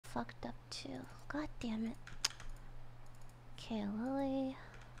fucked up too. God damn it. Okay, Lily.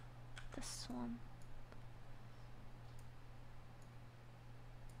 This one.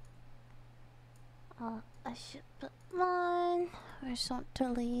 Oh, I should put one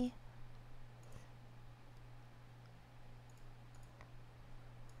horizontally.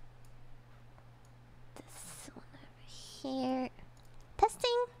 This one over here.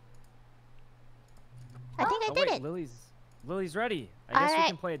 Testing. I think I did it. Lily's ready. I guess we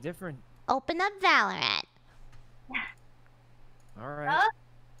can play a different. Open up Valorant. All right.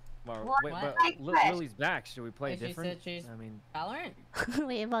 Well, wait, but Lily's back. Should we play different? I mean, Valorant.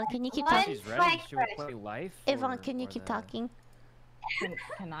 Wait, Yvonne, can you keep talking? She's ready. Should we play life? Yvonne, can you keep talking? Can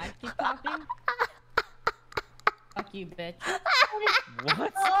I keep talking? Fuck you, bitch.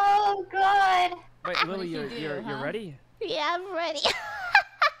 What? Oh god. Wait, Lily, you're ready? Yeah, I'm ready.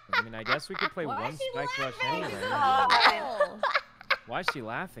 I mean, I guess we could play one spike rush anyway. Why is she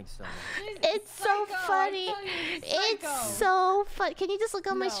laughing so much? It's so funny. It's so fun. Can you just look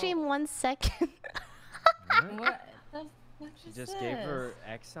on my stream 1 second? What the fuck You just gave her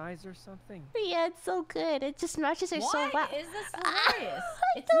X eyes or something? Yeah, it's so good. It just matches her so well. Why is this hilarious?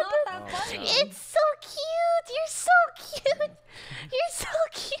 It's not that funny. It's so cute. You're so cute. You're so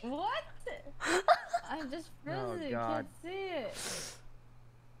cute. What? I'm just frozen. God. Can't see it.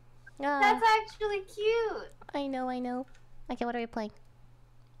 That's actually cute. I know, I know. Okay, what are we playing?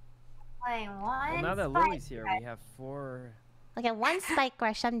 Playing one. Well, now that Lily's here, we have 4. Okay, 1 spike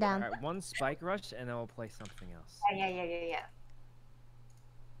rush. I'm down. All right, 1 spike rush, and then we'll play something else. Yeah.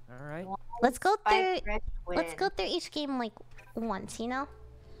 All right. Let's go through. Spike rush Let's go through each game like once, you know?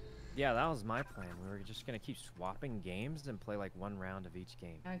 Yeah, that was my plan. We were just gonna keep swapping games and play like 1 round of each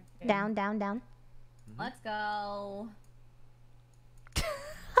game. Okay. Down, down, down. Let's go.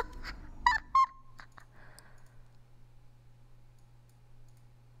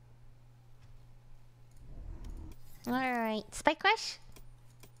 Alright, spike rush?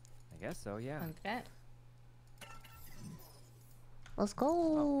 I guess so, yeah. Okay. Let's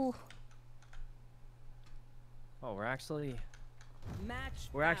go. Oh, we're actually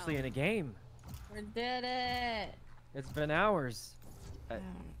in a game. We did it. It's been hours. Oh,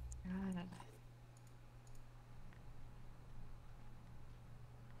 God.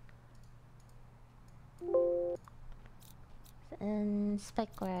 And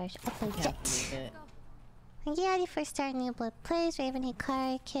spike rush. I'll play Jet. Thank you, Addy, for starting New Blood Plays, Raven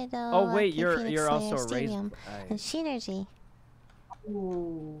Hikari, Kiddo. Oh wait, you're Phoenix also Slayer, a Stadium, raised. and Synergy.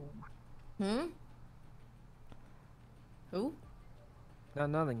 Ooh. Hmm? Who? No,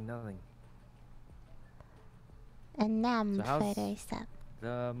 nothing. And Nam So how's Fighter Step.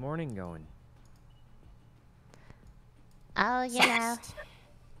 the morning going? Oh, yeah.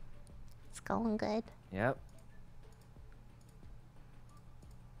 It's going good. Yep.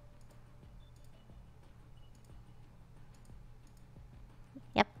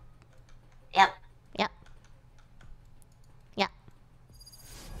 Yep. Yeah. Yep.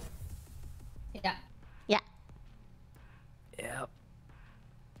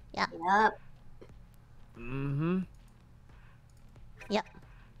 Yep. Mm-hmm. Yep.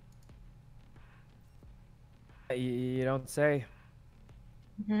 You don't say.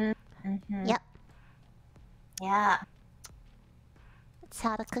 Yep. Yeah. That's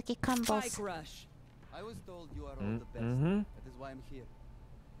how the cookie crumbles. Spike rush. I was told you are all the best. Mm-hmm. That is why I'm here.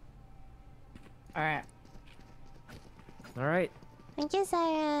 Alright. All right. Thank you,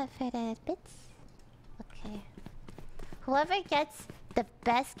 Zara, for the bits. Okay. Whoever gets the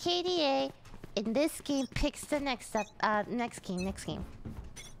best KDA in this game picks the next game.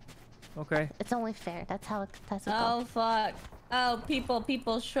 Okay. It's only fair. That's how it goes. Oh, fuck. Oh,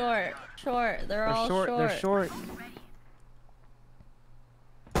 people short. They're all short. They're short.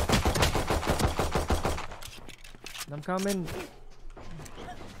 I'm coming.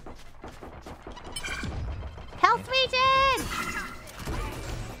 Health region!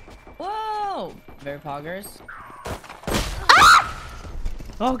 Whoa! Very poggers.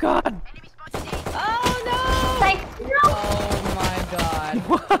 Oh god! Oh no! Like, no! Oh my god.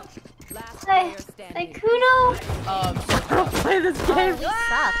 What? Like, Kuno? Oh, I'm so I don't play this game.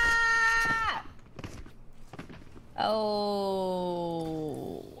 Suck.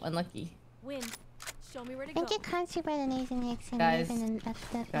 Oh, unlucky. Win. Show me where to Thank go. you, Crunchy, for the amazing X and Guys. Raven and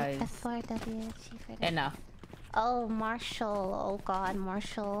F4WHG for that. Enough. Oh, Marshall. Oh god,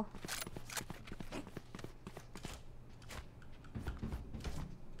 Marshall.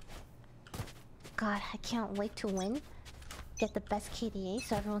 God, I can't wait to win. Get the best KDA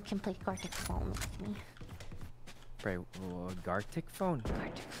so everyone can play Gartic Phone with me. Wait, Gartic phone?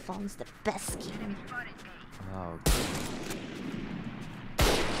 Gartic Phone's the best game. Oh.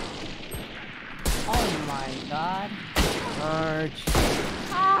 my god. Charge.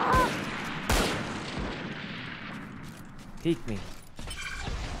 Ah! Peek me.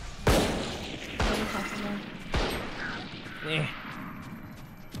 Eh.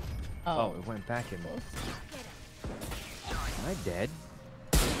 Oh, it went back in. Am I dead?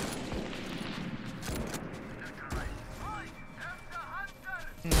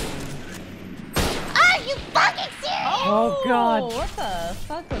 Are you fucking serious? Oh, God. What the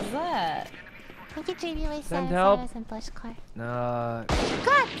fuck was that? Thank you, JB Way Send help. and Bush Car. No.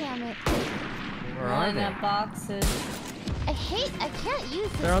 God damn it. Where are One they? of boxes. I can't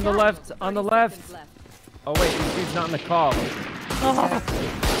use this. They're on the gun. left. On the left. Oh wait, this dude's not in the call. So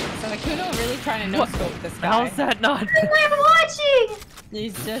Kuno really trying to no-scope this guy. How's that not? I'm watching!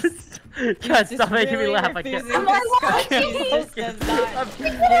 He's just... God, stop making me laugh. I can't. Am I watching?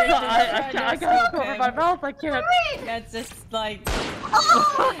 I can't cover my mouth. I can't. That's just like...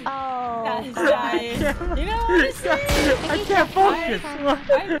 Oh. That's dying. You know what I'm saying? I can't focus.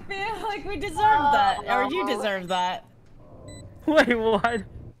 I feel like we deserve that. Or you deserve that. Wait, what?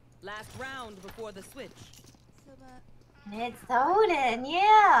 Last round before the switch. It's Odin,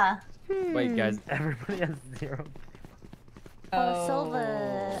 yeah. Wait, guys, everybody has 0. Oh,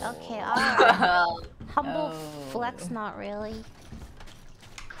 Silva. Okay, alright. Humble flex, not really.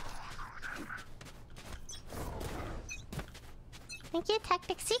 Thank you,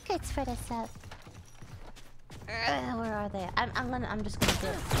 Tactic Secrets, for the sub. Where are they? I'm just gonna do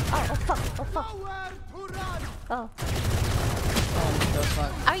it. Oh fuck! Oh fuck! Oh. Oh,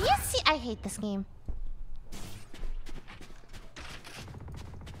 fuck. Are you I hate this game.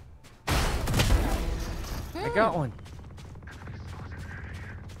 I got one.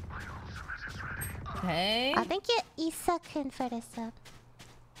 Hey. Thank you, Isa-kun, for the sub.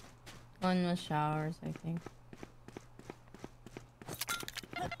 One with showers, I think.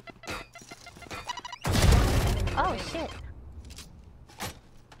 Oh shit.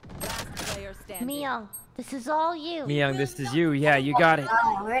 Last player standing. Miyoung, this is all you. Miyoung, this is you. Yeah, you got it.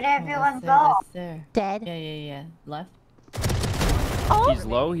 Oh, where'd everyone That's go? there. Dead. Yeah. Left. Oh. He's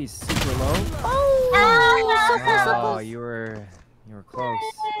low. He's super low. Oh. Oh, you were close.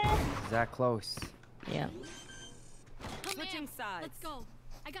 That close. Yeah. Switching sides. Let's go.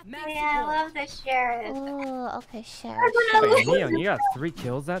 I got Max Oh, yeah, I support. love the sheriff. Oh, okay, share. Wait, Miyoung, you got 3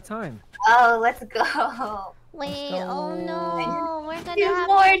 kills that time. Oh, let's go. Wait, Let's oh go. no, we're gonna Two have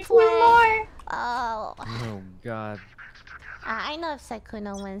more, to two play. more. Oh, Oh God. I know if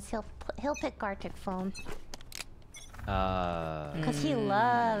Sykkuno wins, he'll pick Gartic Phone because he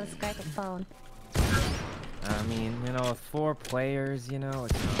loves Gartic Phone. I mean, you know, with 4 players, you know,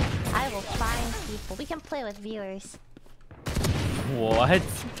 it's not... I will find people. We can play with viewers. What?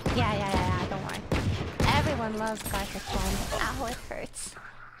 Yeah, don't worry. Everyone loves Gartic Phone. Ow, it hurts.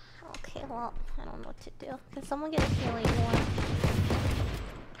 Okay, well, I don't know what to do. Can someone get a healing one?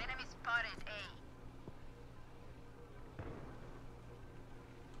 Enemy spotted A.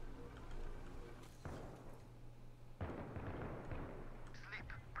 Sleep,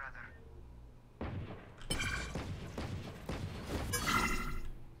 brother.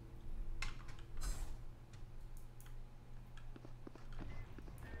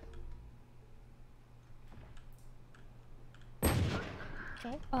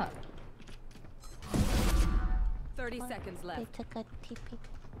 Okay. 30 seconds They left. took a TP.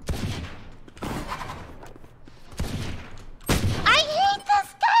 I hate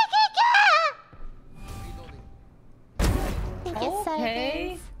this guy! Thank you,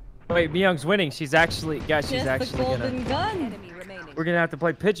 Okay. Cybers. Wait, Miyoung's winning. She's actually, guys, she's Just the actually golden gonna... gun. Enemy remaining. We're gonna have to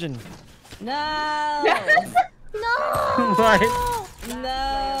play Pigeon. No. No! What?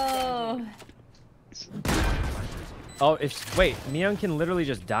 No. Oh, wait, Miyoung can literally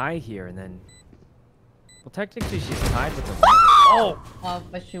just die here and then... Well, technically she's tied with the... Oh! Oh,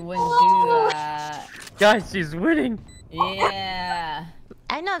 but she wouldn't do that. Guys, she's winning! Yeah.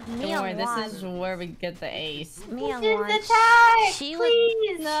 I know if Don't Mia worry, won. this is where we get the ace. Mia This is won. the tag, She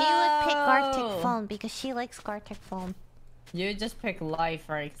please. would pick Gartic No. Phone because she likes Gartic Phone. You just pick life,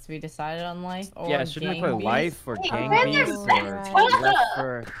 right? Because we decided on life. Or Yeah, shouldn't we gang play beast? Life or Wait, Gang where's Beast the or red? Left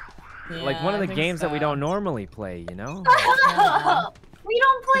for... Like Yeah, one of I the think games that we so. don't normally play, you know? We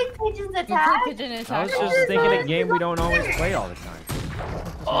don't play Pigeons You Attack. play Pigeon I Attack. was just thinking a game we don't always play all the time.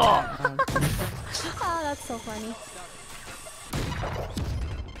 Oh. Oh, that's so funny.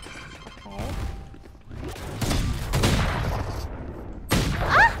 Okay.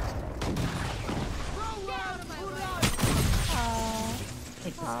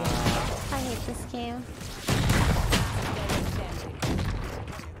 Ah! I hate this game.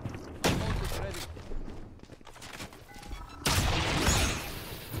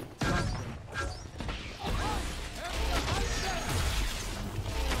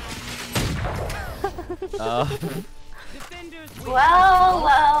 Defenders win.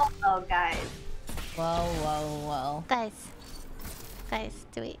 Well. Oh, guys. Well. Guys,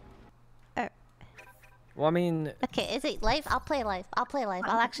 do we? Well, I mean, Okay, is it live? I'll play live.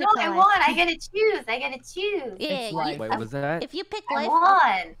 I'll actually No, play I live. won. I get to choose. I get to choose. Yeah, It's live. wait, what was that? if you pick I live,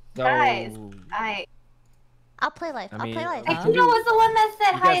 won. So, Guys, I'll play live. I I'll mean, play live. we I can do- was the one that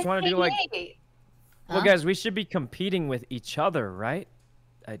said You guys highest wanna do, like- KDA. Well, guys, we should be competing with each other, right?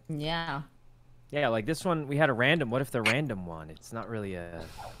 Yeah. Yeah, like this one, we had a random. What if the random won? It's not really a.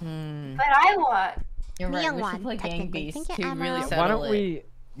 But I won. You're right. Miyoung We won, should play Gang technically. Beast Thank you, to Emma. really Yeah, settle Why don't it. we?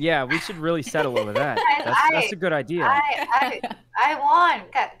 Yeah, we should really settle it with that. Guys, That's a good idea. I won.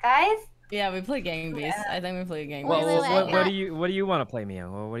 Guys? Yeah, we play Gang Beast. I think we play Gang Well, Beast. wait, what do you want to play, Mia?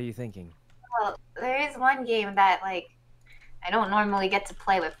 Well, what are you thinking? Well, there is one game that, like, I don't normally get to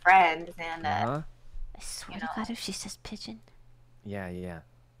play with friends, and, Uh-huh. I swear to God, if she says pigeon. Yeah.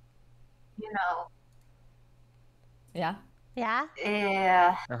 you know, Yeah. Yeah?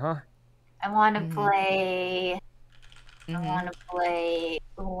 yeah, Uh-huh. I want to Mhm. play, I Mhm. want to play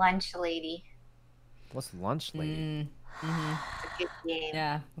Lunch Lady. What's lunch, lady? Mhm. It's a good game.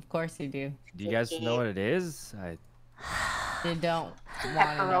 Yeah, of course you do. Do you guys know what it is? You don't want to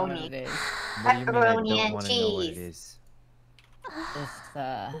know what Pepperoni. it is. What do you mean I Pepperoni don't and want to know what it cheese. is?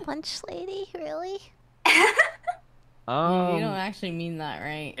 Just, Lunch lady? Really? you don't actually mean that,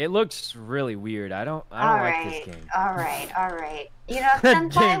 right? It looks really weird. I don't like Alright, this game. alright. You know,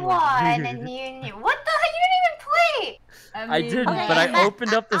 since I game was won, weird. and what the hell? You didn't even play! I didn't, Okay, but I but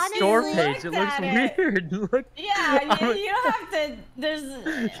opened up the store honestly- page. It looks Looked at it. weird. Look, Yeah, you don't have to. There's.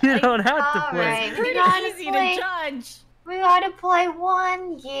 you don't have to play. Alright, we Pretty gotta easy play. to judge. We gotta play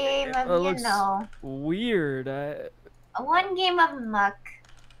one game It of, looks weird. one game of Muck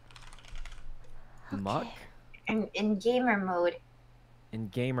Muck in gamer mode. in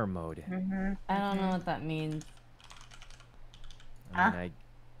gamer mode. Mm-hmm. I don't know what that means. I mean,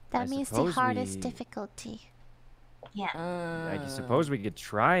 That I means the suppose hardest we- difficulty. Yeah. I suppose we could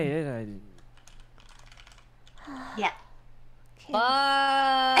try it. Yeah. Okay.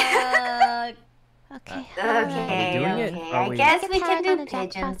 Fuck. Okay. Okay. doing it? Okay. Are I we- guess we can do Attack on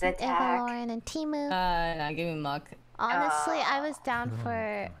pigeons Jack Frost, attack. Lauren and Timu. No, give me Muck. Honestly, I was down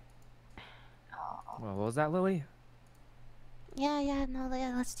for. Well, what was that, Lily? Yeah,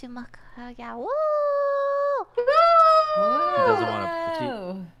 let's do muck. Yeah, woo! He doesn't want to.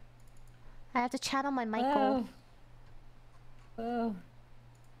 Whoa. I have to channel my Michael. Whoa.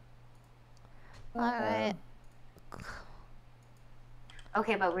 Alright.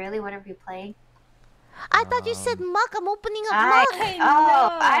 Okay, but really, what are we playing? I thought you said muck. I'm opening up I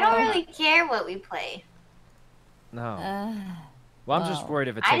muck. I don't really care what we play. No. Well, I'm just well, worried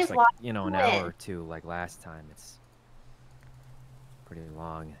if it I takes just like, want you know, an to hour win. or two, like last time. It's pretty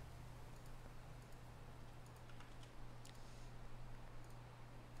long.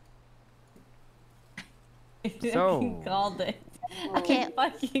 So- Called it. Okay, I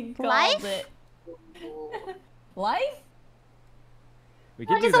fucking called life? it. Life? We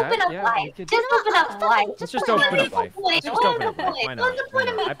No, could do just that. open up Yeah, life. we could. Just open up life. Let's just open up life. Let's just open up life. Why not? What's the point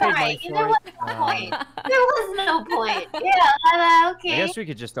of me I paid money trying? for There it. was no point. There was no point. Yeah, I okay. guess we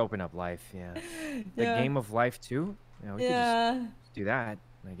could just open up life. Yeah. The Yeah. game of life too. Yeah, we could Yeah. just do that.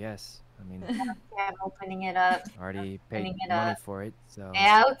 I guess. I mean, Yeah, I'm opening it up. already paid Opening it money up. for it, so.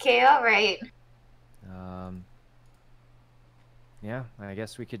 Yeah, okay, alright. Yeah, I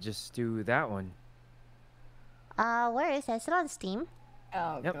guess we could just do that one. where is it? Is it on Steam?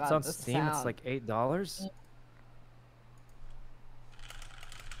 Oh, Yep, God, it's on the Steam. It's sound. like $8.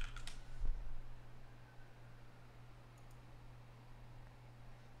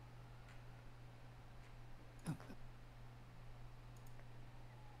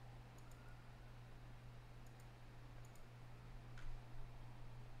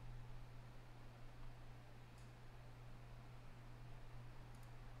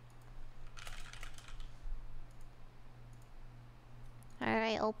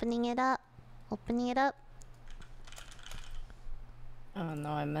 Alright, opening it up. Opening it up. Oh no,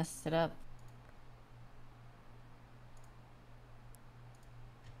 I messed it up.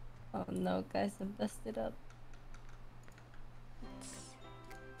 Oh no, guys, I messed it up.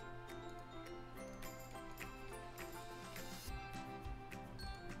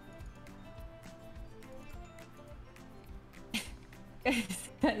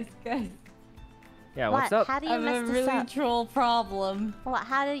 Guys. Yeah, What? what's up? How do you I have mess a this really up? troll problem. What?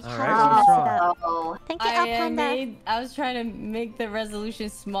 How did you Alright, mess what's it up? Oh, Thank you, Alpanda. I was trying to make the resolution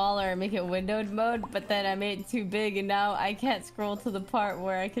smaller and make it windowed mode, but then I made it too big, and now I can't scroll to the part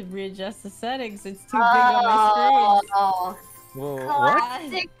where I could readjust the settings. It's too big on my screen. oh. Whoa, what?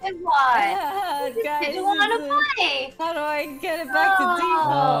 Classic yvon. Guys, Did you want to play? how do I get it back to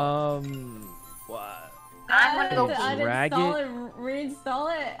default? What? I'm gonna go drag uninstall it,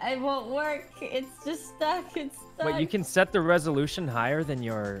 reinstall it. It won't work. It's just stuck. It's stuck. Wait, you can set the resolution higher than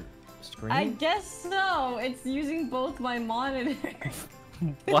your screen? I guess so. It's using both my monitors.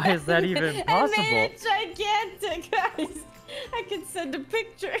 Why is that even possible? I made it gigantic, guys. I can send a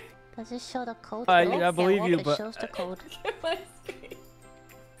picture. Does it show the code? I believe you, it but shows the code. Look at my screen.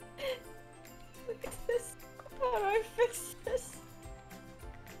 Look at this. How do I fix this?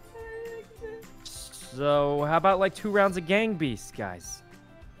 So, how about like 2 rounds of Gang Beasts, guys?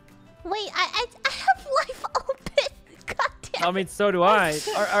 Wait, I have life open. God damn. I mean, so do I.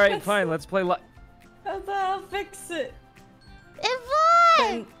 Alright, fine, let's play How the hell fix it?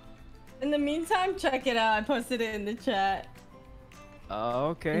 yvon! In the meantime, check it out. I posted it in the chat.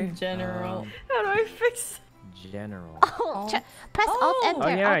 okay. In general. How do I fix it? General. Oh, press Alt Enter. Oh,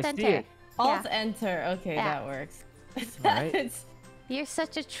 yeah, Alt I Enter. see it. Alt Yeah. Enter. Okay, Yeah. that works. Alright. It's- You're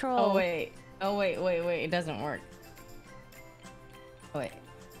such a troll. Oh wait. Oh wait. It doesn't work. Oh, wait.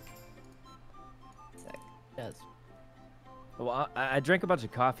 Sec. It does. Well, I drank a bunch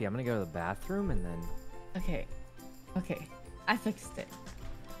of coffee. I'm gonna go to the bathroom and then... Okay. Okay. I fixed it.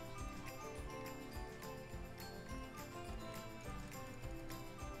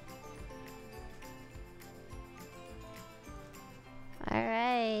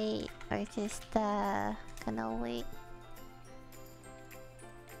 Alright. We're just gonna wait.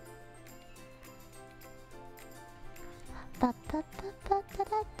 Ba, ba, ba, ba, da,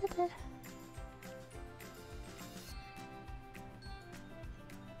 da, da, da.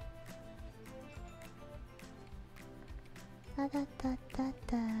 Da, da, da, da,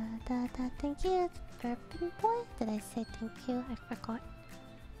 da, da, da. Thank you, Bourbon Boy. Did I say thank you? I forgot.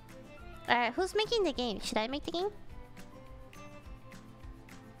 Alright, who's making the game? Should I make the game?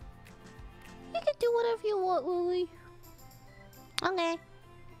 You can do whatever you want, Lily. Okay.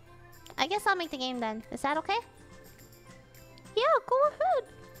 I guess I'll make the game then. Is that okay? Yeah, go ahead.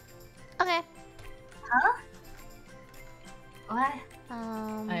 Okay. Huh? What?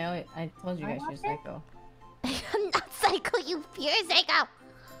 I told you guys you're psycho. I'm not psycho, you pure psycho.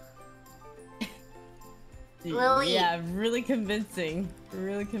 Lily. Yeah, really convincing.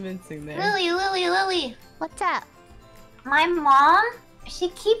 Really convincing there. Lily. What's up? My mom, she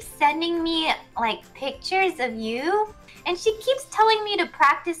keeps sending me like pictures of you, and she keeps telling me to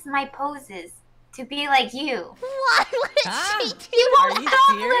practice my poses to be like you. What did she do? She won't Are you stop,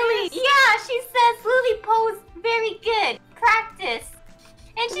 serious? Lily. Yeah, she says Lily pose very good. Practice.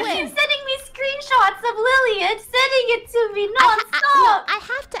 And she keeps sending me screenshots of Lily and sending it to me No, non-stop. I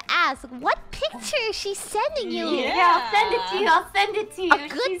have to ask, what picture is she sending you? Yeah, I'll send it to you. I'll send it to you. A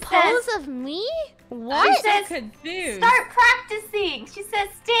good She pose says, of me? I'm What? so says, confused. start practicing. She says,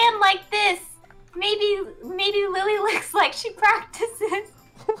 stand like this. Maybe Lily looks like she practices.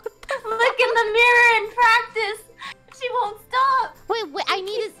 Look in the mirror and practice. She won't stop. Wait, I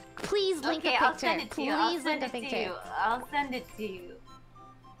need to... Please link Okay, a picture. I'll send it to you. I'll Please send link a it to picture. you. I'll send it to you.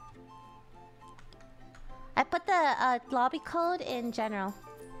 I put the lobby code in general.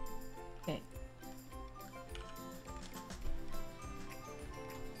 Okay.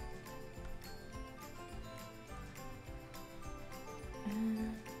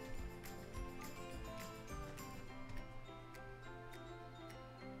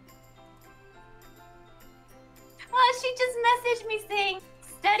 Oh, she just messaged me saying,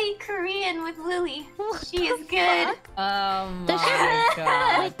 study Korean with Lily. She is good. Oh Does my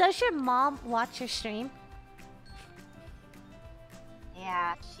god. Wait, does your mom watch your stream?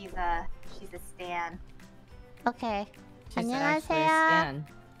 Yeah, she's a stan. Okay. She's actually a 안녕하세요. stan.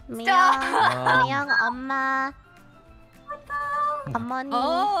 미영 엄마. What the hell? 어머니.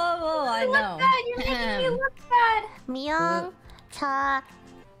 Oh, I You know. look bad. You're making me look bad. 미영 저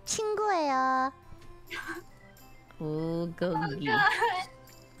친구예요. Bulgogi. God.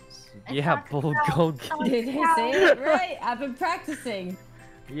 Yeah, bulgogi. Did I say it right? I've been practicing.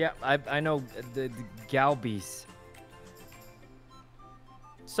 Yeah, I know the Galbees.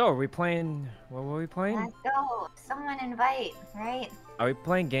 So, are we playing... What were we playing? Let's go. Someone invite, right? Are we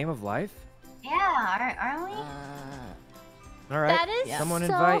playing Game of Life? Yeah, aren't we? Alright, That is someone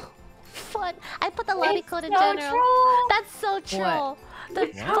so invite. fun. I put the lobby It's code in so general. troll. That's so troll. The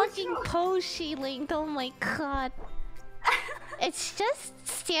What? fucking pose she linked. Oh my god. It's just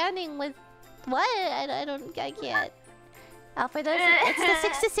standing with what? I can't. For those, it's the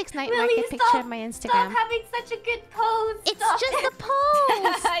 666 night Lily, market picture stop- of my Stop Instagram. having such a good pose. It's Stop just it. the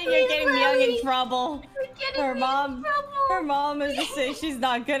pose. You're getting Miyoung Lily. in trouble. You're getting Her me mom, in trouble. her mom is to say she's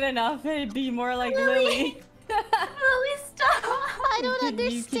not good enough and be more like Lily. Lily, stop. I don't Can you-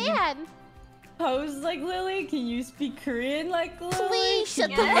 understand. Pose like Lily? Can you speak Korean like Lily? Please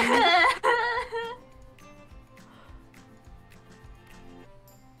shut Can the you-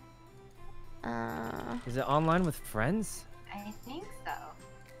 Is it online with friends? I think so.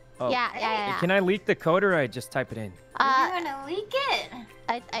 Oh. Yeah. Can I leak the code or I just type it in? You're gonna leak it.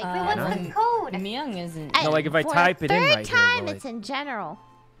 I Wait, no. what's the code? Miyoung isn't. No, like if I for type it in third right here, time, will it's it- in general.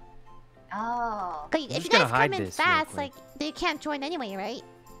 Oh. If you just guys gonna hide come in this real fast, quick. like they can't join anyway, right?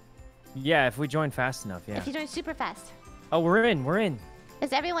 Yeah, if we join fast enough, yeah. If you join super fast. Oh, we're in.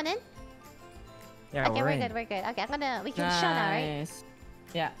 Is everyone in? Yeah, Okay, we're we're in. good. Okay, we can show now, right? Nice.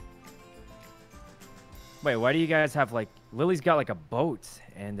 Yeah. Wait, why do you guys have like Lily's got like a boat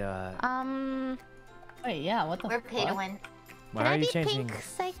and Wait, yeah. What the? We're pay to fuck? win. why Can I are you be changing? pink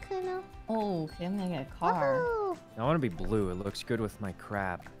Cyclono? Oh, okay. I'm gonna get a car. Woohoo! I want to be blue. It looks good with my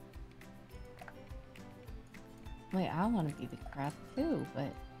crab. Wait, I want to be the crab too,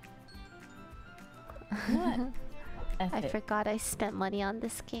 but. What? F I it. forgot I spent money on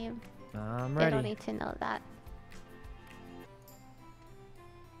this game. I'm They don't ready. need to know that.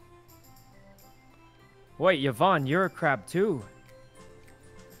 Wait, Yvonne, you're a crab too.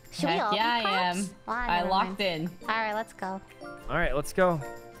 Should we Heck all yeah, be I crabs? am. Well, I never locked mind. in. Alright, let's go. All right, let's go.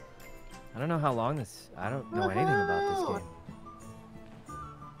 I don't know how long this. I don't know anything about this Woohoo!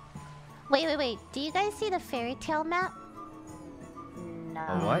 game. Wait. Do you guys see the fairy tale map? No.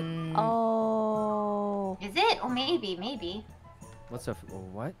 A what? Mm, Oh. Is it? Oh, maybe. What's a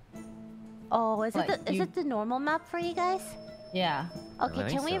what? Oh, is What, it you- the normal map for you guys? Yeah. Okay, I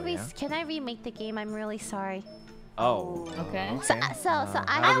can think we so, yeah. can I remake the game? I'm really sorry. Oh. Okay. So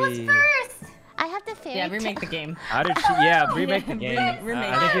How do we- First. I have the fairy Yeah, tale. remake the game. How did she? Yeah, remake the game.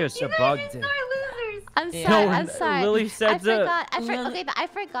 Remake I think it was You so guys bugged. are losers. I'm Yeah. sorry. No, I'm sorry. Lily said I to- forgot. Lily- Okay, I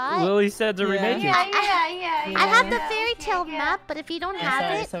forgot. Lily said to Yeah. remake it. Yeah. I have the yeah. fairy tale Yeah. map, but if you don't I'm have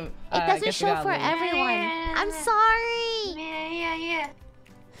sorry, it, so, it I doesn't guess we show got for Lily. everyone. I'm Yeah. sorry. Yeah.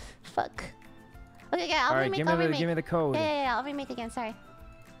 Fuck. Okay, I'll All right, remake. give I'll me remake. the code. Yeah, I'll remake again. Sorry.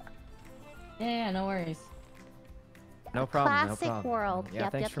 Yeah, no worries. No problem. No Classic problem. world. Yeah,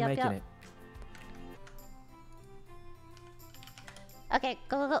 Yep, thanks yep, for yep, making yep. it. Okay,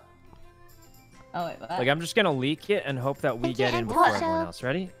 go. Oh wait, what? Like I'm just gonna leak it and hope that we Thank you, get in and before Tasha. everyone else.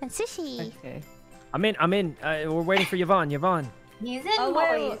 Ready? And sushi. Okay. I'm in. We're waiting for Yvonne. Yvonne. He's in, Oh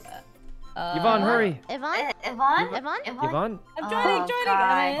boys. wait. Yvonne, hurry. Yvonne? Yvonne? Yvonne? Yvonne. I'm Oh, joining. God.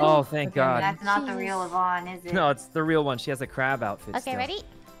 I'm in. Oh, thank God. That's not the Jesus. real Yvonne, is it? No, it's the real one. She has a crab outfit. Okay, still. ready?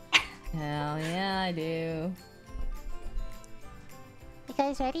 Hell yeah, I do. You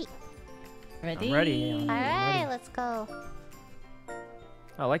guys ready? Ready? I'm ready. I'm Alright, ready. let's go.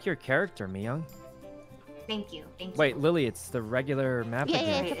 I like your character, Miyoung. Thank you. Wait, Lily, it's the regular map Yeah,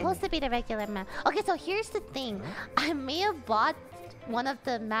 again. it's supposed to be the regular map. Okay, so here's the thing. I may have bought one of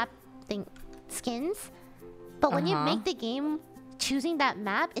the map skins, but when you Uh-huh. make the game choosing that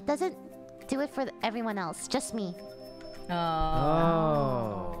map, it doesn't do it for everyone else, just me.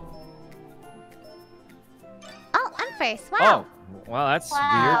 Oh. Oh, I'm first. Wow. Oh. Well, that's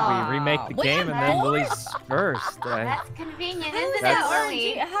Wow. weird. We remake the Wait, game and then what? Lily's first. That's convenient, How isn't does it, That's- that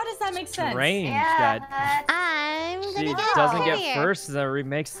Lily? work? How does that make sense? strange Yeah, that I'm gonna she get doesn't a get career. first and then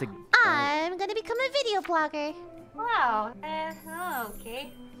remakes the. I'm gonna become a video blogger. Wow.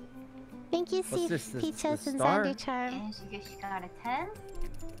 Okay. Thank you, What's this, Steve, the Peaches, and star? Xander Charm. And she got a 10.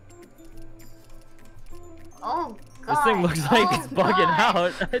 Oh, God. This thing looks like it's bugging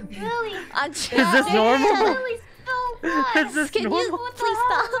God. out. Lily. Is this normal? Lily's so bad. Is this Can normal? you please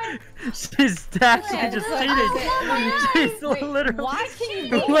stop? She's actually Yeah, just it's like- cheating. She's Wait, literally. why can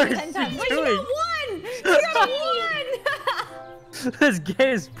you What read is 10 she times? Wait, you doing? got one! This game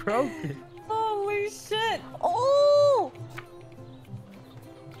is broken. Holy shit! Oh!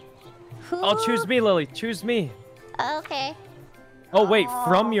 Who? Oh, choose me, Lily. Choose me. Okay. Oh, wait,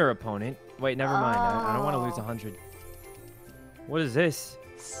 from your opponent. Wait, never mind. I don't want to lose 100. What is this?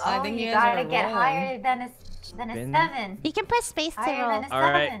 I Oh, think you you guys gotta are get rolling. higher than a Spin. 7. You can press space to Higher roll. than a All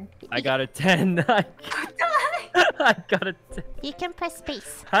right. 7. I got a 10. I got a 10. You can press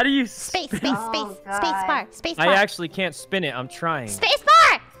space. How do you Space, spin? space, Oh, space, God. space bar, space bar. I actually can't spin it. I'm trying. Space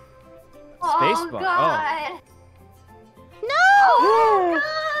bar! Oh, Spacebar, oh. God. No! Oh,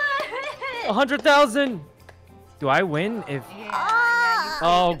 God. 100,000. Do I win if? Yeah, Ah.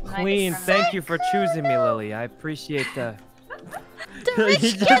 Oh, Nice. Queen, thank you for choosing me, Lily. I appreciate the. The rich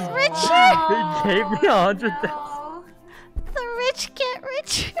He get just- richer! He gave me 100,000. No. The rich get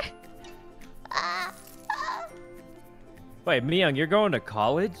richer! Ah, ah. Wait, Miyoung, you're going to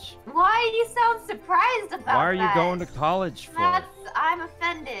college? Why do you sound surprised about that? Why are you going to college for? I'm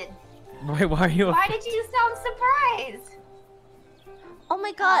offended. Wait, why are you? Why did you sound surprised? Oh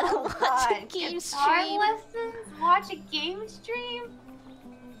my god, Oh watch a God, game guitar stream. lessons? Watch a game stream?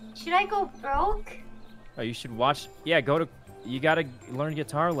 Should I go broke? Oh, you should watch. Yeah, go to. You gotta learn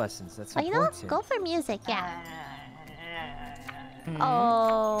guitar lessons. That's Oh, you know, important. go for music, yeah. Mhm.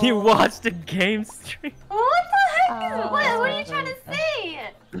 Oh. You watched a game stream. What the heck is Oh. what are you trying to say?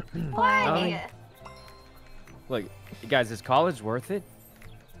 Why? Look, guys, is college worth it?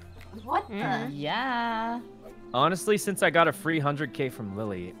 What the? Yeah. Honestly, since I got a free 100K from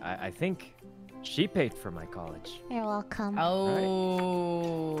Lily, I think she paid for my college. You're welcome.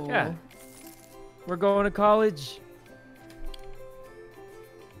 Oh. Yeah. We're going to college.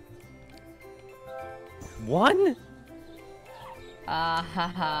 One?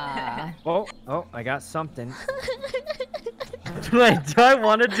 Haha. Oh, I got something. Wait, do I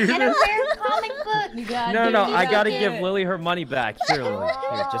want to do Get a this? rare comic book. You gotta No, do no, it, you I gotta do give it. Lily her money back. Here, Lily.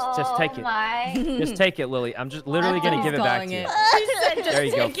 Here, just take Oh it. my. Just take it, Lily. I'm just literally That's gonna what give it he's back to calling you. She said just There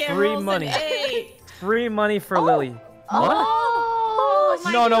you go. take it, Free rolls an money. 8. Free money for Lily. Oh,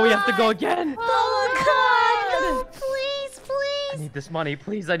 my No, we have to God. go again. Oh god! Please, I please! need this money,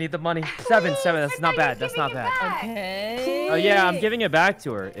 please. I need the money. Seven. That's not bad. That's not bad. Okay. Oh yeah, I'm giving it back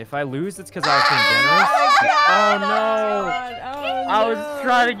to her. If I lose, it's because I was being generous. Oh no! I was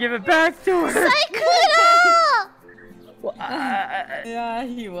trying to give it back to her. Sakura! Yeah,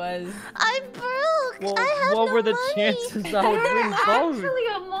 he was. I'm broke! Well, I have what no were the money. chances I would win both? Actually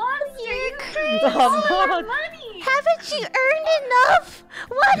a monster. You crazy. I'm All our not. money. Haven't you earned enough?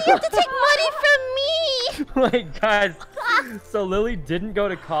 Why do you have to take money from me? Wait, guys. So Lily didn't go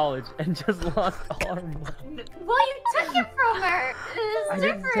to college and just lost all her money. Well, you took it from her. It's I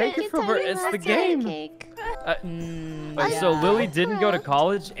different. didn't take it from her. It's the game. Cake. Wait, so Yeah. Lily didn't go to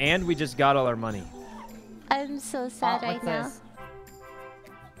college and we just got all our money. I'm so sad right what's now. this?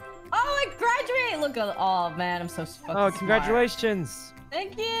 Oh, I graduated! Look at, oh man, I'm so fucking Oh, smart. congratulations.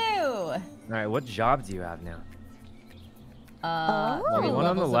 Thank you! All right, what job do you have now? Oh. Well, the 3 one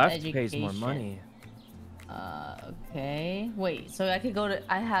on the levels of left pays more education. money. Okay. Wait, so I could go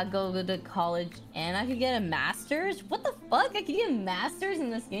to college and I could get a master's? What the fuck? I could get a master's in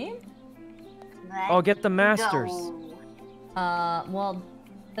this game? Oh, get the masters. Go. Well,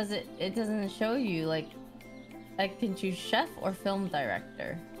 it doesn't show you, like, I can choose chef or film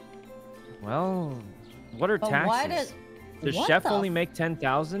director. Well, what are But why taxes? Does what chef the only make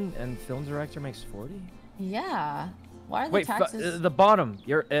 10,000 and film director makes 40? Yeah. Why are the Wait, taxes? the bottom.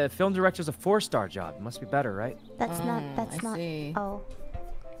 Your film director's a 4-star job. It must be better, right? That's not. I That's not. see. Oh.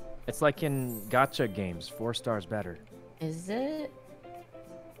 It's like in gacha games. 4 stars better. Is it?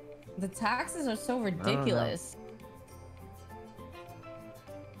 The taxes are so know. ridiculous.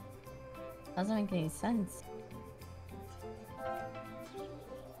 Doesn't make any sense.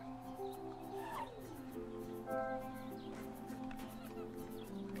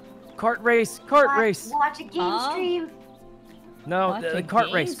 Cart race! Cart race! Watch a game stream. No, Watch a cart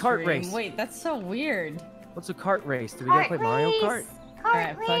game race! Cart stream. race! Wait, that's so weird. What's a cart race? Do we gotta play Mario Kart? Cart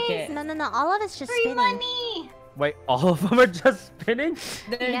Alright, fuck race. it. No, no, no. All of it's just Free spinning. money. Wait, all of them are just spinning?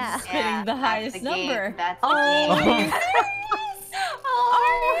 They're Yeah. just hitting the that's highest the game. number. That's the Oh, game. Oh,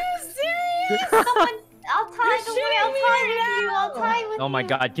 are you serious? someone, I'll tie You're the way. I'll shitting me tie right with you. I'll now. tie with Oh my you.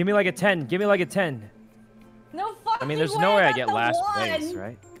 god, give me like a 10. Give me like a 10. No fucking I mean, there's way no way I got get the last one. place,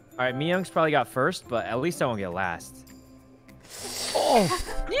 right? Alright, Miyoung's probably got first, but at least I won't get last. Oh!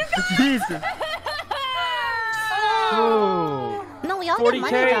 You got Jesus! Oh. Ooh. No, we all 40K. get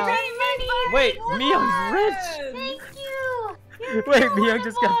money though. Free money. Wait, Miyoung's rich! Thank you. Wait, You're Miyoung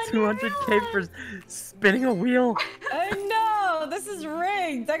just got the one, 200K for spinning a wheel. I know, this is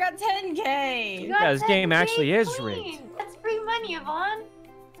rigged. I got 10K. You got Yeah, this game 10K actually is clean. rigged. That's free money, Yvonne.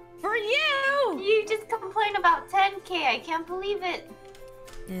 For you. You just complain about 10K. I can't believe it.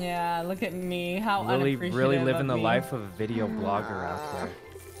 Yeah, look at me. How Lily unappreciative really of living the me. life of a video blogger out there.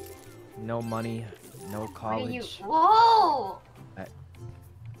 No money, no What are you? college. Whoa.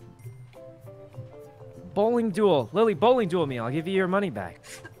 Bowling duel. Lily, bowling duel me. I'll give you your money back.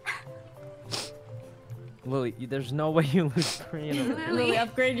 Lily, there's no way you lose 3 in a row. Lily,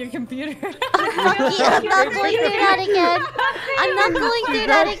 upgrade your computer. Yeah, I'm not going through that again. I'm not going through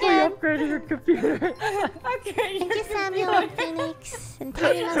that again. Upgrading your computer. Upgrade Thank your you, Samuel, Phoenix, and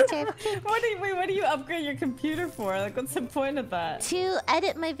Tiny Master. What do you upgrade your computer for? Like, what's the point of that? To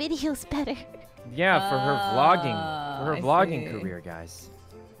edit my videos better. Yeah, for her vlogging. For her I vlogging see. career, guys.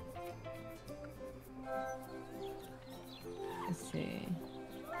 Let's see.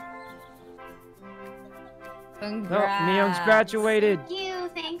 No, Congrats. Miyoung's graduated Thank you.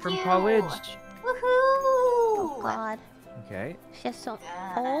 Thank from you. college. Woohoo. Oh God. Okay. She has so.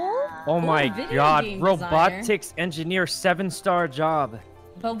 Oh. Oh my video god. game Robotics engineer 7-star job.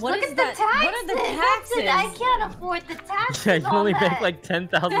 But what Look is at that? the taxes. What are the That's it. I taxes? can't afford the taxes. Yeah, you on only that. make like $10,000.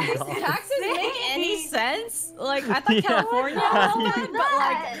 Taxes make any sense? Like I thought Yeah. California How was do you-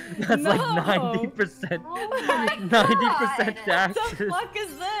 that, but like That's no. like 90%. Oh my 90% God. What the taxes. fuck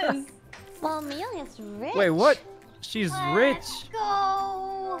is this? Well, Miyoung is rich. Wait, what? She's Let's rich.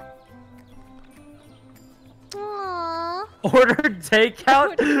 go. Aww. Order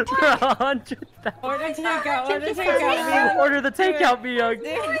takeout for 100,000. Order takeout. Thank Order you so takeout. much. Order the takeout, Miyoung.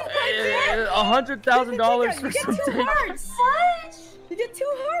 $100,000 for You get some 2 takeout. hearts. What? You get 2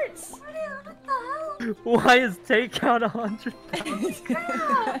 hearts. What the hell? Why is takeout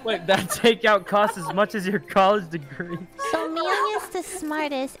 100,000? Wait, that takeout costs as much as your college degree. So Miyoung is the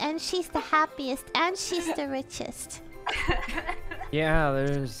smartest, and she's the happiest, and she's the richest. Yeah,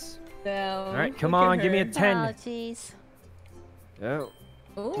 there's. All Alright, come on, give me a 10. Oh, jeez. Oh.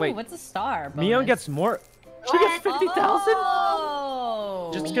 Ooh, Wait. what's a star? Miyoung bonus? gets more. She gets 50,000? Oh.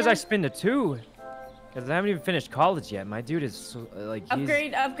 Just because I spin the 2. Because I haven't even finished college yet. My dude is so, like, he's...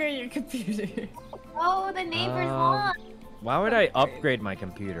 Upgrade your computer. Oh, the neighbor's Um, lawn. Why would I upgrade my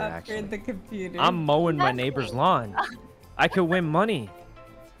computer, actually? Upgrade the computer. I'm mowing my neighbor's lawn. I could win money.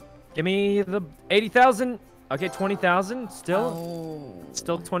 Give me the 80,000. Okay, 20,000. Still? Oh.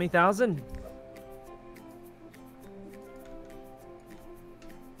 Still 20,000.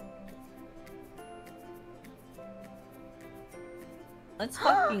 Let's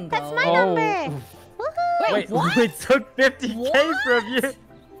fucking go. That's my Oh. number. Woohoo! Wait, what? we took 50K What? from you.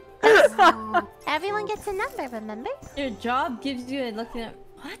 Everyone gets a number, remember? Your job gives you a looking at.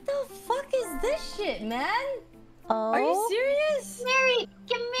 What the fuck is this shit, man? Oh. Are you serious? Married.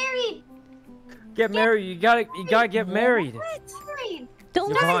 Get married. Get married. You gotta get married. Married.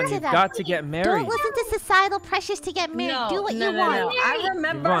 Don't Yvonne, listen to you've them. got to get married. Don't listen to societal pressures to get married. Do what you want. I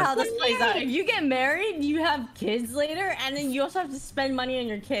remember Yvonne. how this plays out. If you get married, you have kids later, and then you also have to spend money on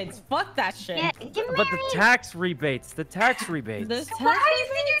your kids. Fuck that shit. Get married. But the tax rebates. The tax rebates. This Why are you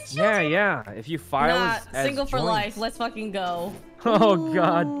sending your Yeah, children? yeah. If you file Nah, as single for joint. life. Let's fucking go. Oh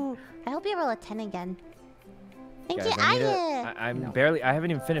God. Ooh. I hope you roll a 10 again. Thank Guys, you, I need Aya. I'm barely. I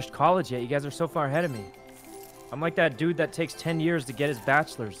haven't even finished college yet. You guys are so far ahead of me. I'm like that dude that takes 10 years to get his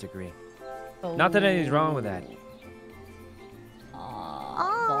bachelor's degree. Not that anything's wrong with that.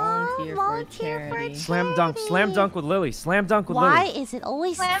 Volunteer for a charity. Slam dunk with Lily. Slam dunk with Why Lily. is it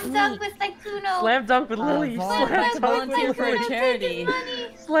always Slam me? dunk with Sykkuno. Slam dunk with Lily. Slam dunk with Volunteer for a Lily. charity.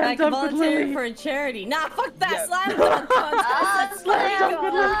 Slam Like dunk with volunteer Lily. for a charity. Nah, fuck that. Yeah. Slam dunk contest. Slam dunk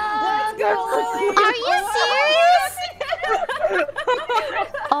with Lily. Let's go, Lily. Are you serious?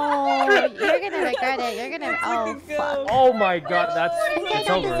 Oh, you're gonna regret it. You're gonna. Oh, fuck. Oh my God, that's it's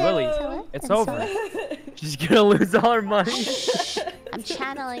don't over, deserve Lily. it. It's I'm over. sorry. She's gonna lose all her money. I'm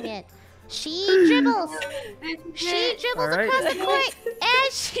channeling it. She dribbles. She dribbles Alright. across the court,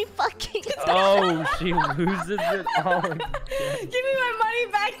 and she fucking. Oh, she loses it all again. Give me my money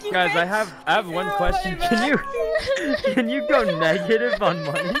back, you Guys, bitch. I have one Give me question. my money Can you go negative on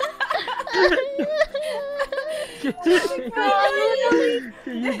money?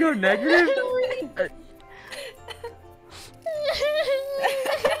 Can you go negative?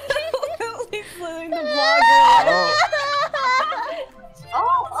 Lily's living the vlogger life.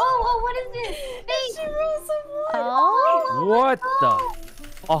 Oh, what is this? She rolls some wood. Oh. What the?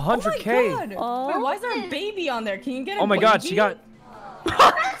 Oh my 100K. God. Oh. Wait, why is there a baby on there? Can you get a Oh my God, she baby? got.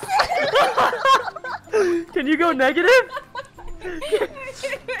 Can you go negative?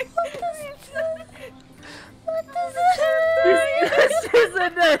 This is a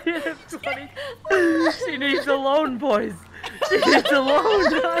negative 20. She needs a loan, boys. She needs a loan.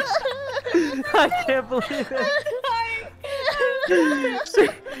 I can't believe it.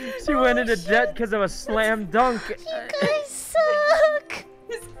 She went into debt because of a slam dunk. You guys suck.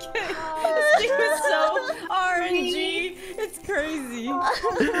 This game is so RNG. It's crazy.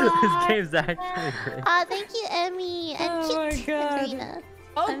 This game's actually great. Thank you, Emmy, and Oh my cute God. Karina.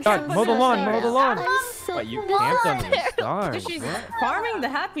 Oh, I'm God, so mow the lawn, sorry. mow the lawn. I'm so What, you camped under the sorry. stars? she's What? farming the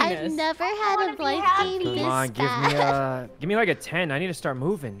I've happiness. never had wanna a be life happy. game this Come on, bad. give me like a 10. I need to start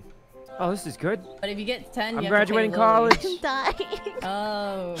moving. Oh, this is good. But if you get 10, I'm you have to pay graduating Lily. college. I'm dying.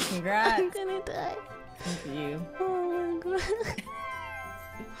 Oh, I'm congrats. gonna die. Good for you. Oh my god.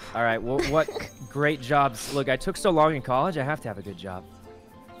 All right, well, what great jobs. Look, I took so long in college, I have to have a good job.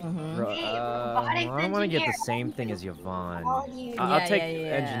 robotics I want to get the engineer. same thing as Yvonne. All you- I'll Yeah, take yeah, yeah.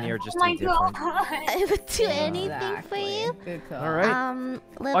 engineer just Oh to my be different. god. I would do anything for you. Good call. All right.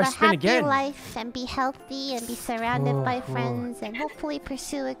 Live Oh, I a spin happy again. life and be healthy and be surrounded by Oh. friends and hopefully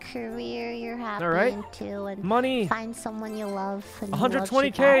pursue a career you're happy right. into and Money. find someone you love. And who loves you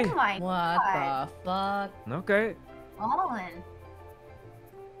 120K. Oh my What god. the fuck? Okay. Fallen.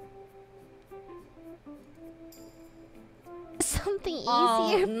 Something easier,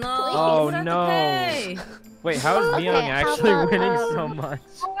 Oh no! Oh, we have to no. pay. Wait, how is Okay, Miyoung how actually about, winning so much?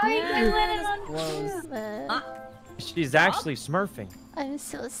 Why Yeah, you let it on close. please. She's actually smurfing. I'm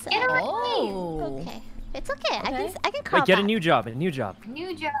so sad. Get her Oh. Okay, it's okay. Okay. I can call Wait, get a back. new job. A new job.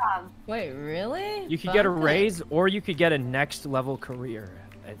 New job. Wait, really? You could get a Fuck. raise, or you could get a next level career.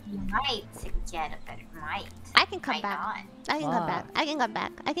 You might get a better might. I can come Might back. not. I can come back. I can come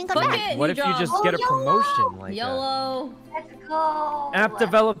back. I can come Fuck back. it. What new if you job. just get a Oh, promotion like YOLO. Let's go. app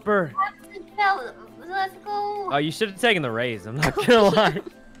developer? Let's go. Oh, you should have taken the raise. I'm not gonna lie.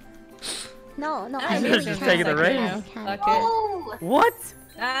 No, I I was really just can. taking the I raise. can, I can. Fuck it. Oh. What?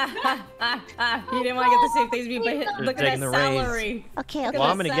 You didn't want to get the same things, but look at taking that the raise. salary. Okay, Look okay. at Well, the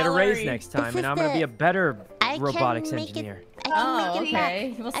I'm gonna get a raise salary. next time, This and is I'm gonna be the- a better I can robotics make engineer. I can Oh, make it back.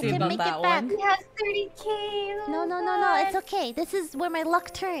 okay. We'll I see can about make that it back. one. He has 30K. No, no, no, no. It's okay. This is where my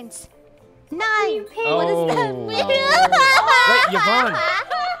luck turns. 9. You paid. What does that Oh. mean? Wait, Yvonne,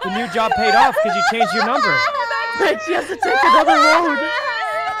 the new job paid off because you changed your number. Wait, she has to take another loan.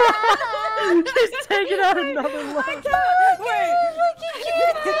 She's taking out another loan.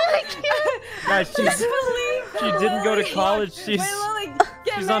 Guys, she didn't go to college. She's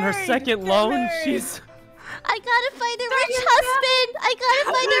on her second loan. She's I gotta find a rich husband. I gotta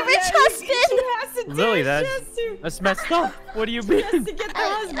find a rich husband. Lily. That's messed up. What do you mean? To get the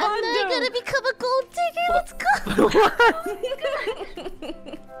I'm not gonna become a gold digger. Let's go.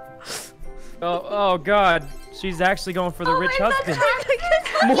 Oh God, she's actually going for the rich husband.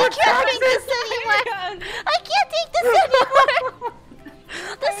 I can't take this anymore. I can't take this anymore.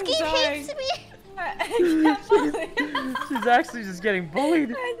 This I'm game dying. hates me. I can't believe She's actually just getting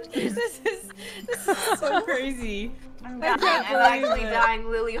bullied. this is so crazy. I'm I dying. can't I'm believe actually it. dying,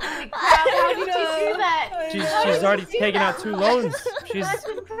 Lily. Holy crap! How did you do that? She's already taken out 2 loans. She's That's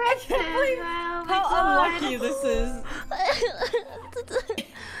impressive. Oh my How God. unlucky this is.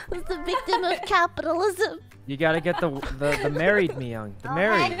 It's the victim of capitalism. you gotta get the married Miyoung. The Oh,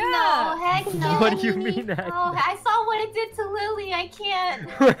 married. heck no, heck no. What do you mean, heck Oh, no? I saw what it did to Lily. I can't.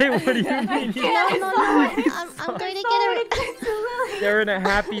 Wait, what do you I mean? can't. No, I I'm going to saw what get it did to Lily. They're in a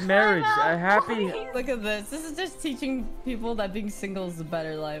happy marriage. A happy. Look at this. This is just teaching people that being single is a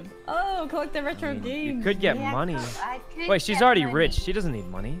better life. Oh, collect the retro You games. could get Yeah, money. I could Wait, she's get already money. rich. She doesn't need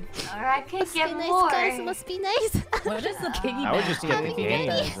money. Or I could Must be get nice, more. guys. It must be nice. What is the piggyback? I would just get do the if you get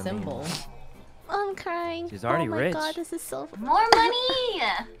games, I the mean. symbol? I'm crying. She's already oh my rich. God, this is so. More money.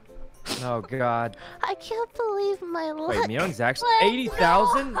 Oh God. I can't believe my luck. Wait, Miyoung's actually Let's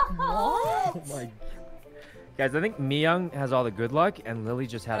 80,000. go. Oh my. Guys, I think Miyoung has all the good luck, and Lily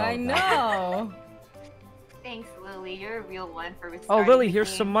just had all I the bad. know. Thanks, Lily. You're a real one for Oh, starting Lily, the here's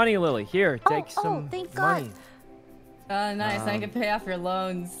game. some money, Lily. Here, take oh, some thank God. money. Nice. I can pay off your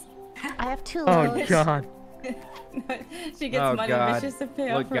loans. I have 2 Oh loans. God. She gets Oh money, God. but she has to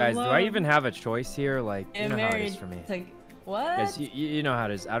pay Look, off her guys, do loan. I even have a choice here? Like, you Get know how it married. is for me. It's like, what? Guys, you know how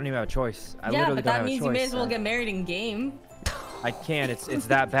it is. I don't even have a choice. I yeah, literally but don't that have a means choice. you may as well get married in game. I can't. It's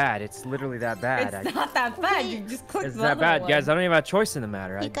that bad. It's literally that bad. It's not that bad. You just click It's the that other bad, one. guys. I don't even have a choice in the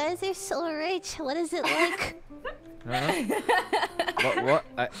matter. You guys are so rich. What is it like?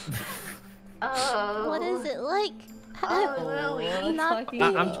 What? Oh. What is it like? Oh, Lily. Let's Not fucking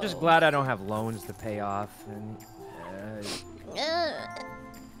I'm go. just glad I don't have loans to pay off. And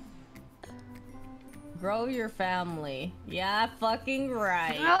Grow your family. Yeah, fucking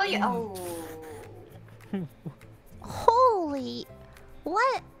right. Girl, you- oh. Holy.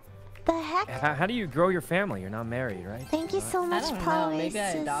 What the heck? how do you grow your family? You're not married, right? Thank you so I much, don't know. Power Maybe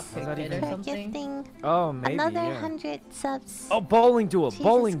I Sis, adopt How's a that kid or even- for something. gifting Oh, maybe. another Yeah. 100 subs. Oh, bowling duel. Jesus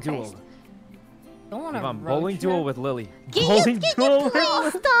Bowling Christ. duel. Don't want a Yvonne, road bowling trip? duel with Lily. Get Bowling get duel with please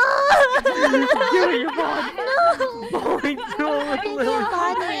stop! Yvonne. No! Bowling duel with Thank you, Lily.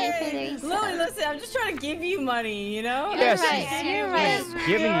 Godway, for the Lily, resub. listen, I'm just trying to give you money, you know? You're Yeah, right, she's- you're right. She's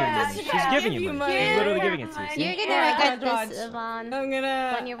giving you money. Just She's gotta giving give you you money. She's money. literally giving it to you. See? You're gonna Yeah, regret watch. this, Yvonne. I'm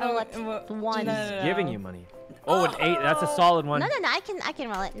gonna. When you roll it, one. No, She's giving you money. Oh, an 8. That's a solid one. No, no, no, I can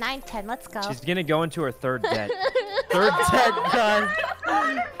roll it. 9, 10, let's go. She's gonna go into her third debt. Third debt, guys.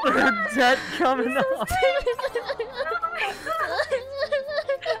 Third debt coming up.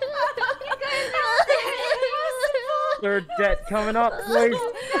 Third debt coming up, please.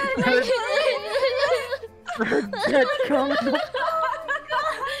 Jet coming.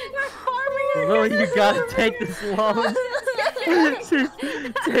 Lily, you gotta take this loan. She's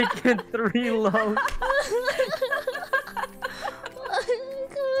taking 3 loans.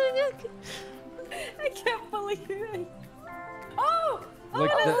 I can't believe it. Oh! Look,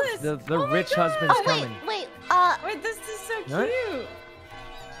 what is this? the Oh my rich God. husband's Oh coming. wait, Wait, this is so What? cute.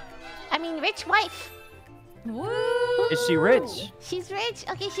 I mean rich wife. Woo! Is she rich? She's rich.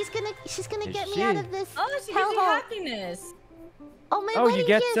 Okay, she's gonna Is get me she? out of this Oh, she gives you hellhole. happiness. Oh my Oh, wedding you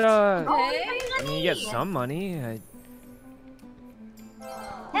get gift. Okay. I mean, you get some money.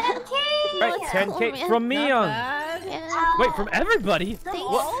 10K! Right, 10K man. from Not miyoung. bad. Yeah. Wait, from everybody? Thanks.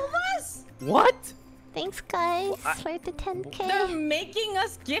 All of us? What? Thanks guys for the 10K. They're making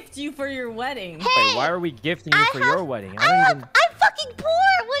us gift you for your wedding. Wait, why are we gifting you for your wedding? I'm fucking poor.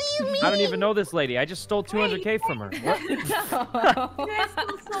 What do you mean? I don't even know this lady. I just stole 200K from her. What? You guys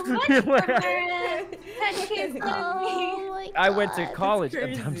stole so much from her. 10K is gonna Oh my God. I went to college.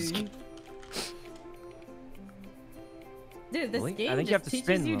 I'm just crazy. kidding. Dude, this Really? game I think you have just to teaches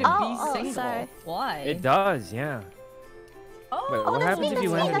spin you one. to Oh, be single. sorry. Why? It does, yeah. Oh, Wait, what that's happens me, if you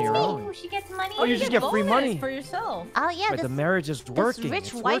that's land me, on your that's own? Oh, she gets money. Oh, you just get free bonus money. for yourself. Oh yeah, Wait, this, the marriage is this working. rich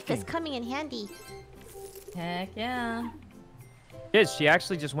It's wife working. is coming in handy. Heck yeah. Yes, she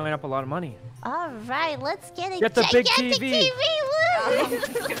actually just went up a lot of money. All right, let's get a Get the big gigantic TV.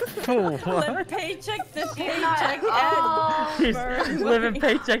 woo! What? Paycheck to paycheck and Oh, He's living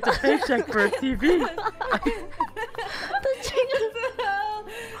paycheck to paycheck for a TV.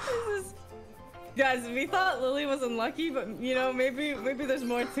 Guys, we thought Lily was unlucky, but you know, maybe there's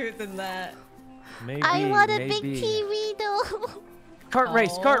more to it than that. Maybe, I want a big maybe. TV though. Cart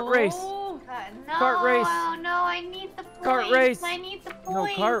race, cart race. Oh. no, Cart race. Oh, no, I need the points. Cart race. I need the No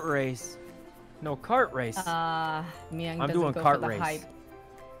points. cart race. No cart race. Miyoung I'm doesn't doing go cart for the race. hype.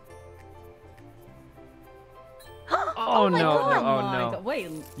 Oh, my no, God. no, oh my no. God. Wait,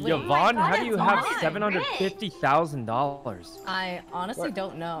 Yvonne, God, how do you it's have mine. $750,000? I honestly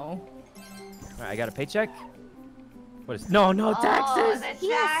don't know. Alright, I got a paycheck. What is? No, no Oh, taxes. the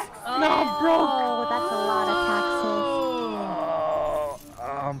tax. No, I'm broke. Oh, that's a lot of taxes.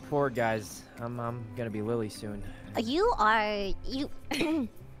 Oh, I'm poor, guys. I'm gonna be Lily soon. You are you.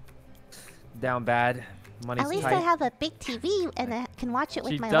 Down bad. Money's At least tight. I have a big TV and I can watch it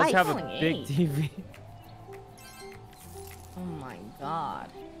with She my does wife. have a Going big eight. TV. Oh my god.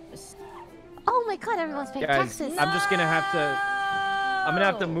 This- Oh my God, everyone's paying Guys, taxes. I'm just gonna have to. I'm gonna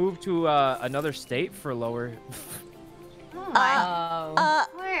have to move to another state for lower. Oh my. Oh.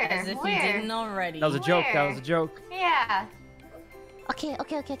 Where? As if Where? you didn't already. That was a joke. That was a joke. Yeah.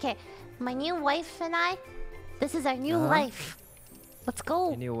 Okay. My new wife and I, this is our new Uh-huh. life. Let's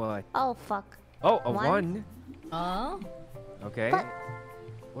go. You knew what? Oh fuck. Oh, a One. one. Oh? Okay. But-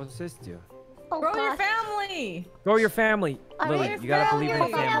 What's this do? Oh Grow your God. family! Grow your family, Are Lily. we- You gotta believe in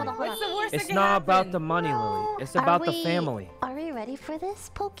Hold the on, family. hold on. What's the worst It's that can not about happen? the money, Lily. It's Are about the we- family. Are we ready for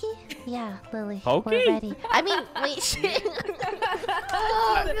this, Pokey? Yeah, Lily. Pokey? We're ready. I mean, wait, shit.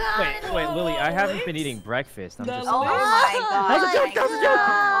 Oh God. Wait, Lily. I haven't been eating breakfast. I'm just. Oh my God. That was a joke, that was a joke,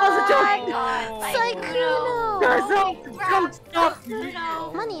 that was a joke. Oh my God. Psycho. Guys, no, Crap. stop.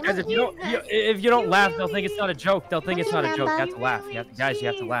 Money, Guys, money. if you don't laugh, they'll think it's not a joke. They'll think it's not a joke. You have to laugh. Guys, you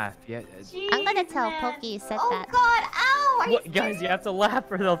have to laugh. Yeah. I'm gonna tell Jeez, Pokey you man. said Oh that. God. Ow. Are you What, guys, you have to laugh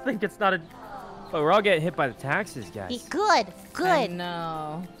or they'll think it's not a. But we're all getting hit by the taxes, Be guys. good, I good.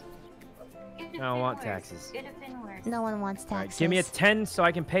 know. Could've I don't been want worse. taxes. Could've been worse. No one wants All right, taxes. give me a 10 so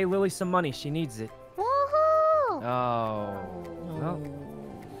I can pay Lily some money. She needs it. Woohoo! Oh. Well,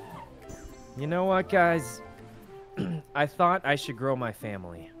 you know what, guys? I thought I should grow my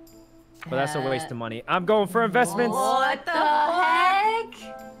family. But that's a waste of money. I'm going for investments. What the heck?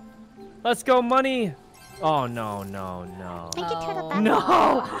 Let's go, money. Oh, no. Thank you, turtle back. No!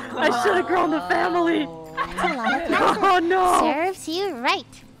 I should have grown the family. That's a lot of taxes. Oh, no. Serves you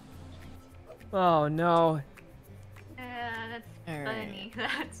right. Oh, no. That's Alright. funny.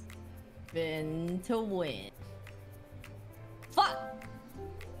 That's. Spin to win. Fuck!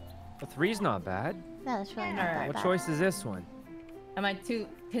 A 3's not bad. No, that's really not Alright. that What bad. choice is this one? Am I to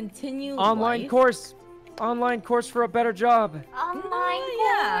continue Online life? course. Online course for a better job. Online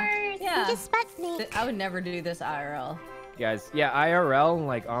yeah. course. Yeah. You just met me. I would never do this IRL. Guys, yeah, IRL,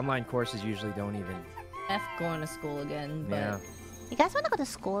 like online courses usually don't even. F going to school again, but Yeah. You guys want to go to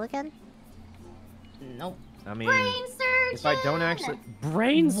school again? nope. I mean, Brain surgeon. if I don't actually.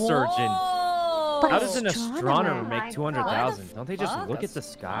 Brain surgeon. Whoa! But How does an astronomer. astronomer Oh my make God. 200,000? Don't they just Fuck, look at the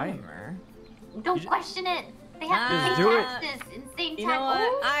sky? astronomer. Don't ju- question it. They have to Just pay do it. taxes. Insane You know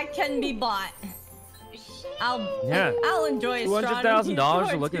what? tax. I can be bought. Yeah. I'll enjoy $200,000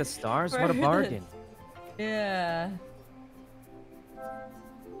 to look at the stars. What a bargain. Yeah.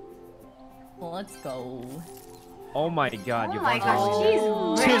 Well, let's go. Oh my God, Oh Yvonne's my gosh,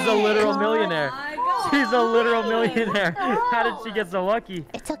 really- she's She's a literal Oh millionaire. my God. She's a literal millionaire. How did she get so lucky?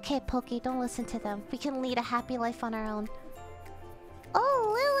 It's okay, Pokey. Don't listen to them. We can lead a happy life on our own.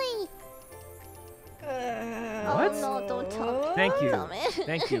 Oh, Lily! What? Oh no, don't talk. Thank you. Tell me.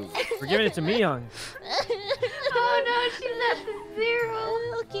 Thank you. We're giving it to miyoung. Oh no, she's at the zero.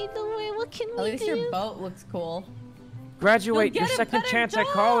 Okay, don't worry. What can At we least do? your boat looks cool. Graduate, You'll your get a second better chance at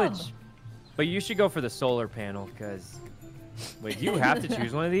job. college. But you should go for the solar panel, because... Wait, you have to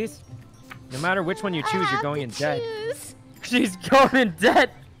choose one of these? No matter which one you choose, you're going in debt. Choose. She's going in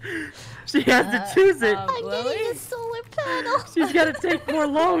debt! She has to choose it! I'm Lily? getting a solar panel. She's gotta take more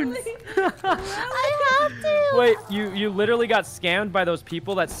loans! I have to. Wait, you literally got scammed by those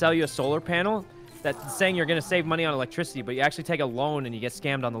people that sell you a solar panel? That's saying you're gonna save money on electricity, but you actually take a loan and you get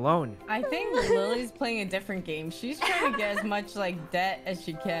scammed on the loan. I think Lily's playing a different game. She's trying to get as much like debt as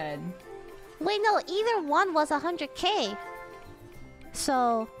she can. Wait, no. Either one was 100K.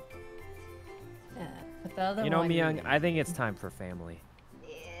 So. Yeah, but the other You know, one. miyoung, I think it's time for family.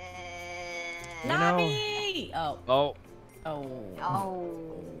 Yeah. You know- Nabi! Oh. Oh, Oh.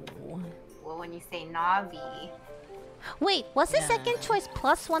 Oh. Well, when you say Nabi, Wait, was the Yeah. second choice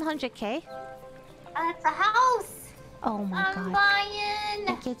plus 100K? it's a house. Oh my I'm god. buying.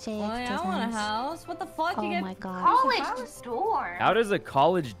 Thank you, Jake. Well, I want a Designs. house. What the fuck? Oh you get my god. College dorm. how does a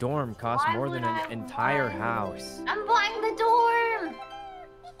college dorm cost Why more would than I an entire want- house? I'm buying the dorm.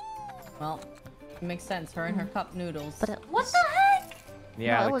 Well, it makes sense. Her and her cup noodles. But it What was, the heck?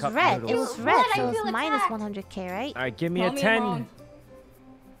 Yeah, no, the it was cup red. It noodles. was What? red, I so it was feel minus attacked. 100K, right? All right, give me Tell a me 10. wrong.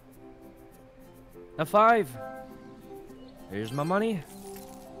 A 5. Here's my money.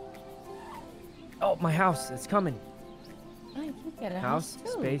 Oh, my house. It's coming. Oh, you can get a House,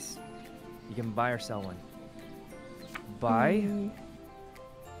 too. space. You can buy or sell one. Buy.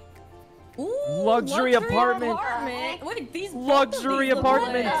 Ooh, Luxury apartment. Wait, these Luxury both of these look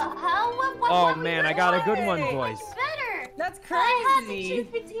apartment. good. How? What Oh was man, the I got a good better? one, What boys. was better? That's I had to crazy. choose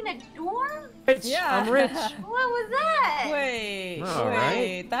between a dorm. Rich. Yeah. I'm rich. What was that? Wait, All right.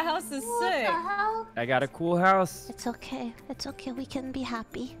 wait. That house is What sick. the hell? I got a cool house. It's okay. It's okay. We can be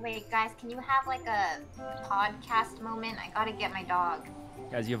happy. Wait, guys, can you have like a podcast moment? I gotta get my dog.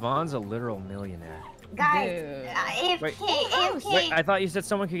 Guys, Yvonne's a literal millionaire. Guys, Dude. AFK, Wait. AFK. Wait, I thought you said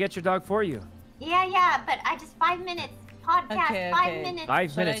someone could get your dog for you. Yeah, but I just 5 minutes. Podcast, Okay, 5 okay. minutes. 5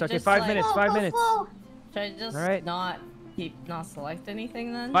 Should minutes. I Okay, just, 5 like- minutes. Go, 5 go, minutes. go. Should I just All right. not select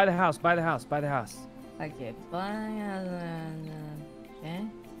anything then? Buy the house. Buy the house. Buy the house. Okay, okay.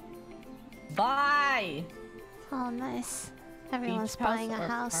 Buy. Oh, nice. Everyone's Beach buying a or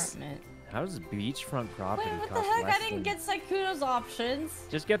house. apartment? How does beachfront property Wait, what the cost heck? less I didn't than- get Saikuno's options.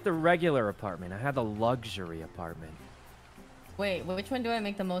 Just get the regular apartment. I had the luxury apartment. Wait, which one do I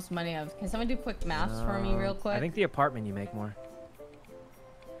make the most money of? Can someone do quick maths for me real quick? I think the apartment you make more.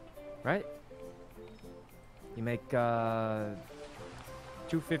 Right? You make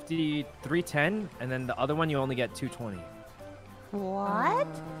 250, 310, and then the other one you only get 220. What?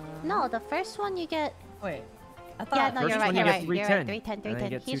 No, the first one you get. Wait. I Yeah, thought no, First you're right. one you You're get right. You're right. 310, 310, and then you 310.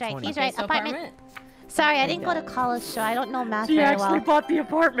 get He's right. 220. He's Okay, right. so Apartment. Sorry, I didn't go to college, so I don't know math She very actually well. bought the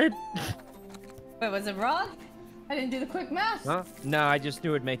apartment. Wait, was it wrong? I didn't do the quick maths. Huh? No, I just knew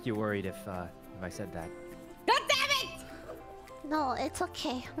it'd make you worried if I said that. God damn it! No, it's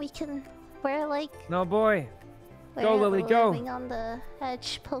okay. We can. We're like. No, boy. We're Go, Lily, go. living on the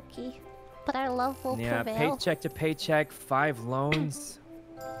edge, Pokey. But our love will Yeah, prevail. paycheck to paycheck, 5 loans.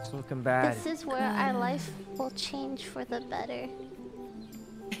 It's looking bad. This is where our life will change for the better.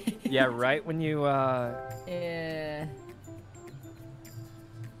 Yeah, right when you Yeah.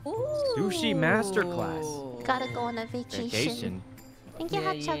 Sushi masterclass. Gotta go on a vacation. vacation. Thank you,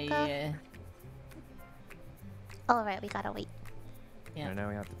 Yeah, Hachaka. yeah. Alright, we gotta wait. Yeah. Right now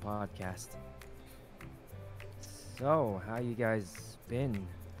we have the podcast. So, how you guys been?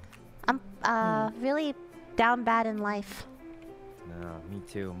 I'm really down bad in life. No, me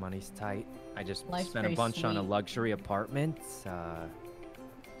too. Money's tight. I just Life's spent a pretty bunch on a sweet. luxury apartment. Well,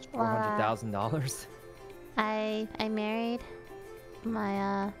 $400,000. I married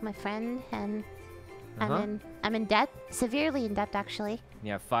my friend, and Uh-huh. I'm in debt, severely in debt actually.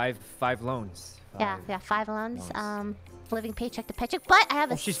 Yeah, five loans. Yeah, Five. 5 loans. loans. Living paycheck to paycheck, but I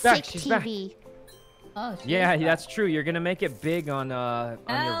have Oh, a she's sick back, she's back. TV. Oh, she Yeah, is back. that's true. You're gonna make it big on your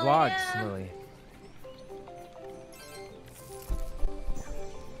Hell vlogs, yeah. Lily.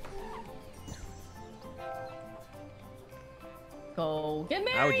 go get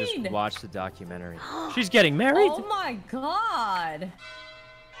married. I would just watch the documentary. She's getting married? Oh my god.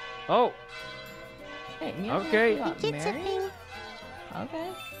 Oh. Hey, Okay. got Get married? something. Okay.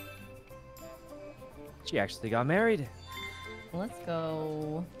 She actually got married. Let's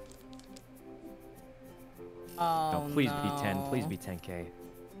go. Oh No, please no. be 10. Please be 10K.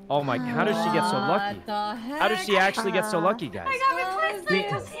 Oh my, how does she get so lucky? What the heck? How does she actually get so lucky, guys? I got replaced by a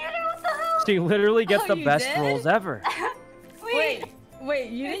computer. What the hell? She literally gets Oh, the you best did? rolls ever.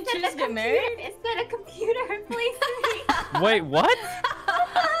 Wait, you didn't choose to get married? Instead of computer replacing me. Wait, what?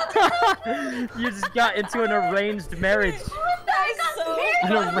 You just got into an arranged marriage. That is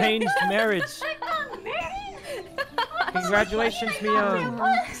so An arranged marriage. I got married. Congratulations,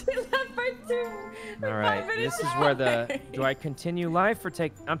 miyoung. She left for 2. All right, this is where the. Do I continue life or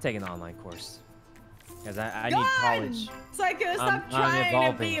take? I'm taking the online course. Because I need college. So I could I'm stop trying to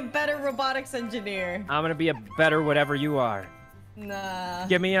evolving. be a better robotics engineer. I'm gonna be a better whatever you are. Nah.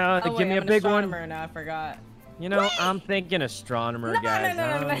 Give me a, Oh, give me wait, a I'm big an one. astronomer now, I forgot. You know, I'm thinking astronomer, guys.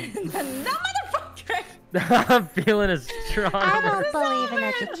 No, motherfucker! I'm feeling I astronomer. don't believe in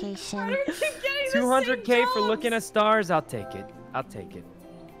education. 200K for looking at stars. I'll take it. I'll take it.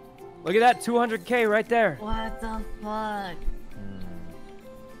 Look at that, 200K right there. What the fuck?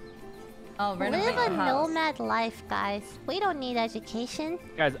 Oh, renovate Live a the house. nomad life, guys. We don't need education.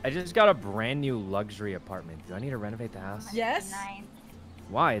 Guys, I just got a brand new luxury apartment. Do I need to renovate the house? Yes? Nice.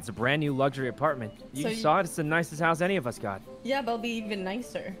 Why? It's a brand new luxury apartment. You So you- saw it. It's the nicest house any of us got. Yeah, but it'll be even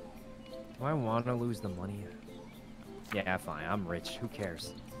nicer. Do I want to lose the money? Yeah, fine. I'm rich. Who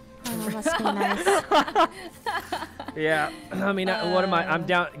cares? Oh, must be nice. Yeah. I mean, what am I? I'm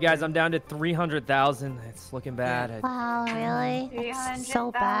down, guys. I'm down to 300,000. It's looking bad. Wow, really? It's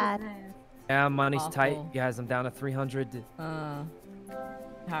so bad. 300,000. Yeah, money's Awful. tight, guys. I'm down to 300. How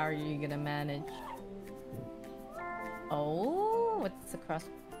are you gonna manage? Oh, what's across?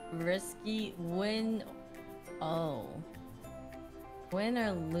 Risky win. Oh. Win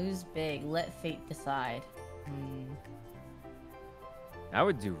or lose big. Let fate decide. I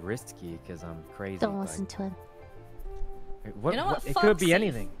would do risky because I'm crazy. Don't but- listen to him. Wait, what, You know what? what- It Fuck could be safe.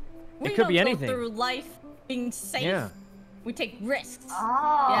 anything. We It could be don't anything. Go through life being safe. Yeah. We take risks.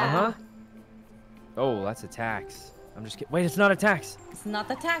 Oh. Yeah. Uh-huh. Oh, that's a tax. I'm just kidding. Wait, it's not a tax. It's not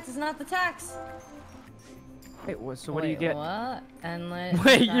the tax. It's not the tax. Wait, so what do you get? What? Endless.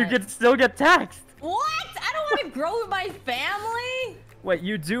 Wait, you could still get taxed. What? I don't want to grow with my family. Wait,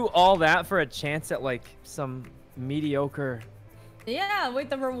 you do all that for a chance at like some mediocre. Yeah. Wait.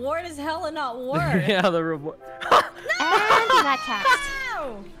 The reward is hella not worth. Yeah, the reward. And you got taxed.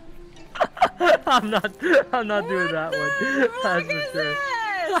 Ow! I'm not doing that one. That's for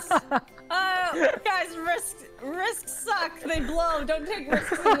sure. Guys, risks suck. They blow. Don't take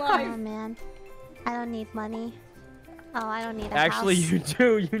risks in Oh, life. man. I don't need money. Oh, I don't need a Actually, house. you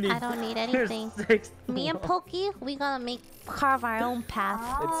do. You need. I don't need her anything. sixth Me and loan. Pokey, we gonna carve our own path.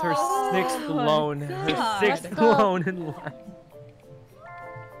 It's her Oh sixth my loan. Her God. sixth Let's go. loan in life.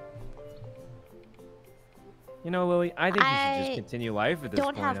 You know, Lily, I think you should just I continue life at this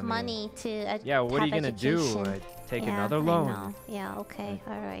Don't point. have I mean, money to Yeah, what are you have gonna do? education. Take Yeah, another I loan? know. Yeah, okay,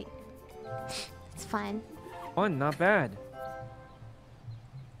 alright. It's fine. One, not bad.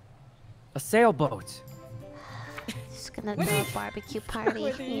 A sailboat. Just gonna What throw are a barbecue party,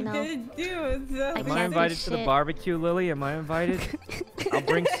 What are you you know. gonna do? I Am I can't do invited to the shit. barbecue, Lily? Am I invited? I'll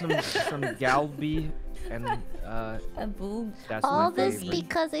bring some galbi and Abu. that's All my this favorite.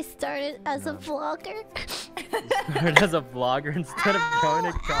 because I started as a vlogger. Started as a vlogger instead of going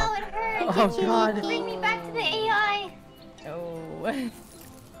to Ow, college. it hurts. Oh God! Bring me back to the AI. Oh.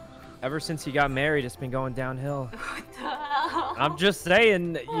 Ever since you got married, it's been going downhill. What the hell? I'm just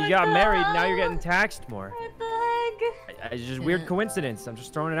saying, you What got the married, now you're hell? getting taxed more. What the heck? It's just weird coincidence. I'm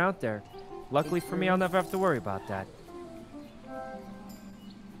just throwing it out there. Luckily for me, I'll never have to worry about that.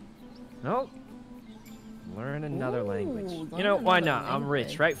 No. Learn another language. Ooh, You know, learn why another not? I'm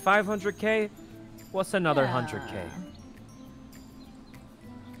rich, language. right? 500K? What's another Yeah. 100K?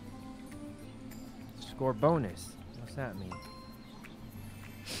 Score bonus. What's that mean?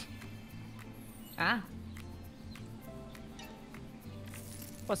 Ah.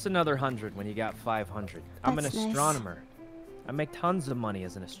 What's another 100 when you got 500? I'm an That's nice. astronomer. I make tons of money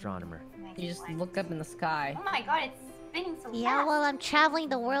as an astronomer. You just look up in the sky. Oh my god, it's spinning so Yeah, fast. well, I'm traveling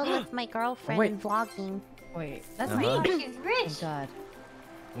the world with my girlfriend Wait. and vlogging. Wait, that's Uh-huh. me. Oh, she's Oh rich. God.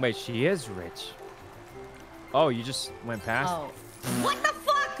 Wait, she is rich. Oh, you just went past? Oh. What the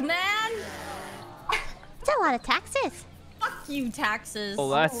fuck, man? It's a lot of taxes. Fuck you, taxes. Oh,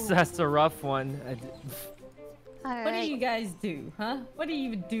 that's a rough one. Alright. What do you guys do, huh? What do you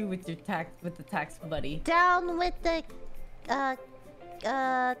even do with your the tax buddy? Down with the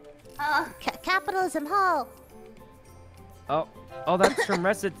Capitalism Hall. Oh, that's from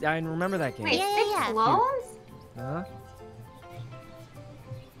Resident. I remember that game. Wait, Yeah. 6 loans? Huh?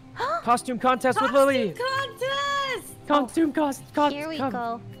 Costume contest with Lily. Contest! Costume contest. Here we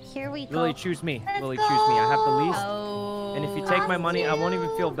go. Here we go. Lily, choose me. Let's Lily, choose me. I have the least. Oh. And if you take my money, I won't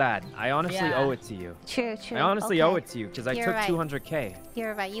even feel bad. I honestly Yeah. owe it to you. True. I honestly owe it to you because I You're took right. 200K.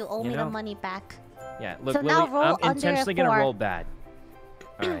 You're right. You owe You me the know? money back. Yeah, look, So Lily, now roll I'm under a intentionally gonna 4. roll bad.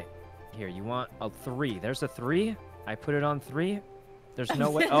 All right, here, you want a 3? There's a 3. I put it on 3. There's no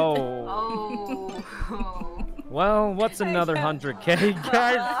way. Oh. Oh. Well, what's another 100K,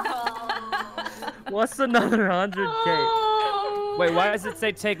 guys? What's another 100K? Oh. Wait, why does it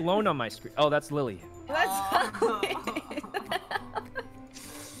say take loan on my screen? Oh, that's Lily.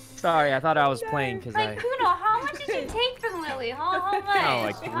 Sorry, I thought I was playing because Like, Kuno, how much did you take from Lily? How much? Oh,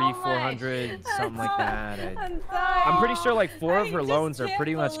 like How 400, something like that. I'm I'm pretty sure like 4 of I her just loans are can't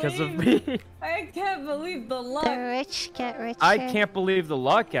pretty much because of believe- me. I can't believe the luck. The rich get richer. I can't believe the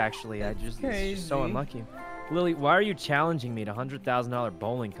luck, actually. It's just so Crazy. unlucky. Lily, why are you challenging me to $100,000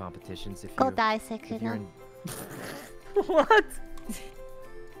 bowling competitions if Go you... die, if you're Sekuno. in... What?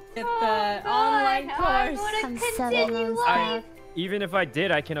 Get Oh, the God, online I course. wanna I'm 7 continue loans life. Even if I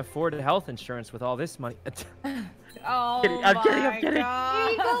did, I can afford health insurance with all this money. Oh Kidding, I'm kidding, I'm my kidding. God.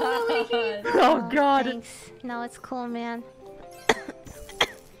 Here you go, Lily, here you Oh, God. Thanks. No, it's cool, man.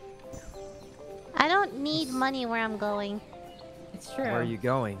 I don't need money where I'm going. It's true. Where are you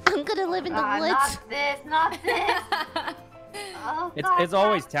going? I'm gonna live in the woods. Not this, not this. Oh, God, It's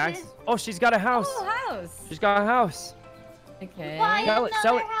always taxes. Oh, she's got a house. Oh, house. She's got a house. Okay. Buy Sell it,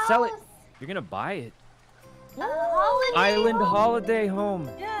 sell it, another sell it. house. You're gonna buy it. A holiday Island home. holiday home.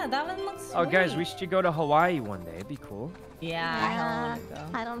 Yeah, that one looks sweet. Oh, guys, we should go to Hawaii one day. It'd be cool. Yeah, I don't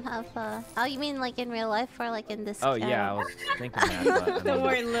want to I don't have Oh, you mean like in real life or like in this? Oh, yeah, I was thinking that. But, I go. Don't mean,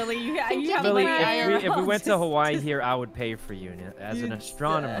 worry, Lily. You have Lily, money. if we went to Hawaii here, I would pay for you as an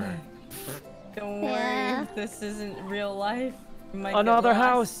astronomer. Don't Yeah. worry, if this isn't real life. You might get Another lost.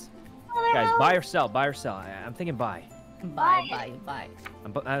 house. Guys, buy or sell, buy or sell. I'm thinking buy. Buy.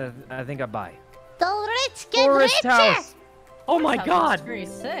 I think I buy. The rich get Forest richer. house. Oh my House God. is pretty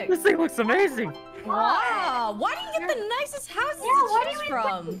sick. This thing looks amazing. Wow. Why do you get the nicest houses why to do choose you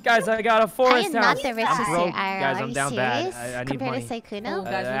from? Guys, I got a I forest am not house. the richest I'm here, broke. IRL. Guys, Are I'm you down serious? bad. I need Compared money. to Oh, Sekuno? guys,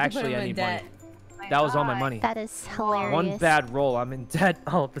 we can Actually, put I him in need debt. money. That was all my money. That is hilarious. One bad roll, I'm in debt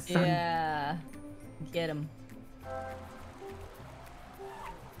all of a sudden. Yeah. Get him.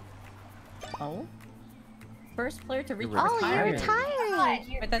 Oh. First player to reach You're Oh, you're retired.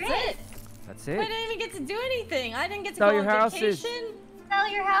 retiring. You're But that's rich. it. That's I it. didn't even get to do anything. I didn't get to Sell go your on houses. vacation. Sell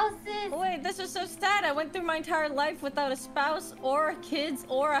your houses. Oh, wait, this was so sad. I went through my entire life without a spouse or kids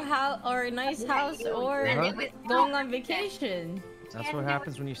or a house or a nice house or going on vacation. That's what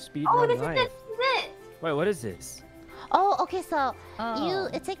happens when you speed Oh, run this is life. it. This is it. Wait, what is this? Oh, okay. So Oh.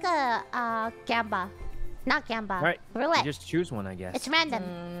 it's like a gamba, not gamba. Right. Roulette. You just choose one, I guess. It's random.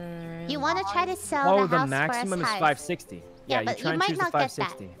 You want to try to sell Oh, the the house maximum for is as high. 560. Yeah, but you try you and might choose the not get that.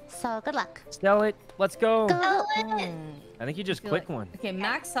 560. So good luck. Sell it. Let's go. Go. Sell it. I think you just Feel click like- one. Okay,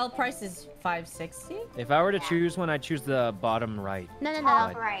 max sell price is 560. If I were to choose one, I'd choose the bottom right. No, no,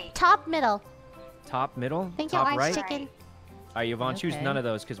 Top no. right. Top middle. Top middle? Thank you, top orange right? chicken. Alright, Yvonne, choose Okay. none of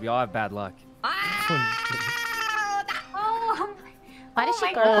those because we all have bad luck. Ah! Oh, Why did oh she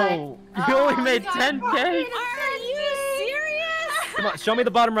my go? God. Oh, you only made God, 10K? Are you serious? Come on, show me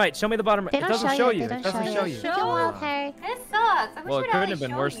the bottom right. Show me the bottom right. They It don't doesn't show show you. you. They It don't doesn't show show you. you. Did you want her? This sucks. I wish Well, it it couldn't have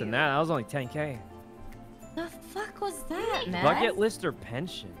been worse than that. That was only 10K. The fuck was that, man? Bucket list or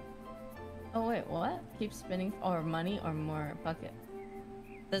pension? Oh wait, what? Keep spinning or money or more bucket?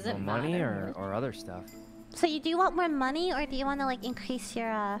 Does it More money matter? or other stuff? So do you want more money or do you want to like increase your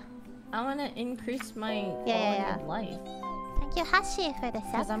I want to increase my Yeah. quality of life Thank you, Hashi, for the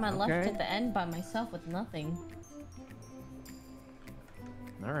because sub. I'm left Okay. at the end by myself with nothing.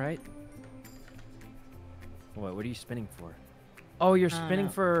 Alright. What are you spinning for? Oh, you're I don't spinning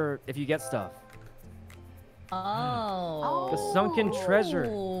know. for if you get stuff. Oh. The sunken treasure.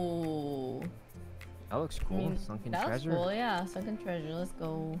 Ooh. That looks I cool. mean, Sunken that treasure. was cool, yeah. Sunken treasure. Let's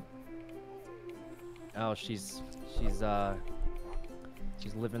go. Oh, she's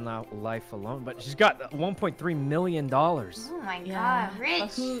living life alone, but she's got 1.3 million dollars. Oh my Yeah. God,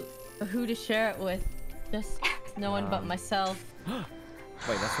 rich. But who to share it with? Just no one but myself.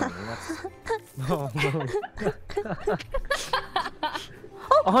 Wait, that's not me. That's oh no.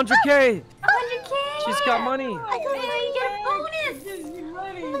 100K. 100K. She's got money. I got you get a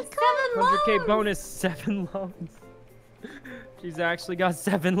bonus. 100K bonus, 7 loans. She's actually got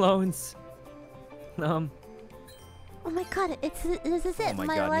 7 loans. Oh my god, this is it. Oh my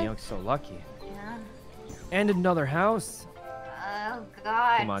my god, life. Miyoung's so lucky. Yeah. And another house. Oh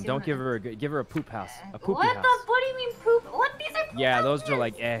god. Come on, don't give her a poop house. A poopy What house. What do you mean poop? What? These are poop Yeah, those houses. are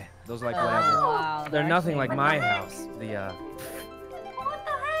like Those are like Oh, whatever. wow, They're nothing actually- like my house. What the heck?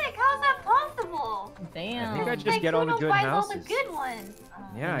 How's that possible? Damn. I think I just Like, get all the Kuno good buys houses. all the good ones.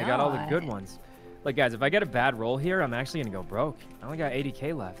 Yeah, I got all the good ones. Look, guys, if I get a bad roll here, I'm actually gonna go broke. I only got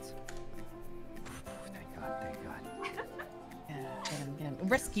 80k left. Thank God, thank God. Get him.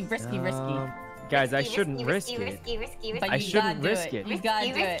 Risky. Guys, I Risky, shouldn't risk risky, it. risky. But I you shouldn't gotta do risk it. You gotta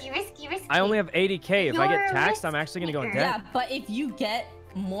do it. Risky. I only have 80k. If I You're get a taxed, I'm risk actually gonna go in taker. debt. Yeah, but if you get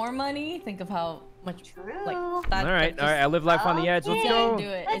more money, think of how much. True. Like, All right. I live life on the edge. Let's Okay. go. Do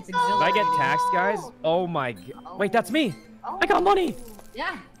it. Let's It's go. If I get exhilarating. taxed, guys, oh my god. Wait, that's me. Oh. I got money.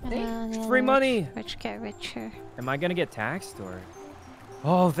 Yeah. See? Yeah, Free money. Rich get richer. Am I gonna get taxed or?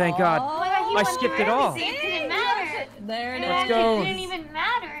 Oh, thank God. Oh my god, he I won skipped it the all. race. It didn't matter. There it is. Let's go. It didn't even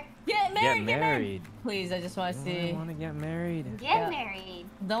matter. Get married. Get married. Please, I just want to I see. want to get married. Get Yeah. married.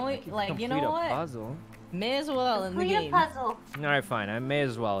 Don't we, Could like, you complete know a what? puzzle. May as well in the Complete a game. puzzle. All right, fine. I may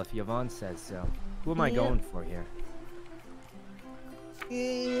as well if Yvonne says so. Who am I going for here?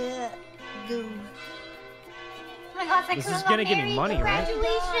 Oh my gosh, I This could've is got gonna give me married. money, right?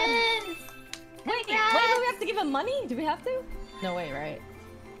 Congratulations! Wait, do we have to give him money? Do we have to? No way, right?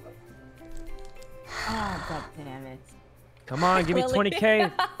 Oh, god damn it. Come on, give me Lily.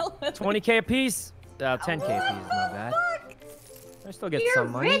 20k. 20k a piece. 10k a piece is not bad. I still get You're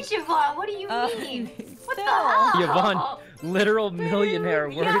some money. rich, Yvonne. What do you Uh, mean? What the still. hell? Yvonne, literal millionaire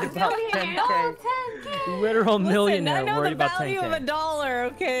worried about 10k. 10K. Literal Listen, I millionaire know worried the about value of a 10k. dollar,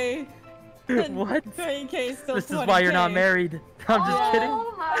 okay? What? 20k is still This is why you're not 20K. married. I'm just kidding.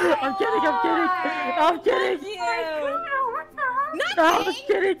 Oh my I'm kidding. I'm kidding. Yeah. What the hell? No, I'm just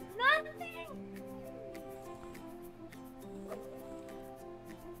kidding. Nothing.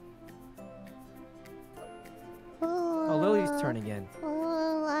 Oh, Lily's turn again.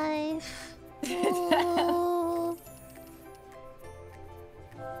 Oh, life. Oh.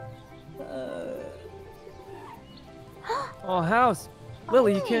 Oh, house.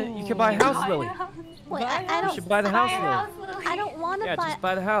 Lily, you can buy a house, Lily. Wait, I You don't. should buy the house, Buy a Lily. house, Lily. I don't want to Yeah, buy. just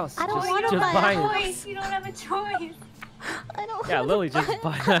buy the house. I don't just, wanna just buy a buy house. it. Choice. You don't have a choice. I don't. Yeah, wanna Lily, buy just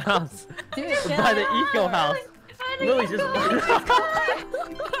buy the house. Dude, Buy the eco house. Lily, just buy the house.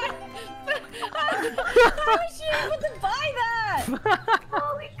 How is she able to buy that?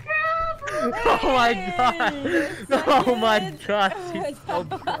 Holy crap! Oh my god. Oh my god. She's so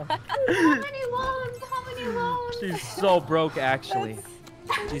broke. How many loans? How many loans? She's so broke, actually.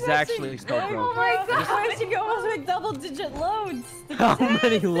 She's actually so Oh broke. my god! Where she almost with double-digit loads? How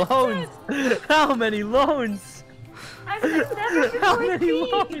many loans? How many loans? I've never How before many seen.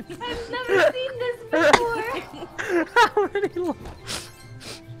 loans? I've never seen this before. How many loans?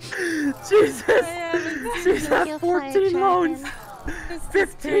 Jesus! She's You'll at find 14 loans!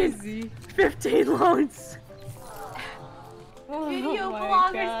 Dragon. 15 loans! Video Oh my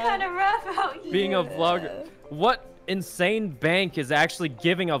vlogger's God. kind of rough out here. Being a vlogger. What insane bank is actually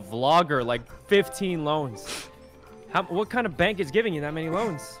giving a vlogger like 15 loans? What kind of bank is giving you that many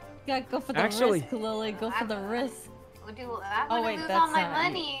loans? Yeah, go for the Actually- risk, Lily. Go for the risk. I'm Oh, gonna wait, lose that's all my not-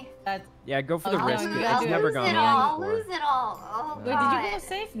 money. That's... Yeah, go for the Oh, risk. no, It's you I'll do never lose gone it wrong all. I'll before. lose it all. Oh Wait, god. did you go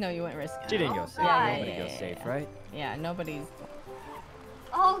safe? No, you went risk. She didn't go Oh, safe. God. Nobody goes safe, right? Yeah, nobody's...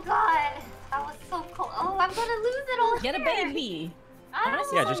 Oh god. That was so cold. Oh, I'm gonna lose it all. Get a here. baby! I don't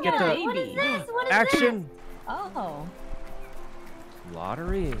Yeah, want just get that. the- What is this? What is Action! Oh,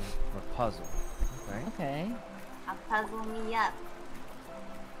 Lottery or puzzle? Okay. okay. this? Puzzle me up.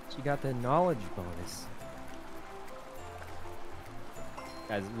 She got the knowledge bonus.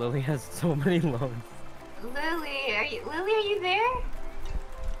 Guys, Lily has so many loans. Lily, are you there?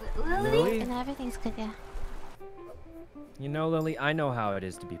 Lily? Lily? And everything's good, yeah. You know, Lily, I know how it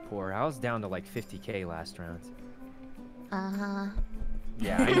is to be poor. I was down to like 50k last round. Uh-huh.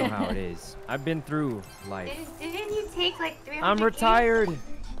 Yeah, I know how it is. I've been through life. Didn't you take like 300? I'm retired.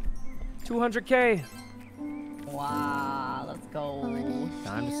 200k. Wow, let's go.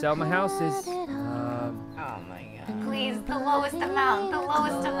 Time to sell my houses. Oh my god. Please, the lowest amount. The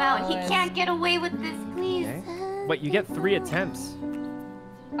lowest amount. He can't get away with this, please. Okay. Wait, you get 3 attempts.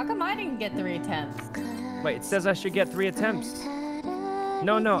 How come I didn't get 3 attempts? Wait, it says I should get 3 attempts.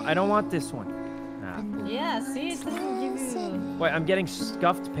 No, I don't want this one. Nah. Yeah, see, it doesn't give you... Wait, I'm getting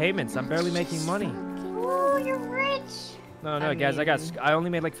scuffed payments. I'm barely making money. Oh, you're rich. No, I guys, mean- I only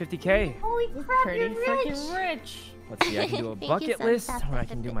made like 50k. Holy crap, Pretty you're rich. freaking rich. Let's see, I can do a Thank you, bucket son. list, Stop or I it,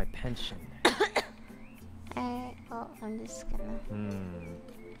 can do stop my pension. Alright, well, I'm just gonna...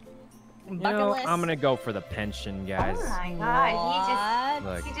 Bucket list. I'm gonna go for the pension, guys. Oh my god,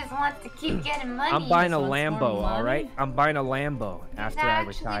 Look, he just wants to keep getting money. I'm buying a Just wants more Lambo, all right? money? I'm buying a Lambo He's after I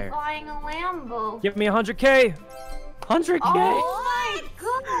actually retire. buying a Lambo. Give me 100K. 100K. Oh my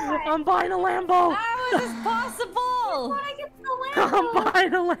god! I'm buying a Lambo. How is this possible? When I get the Lambo. I'm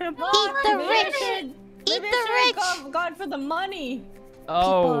buying a Lambo. Eat the Maybe I rich. should- Eat maybe I the should rich. have gone for the money.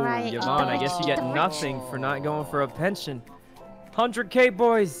 Oh, riot, eat Yvonne, the I guess you get rich. nothing for not going for a pension. 100K,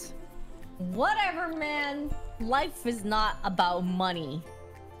 boys. Whatever, man. Life is not about money.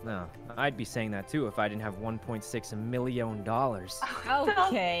 No, I'd be saying that too if I didn't have $1.6 million.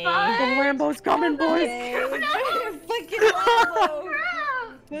 Okay. The Lambo's coming, boys. Fucking Lambo.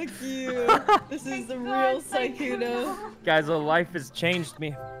 Fuck you. This is the real Sykkuno. Guys, life has changed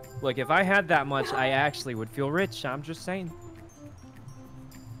me. Look, if I had that much, I actually would feel rich. I'm just saying.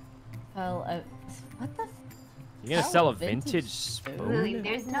 Well, what the? You're gonna Sell sell a a vintage vintage Really, spoon?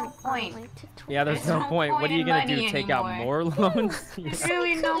 there's no point. Yeah, there's no no point. What point are you in gonna do? money Take out anymore. more loans? There's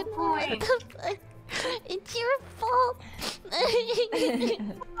really no point. It's your fault.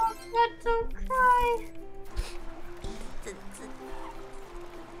 Oh, God, don't cry.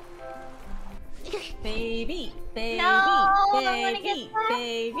 Baby, baby, No, I'm gonna baby, get slapped.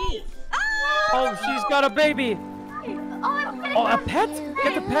 baby. Oh, she's got a baby. I'm Oh, a pet?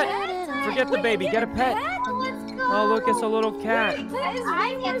 Get the pet. Forget the baby. Get a pet. Let's go. Oh, look, it's a little cat. That is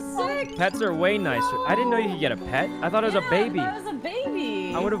I way get more sick. Pets are way nicer. I didn't know you could get a pet. I thought it was a baby. That was a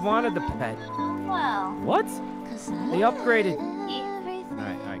baby. I would have wanted the pet. Well, What? They upgraded.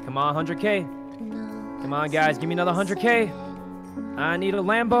 All right, come on, 100K. Come on, guys, give me another 100K. I need a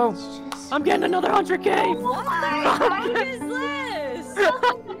Lambo. I'm getting another 100K. oh my What God. is this?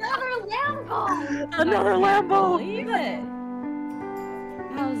 Another Lambo. Another Lambo. Believe it.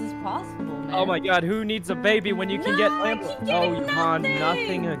 How is this possible, man? Oh my God, who needs a baby when you can get No, I Lambo? keep Oh, getting Yvonne, nothing.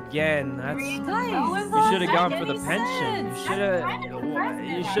 nothing again. That's. Guys, You should have gone for the any pension. You sense. should have.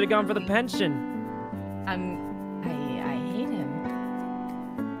 You should have gone for the pension. I hate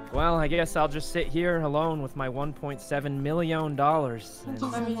him. Well, I guess I'll just sit here alone with my $1.7 million. And,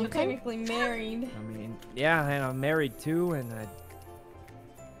 I mean, you're technically married. I mean, yeah, and I'm married too, and I.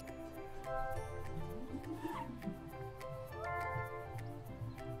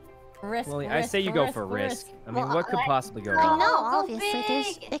 Risk, Well, I say you go for risk. I mean, Well, what could possibly go I wrong? know, Go obviously.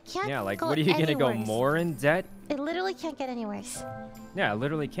 There's, big. it can't Yeah, like, go what are you gonna any go worse. more in debt? It literally can't get any worse. Yeah, I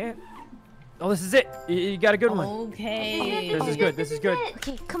literally can't. Oh, this is it. You got a good one. Okay. This is good. This is good.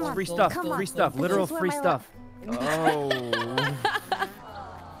 Okay, come on. Free stuff. Come on. Free stuff. This Literal is where free my stuff. Oh.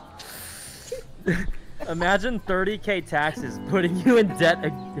 Imagine 30K taxes putting you in debt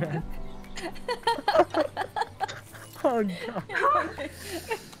again. Oh God.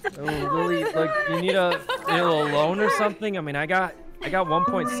 Oh, Lily, look, you need a little loan or something? I mean, I got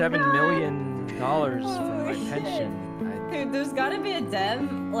 $1.7 million from my pension. Dude, there's gotta be a dev,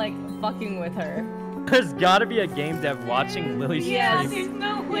 like, fucking with her. There's gotta be a game dev watching Lily's Yes. stream.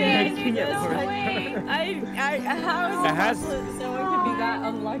 No Making way. it Yes, worth how It is has- it possible someone could be that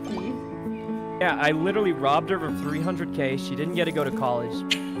unlucky? Yeah, I literally robbed her of 300K. She didn't get to go to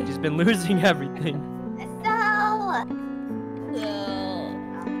college. She's been losing everything. So.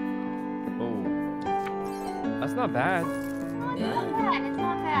 Oh. That's not bad. It's not bad. It's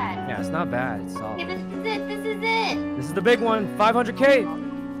not bad. Yeah, it's not bad. It's Okay, solid. this is it. This is it. This is the big one. 500K.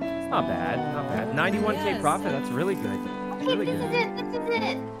 It's not bad. Not bad. 91K Yes. profit. That's really good. Okay, Really this good. is it. This is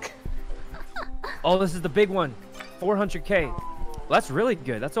it. Oh, this is the big one. 400K. Well, that's really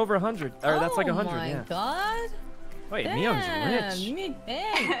good. That's over 100. Or that's like 100. Oh my Yeah. god. Wait, Damn, Miyoung's rich.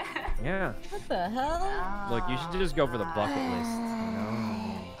 Dang. Yeah. What the hell? Look, you should just go for the bucket list. You know?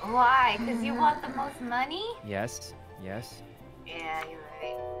 Why? Because you want the most money? Yes. Yes. Yeah, you're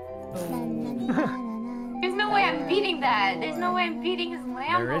right. There's no way I'm beating that. There's no way I'm beating his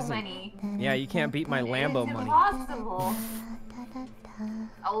Lambo isn't. money. Yeah, you can't beat my Lambo It's money. impossible.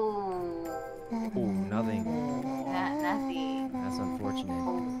 Oh. Ooh, nothing. Nothing. That's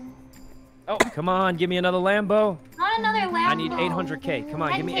unfortunate. Oh, come on, give me another Lambo. Not another Lambo. I need 800K. Come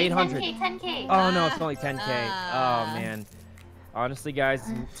on, give me 800. 10K. Oh no, it's only 10K. Ah. Oh man. Honestly, guys,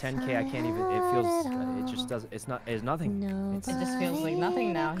 10K, I can't even. It feels. It just does. It's not. It's nothing. It's, It just feels like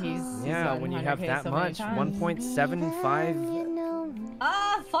nothing now. He's yeah, gotten when you have 100K that so many much, times. 1.75.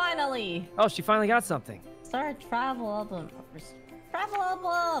 Ah, finally! Oh, she finally got something. Start travel album. Travel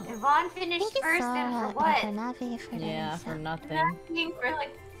album! Yvonne finished first and for what? Yeah, for nothing. Nothing for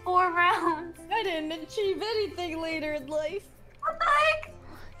like 4 rounds. I didn't achieve anything later in life. What the heck?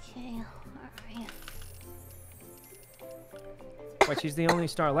 Okay, alright. Wait, she's the only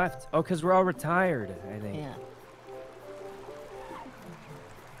star left. Oh, because we're all retired, I think. Yeah.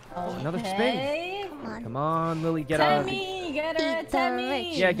 Another spin. Okay. Come on. Come on, Lily, get Tammy, get her a Eat the Tammy.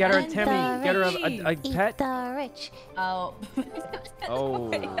 rich. Yeah, get her a Eat Tammy. the Get her rich. a Eat pet. the rich. Oh. Oh.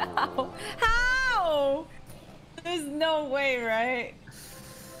 Wait, how? There's no way, right?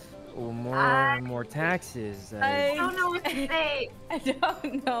 Oh, more taxes. I don't know what to say. I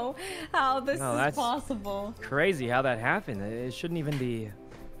don't know how this No, is that's- possible. Crazy how that happened. It shouldn't even be.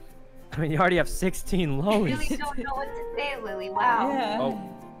 I mean, you already have 16 I loans. really don't know what to say, Lily. Wow. Yeah. Oh,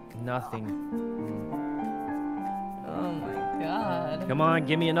 nothing. Oh my god. Come on,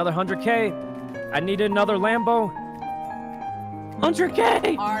 give me another 100K. I need another Lambo.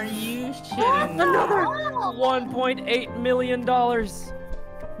 100K. Are you shitting me? Another 1.8 million dollars.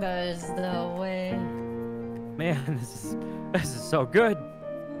 There's no way. Man, this is so good.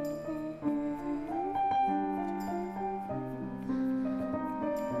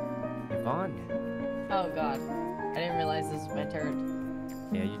 Yvonne. Oh god. I didn't realize this was my turn.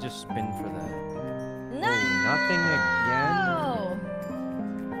 Yeah, you just spin for the. No! Oh, nothing again.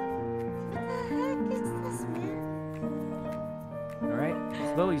 What the heck is this, man? All right,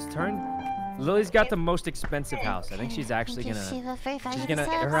 it's Lily's turn. Lily's got the most expensive house. I think she's actually Thank you, gonna. Shiva, for She's 5 gonna.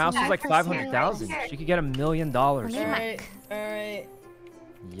 subs. Her house is like Plus 500,000. She could get $1 million. Alright. Alright, alright.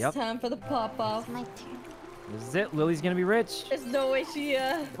 Yep. It's time for the pop off. It's my turn. This is it. Lily's gonna be rich. There's no way she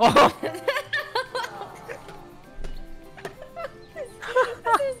Oh!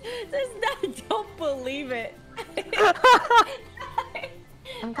 I don't believe it.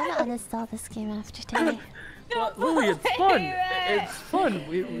 I'm gonna uninstall this game after today. Well, Lily, it's fun. Baby. It's fun.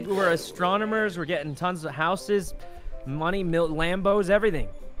 We're astronomers. We're getting tons of houses, money, Lambos, everything.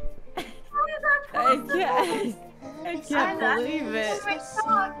 I can't believe it.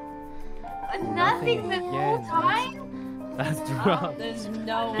 Nothing this whole again. time? That's rough. There's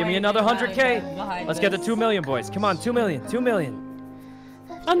no Give me way another there's 100K. not behind Let's get to this. 2 million, boys. Come on, 2 million. 2 million.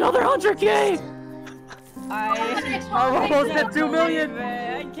 Another 100K. I'm almost at 2 million.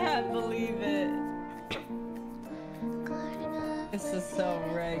 I can't believe it. This is so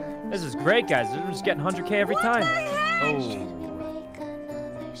rigged. This is great, guys. We're just getting 100K every time. Oh.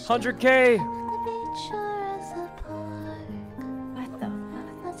 100K. What the?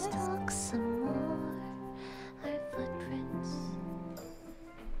 Let's talk some more. Our footprints.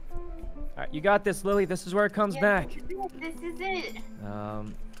 All right, you got this, Lily. This is where it comes back. This is it.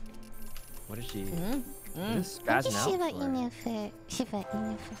 What is she? Mm-hmm. Is this Thank you, spazzing Shiva out? for? Inu for Shiva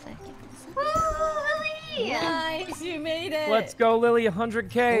Inu for 5 subs. Woo, Lily! Nice, you made it. Let's go, Lily.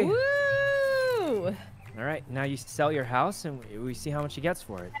 100K. Woo! All right, now you sell your house and we see how much she gets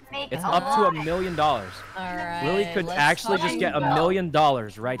for it. Make It's a up to lot. $1 million. All right. Lily could let's actually just fucking get $1 go. million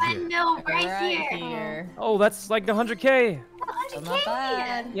right I here. know, right, Right here. here. Oh, that's like 100K. So not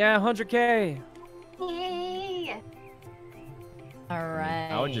bad. Yeah, 100K. Yay. All right.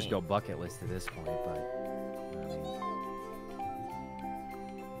 I would just go bucket list at this point, but.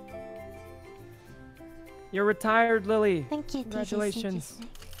 You're retired, Lily. Thank you, Congratulations.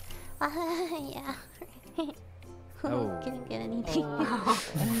 Yeah. Oh. Couldn't get anything.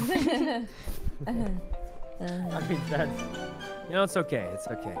 I mean, that's. You know, it's okay. It's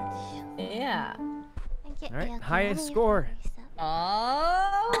okay. Yeah. Thank you. All right, Yeah, highest yeah, score.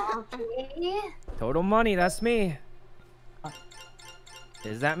 Oh. Okay. Total money. That's me.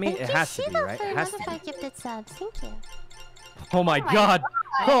 Is that me? Thank It you, has to be, Shiva, right? for It has another to be. 5 gifted subs. Thank you. Oh my god.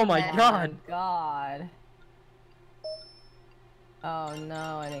 Oh my god. God. Oh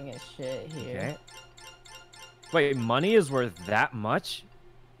no, I didn't get shit here. Okay. Wait, money is worth that much?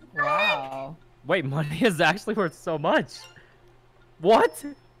 Wow. Wait, money is actually worth so much. What?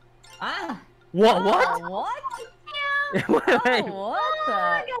 Ah. What? Oh, What? what? Wait. Oh, what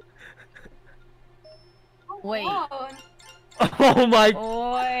the? Wait. Whoa. Oh my.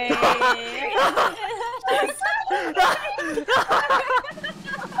 Wait.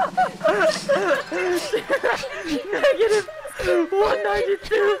 Negative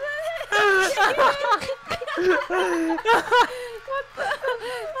 192.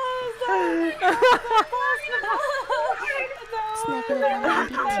 It's negative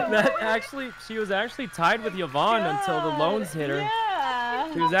 192. That actually, she was actually tied with Yvonne until the loans hit her.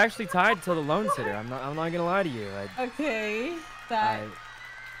 Yeah. She was actually tied until the loans hit her. I'm not gonna lie to you. Okay. That.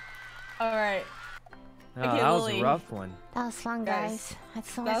 All right. Oh, Okay, that was Lily. a rough one. That was fun, Guys, guys.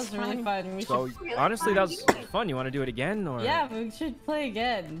 That's so That much was really fun. fun. We So should. honestly, that was fun. You want to do it again, or? Yeah, we should play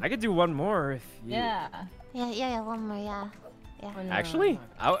again. I could do one more if you. Yeah. Yeah, one more, yeah. One more. Actually,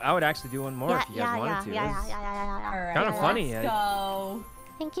 I would actually do one more if you guys wanted to. Yeah. All right. Kinda funny, Let's go.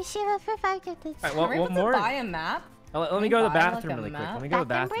 Thank you, Shiva, for 5 gifted Alright, subs. well, Are we able one to more. buy a map? Let me go to the buy, like, bathroom a really quick. map? Let me go to the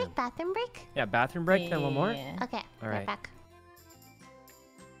bathroom. Bathroom break? Yeah, bathroom break, then one more. Yeah. Okay, All right right. back.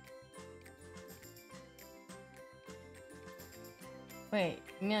 Wait,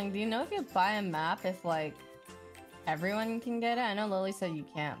 Miyoung, do you know if you buy a map if like everyone can get it? I know Lily said you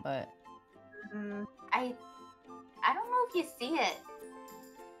can't, but I don't know if you see it.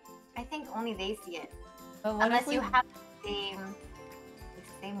 I think only they see it. but what Unless if we... you have the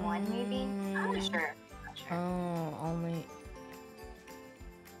same one, maybe. I'm not sure. Not sure. Oh, only.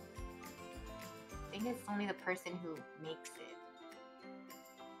 I think it's only the person who makes it.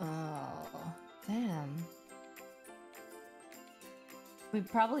 Oh, damn. We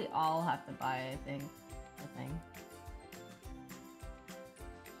probably all have to buy it, I think.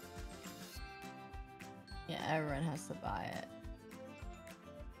 Yeah, everyone has to buy it.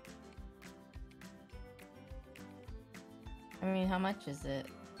 I mean, how much is it?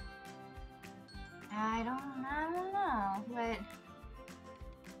 I don't know, but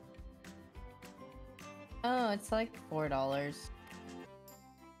Oh, it's like $4.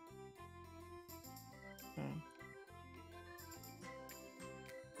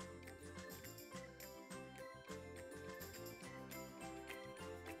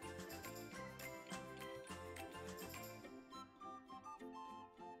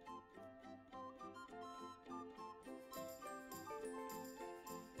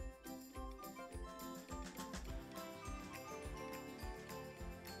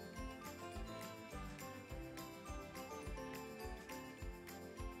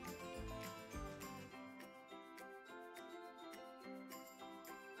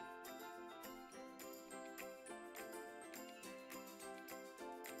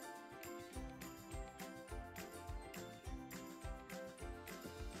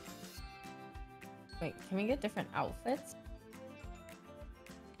 Wait, can we get different outfits?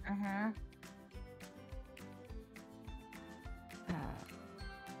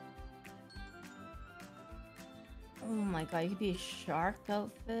 Oh my god, you could be a shark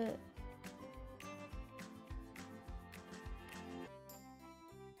outfit.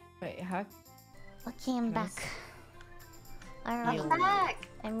 Wait, how? Okay, I'm Nice. back. Alright. welcome back.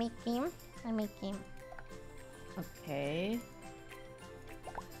 I make game. Okay.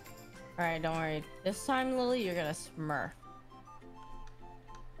 Alright, don't worry. This time, Lily, you're gonna smurf.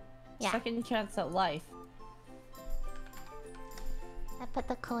 Yeah. Second chance at life. I put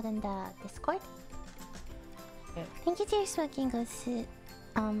the code in the Discord. Okay. Thank you to your smoking ghost, Snake,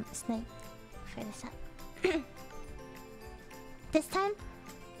 for this up. This time,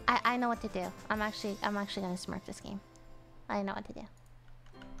 I know what to do. I'm actually gonna smurf this game. I know what to do.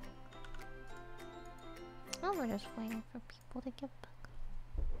 Oh, we're just waiting for people to get back.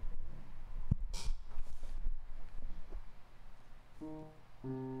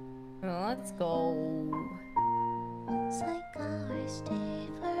 Let's go. It's like ours stay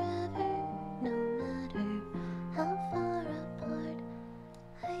forever, no matter how far apart.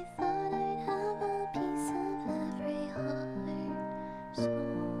 I thought I'd have a piece of every heart,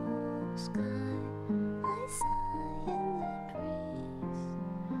 soul, sky. I sigh in the breeze.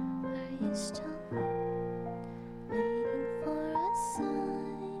 Are you still waiting for a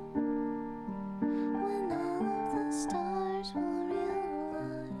sign? When all of the stars will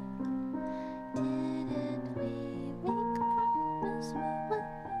realign. Didn't we make a promise we would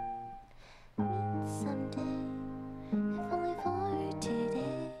meet someday? If only for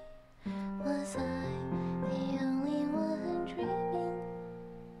today. Was I the only one dreaming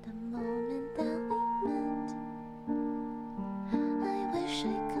the moment that we met? I wish I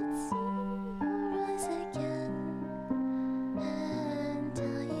could see your eyes again and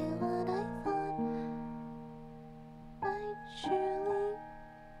tell you what I thought I truly.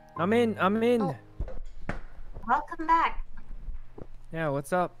 I'm in. Oh. Welcome back. Yeah,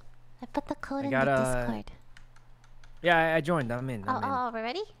 what's up? I put the code I in got, the Discord. Yeah, I joined. I'm in. Oh, we're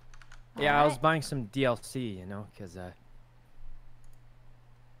ready? Yeah, I was Alright. buying some DLC, you know, because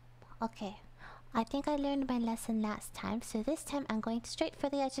Okay. I think I learned my lesson last time, so this time I'm going straight for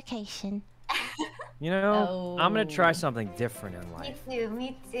the education. you know, I'm gonna try Oh. something different in Me life. too.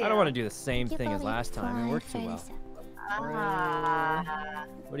 Me too. I don't want to do the same Thank you thing for as the last time. It worked too well. 537. Ah.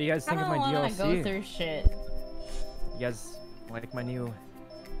 What do you guys I think of don't my wanna DLC? go through shit. You guys like my new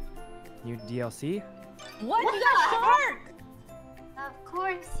DLC? What? You got shark? Of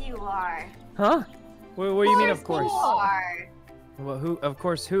course you are. Huh? What do you mean, of course? You are. Well, who? Of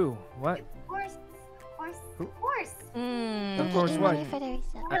course, who? What? Of course. Of course. Who? Of course. Of Okay, course, what? Yvon for the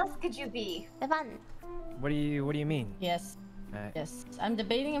reset. What else could you be? Yvon. What do you mean? Yes. Uh, Yes. I'm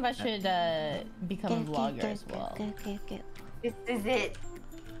debating if I should become a vlogger as well. Good. This is it.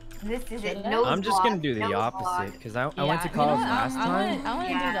 This is it. Should I? No I'm just gonna vlog, do the no opposite vlog. because I went to you know college what? last time. I want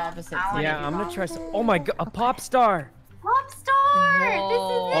to do the Yeah, opposite. I wanna Yeah, do I'm gonna vlog. try some. Oh my god, a pop star! Pop star! This is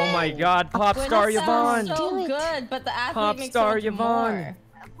Whoa. it! Oh my my God, pop star Which Yvonne. sounds so Do it. good, but the athlete Pop makes star so much Yvonne. more.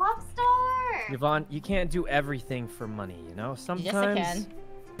 Pop star. Yvonne, you can't do everything for money, you know? Sometimes. Yes, I can.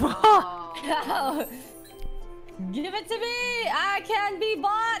 Oh. Give it to me! I can be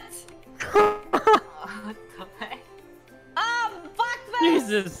bought! Oh, God. Fuck this!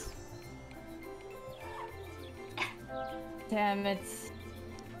 Jesus. Damn it.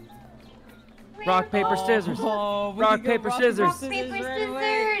 Rock, paper, scissors. Oh, we Rock, can go paper, rock, scissors. Rock, paper, right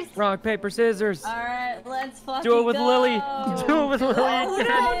away. scissors. Rock, paper, scissors. Alright, let's fucking Do it with go. Lily. Do it with Lily Oh, again.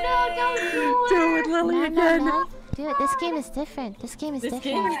 No, don't do Do it it. with Lily No, again. no, no. Dude, this game is different. This game is This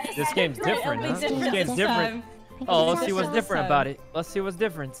different. game This game's different, huh? It'll be This different game's this different. time. Oh, let's It's see what's different different about it. Let's see what's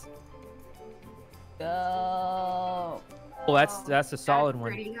different. Go. Oh, that's a solid That's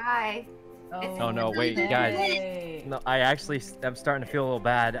one. pretty high. Oh no, wait, guys. Hey. No, I actually am starting to feel a little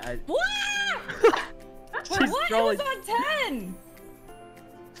bad. What? She's What? trolling. It was on 10!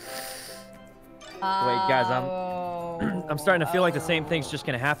 Wait, guys, I'm starting to feel like the same thing's just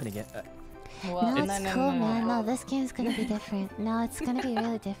gonna happen again. Well, No, it's cool, man. No, this game's gonna be different. No, it's gonna be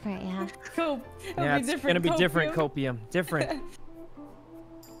really different, yeah. Cool. Yeah, it's gonna be different, copium. Different.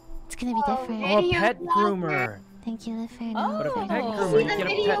 It's gonna be different. Oh, a Video pet blogger. groomer. Thank you, Lifer. Oh. No, What a Lifer, pet no. groomer. See You the get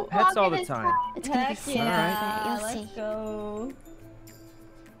video a pets all blogger the is time. It's gonna be Heck so yeah, different. You'll let's see. go.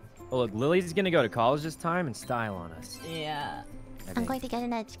 Oh, look, Lily's gonna go to college this time and style on us. Yeah. I I'm think. going to get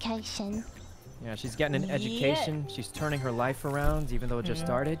an education. Yeah, she's getting an Yeah. education. She's turning her life around, even though it just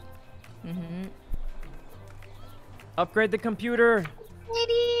started. Mm-hmm. Upgrade the computer.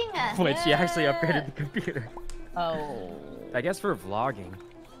 Kidding. Wait, she actually upgraded the computer. Oh. I guess for vlogging.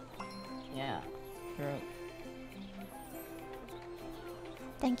 Yeah. True.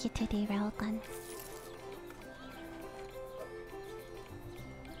 Thank you, 2D Railgun.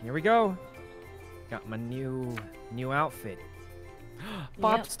 Here we go. Got my new outfit.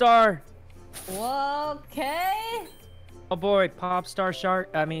 Pop Yep. star. Okay. Oh boy, pop star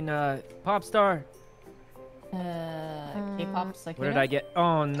shark. Pop star. K-pop's like. What did I get?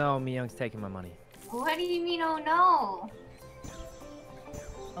 Oh no, Miyoung's taking my money. What do you mean, oh no?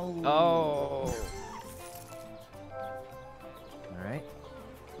 Oh. Oh. All right.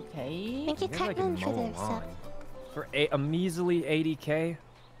 Okay. Thank you, I guess I can Techman, for mow the lawn. sub. For a measly 80k.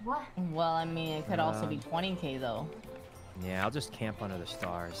 What? Well, I mean, it could also be 20k though. Yeah, I'll just camp under the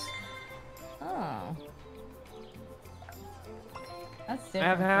stars. Oh. That's different. I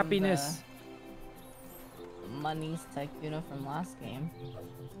have from happiness. the Money's Tycoon from last game.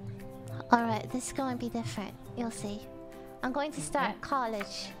 Alright, this is going to be different. You'll see. I'm going to start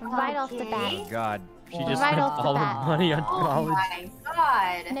college right off the bat. Oh god, she Wow. just Right spent off the all bat. her money on Oh college. my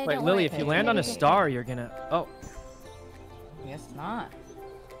god. No, Wait, don't Lily, worry. if you land on a star, you're gonna. Oh, Guess not.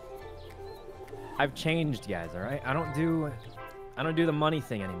 I've changed, guys. All right, I don't do the money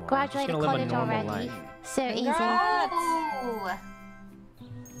thing anymore. I'm just Graduated gonna live a college normal already. life. So easy. Congrats! Oh.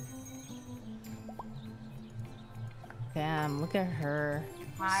 Damn, look at her.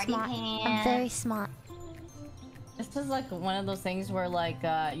 Party Smart. I'm pants. very smart. This is like one of those things where like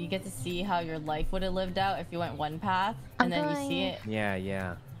you get to see how your life would have lived out if you went one path and then you see going- it Yeah,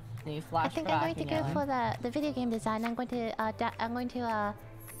 yeah. and you I flash think back I'm going to and go you're like, for the video game design. I'm going to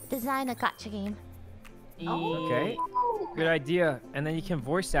design a gacha game. Okay. Good idea. And then you can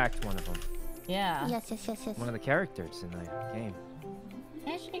voice act one of them, Yeah. Yes. one of the characters in the game.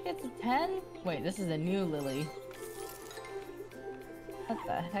 Can't she get to 10? Wait, this is a new Lily. What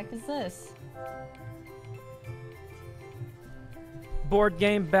the heck is this? Board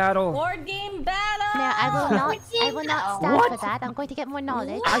game battle. Board game battle! No, I will not stand What? for that. I'm going to get more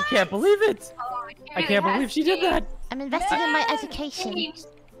knowledge. I can't believe it. Oh, I can't believe she did that. I'm investing in my education.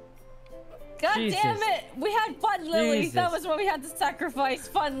 God Jesus. damn it! We had fun, Lily. That Jesus. was what we had to sacrifice.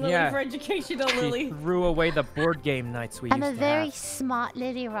 Fun, Lily, Yeah. for educational She Lily. threw away the board game nights we I'm used a to very have. smart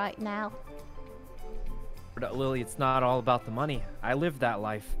Lily right now. But, Lily, it's not all about the money. I lived that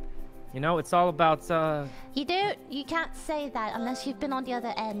life. You know, it's all about You can't say that unless you've been on the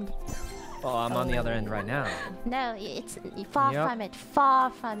other end. well, I'm on the other end right now. No, it's far Yep. from it. Far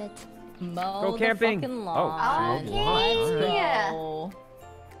from it. Mow Go the camping. fucking Oh, lawn. mow the lawn, Let's alright. go.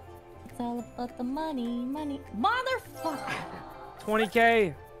 It's all about the money, money. Motherfucker!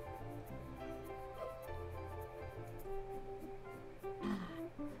 20k.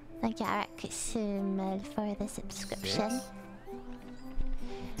 Thank you, Eric Summel, for the subscription. Six.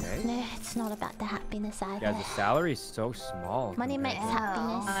 Okay. No, it's not about the happiness either. Guys, the salary is so small. Money compared makes to-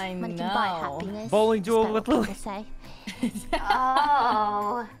 happiness. I Money can buy know. happiness. Bowling duel That's with what Lily. people say.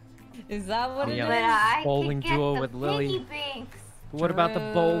 Oh. Is that what it Yeah. is? But I Bowling could get duel the with Lily. piggy banks. What about the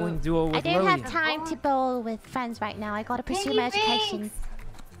bowling duel I with don't Lily? have time to bowl with friends right now. I gotta pursue my Piggy education. banks.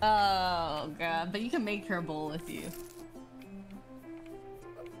 Oh god, but you can make her bowl with you.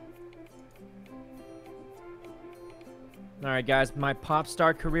 All right, guys, my pop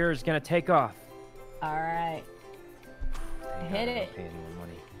star career is gonna take off. All right. Hit it. Pay anyone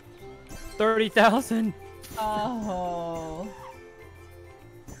money. 30,000. Oh.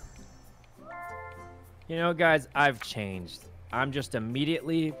 You know, guys, I've changed. I'm just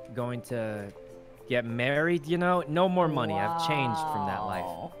immediately going to get married. You know, no more money. I've changed from that life.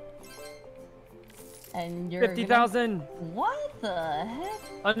 Wow. And you're 50,000. What the heck?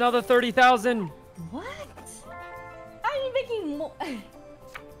 Another 30,000. What? How are you making more?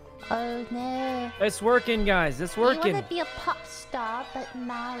 Oh no. It's working, guys. It's working. You want to be a pop star, but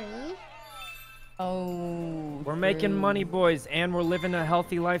marry? Oh. We're making money, boys, and we're living a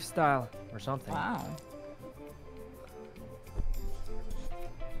healthy lifestyle or something. Wow.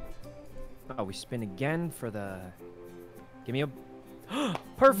 Oh, we spin again for the... Give me a...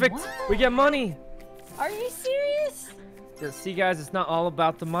 Perfect! What? We get money! Are you serious? See, guys, it's not all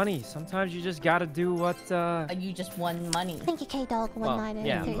about the money. Sometimes you just gotta do what, You just won money. Thank you, K-Dog. Well, 19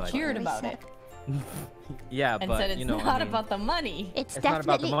 yeah, You but- cheered about it. Yeah, And but, said it's you know, not I mean, about the money. It's It's not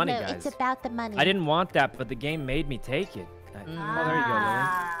about the definitely money, no. guys. It's about the money. I didn't want that, but the game made me take it. Oh, there you go, Lily.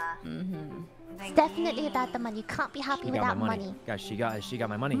 Ah, Mm-hmm. It's definitely about the money. You can't be happy She got without my money. money. Guys, she got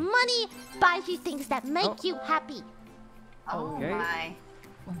my money. Money buys you things that make Oh. you happy. Oh Okay. my.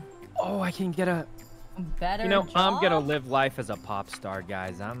 Oh, I can get a... Better You know, I'm gonna job? live life as a pop star,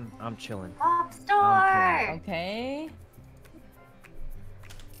 guys. I'm chilling. Pop star. Okay.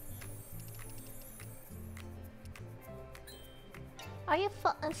 Are you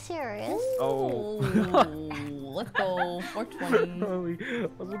fucking serious? Oh. Let's go. 420.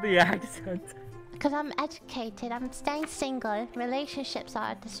 What's with the accent? Because I'm educated. I'm staying single. Relationships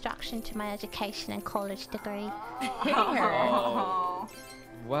are a distraction to my education and college degree. Oh.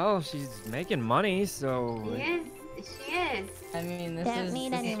 Well, she's making money, so... She is. She is. I mean, this Don't is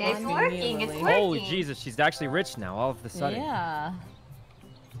need this is anyone. It's fucking working, me, it's Lily. working. Holy Jesus, she's actually rich now, all of a sudden. Yeah.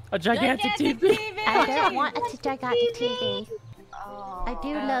 A gigantic TV! I don't want a gigantic TV. Oh. I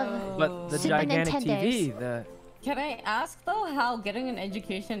do love... But the Super gigantic Nintendos. TV, the... Can I ask though how getting an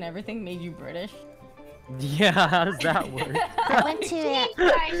education and everything made you British? Yeah, how does that work? I went to...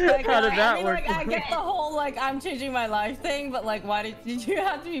 Like, How did that I mean, work? Like, I get the whole like I'm changing my life thing, but like, why did you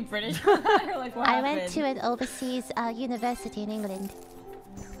have to be British? Or, like, what I went happened? to an overseas university in England.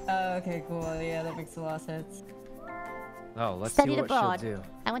 Oh, okay, cool. Yeah, that makes a lot of sense. Oh, let's Studied see what abroad. she'll do.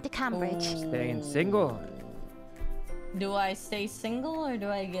 I went to Cambridge. Staying single. Do I stay single or do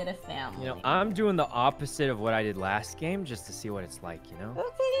I get a family? You know, I'm doing the opposite of what I did last game, just to see what it's like, you know? Okay,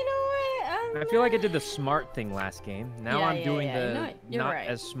 you know what? I feel like I did the smart thing last game. Now Yeah, I'm yeah, doing yeah. You know the what? You're not right.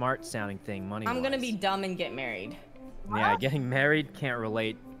 as smart sounding thing, money. I'm gonna be dumb and get married. Yeah, getting married can't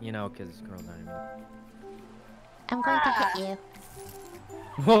relate, you know, because girls aren't even... I'm going to hit you.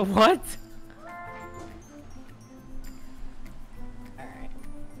 Well, what? Alright.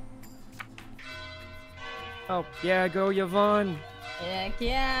 Oh, yeah, go Yvonne. Heck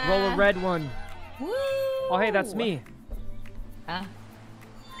yeah. Roll a red one. Woo! Oh, hey, that's me. Huh?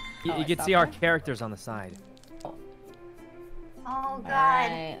 You, Oh, you I can stopped see our there? characters on the side. Oh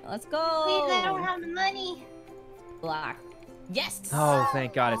god. Alright, let's go. Please, I don't have the money. Black. Yes. Oh,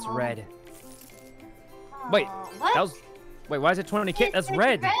 thank God, it's red. Wait, Oh, what? that was... Wait, why is it 20K? It That's says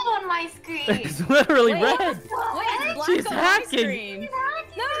red. Red on my screen. It's literally Wait, red. Wait, it's black She's on hacking. my screen.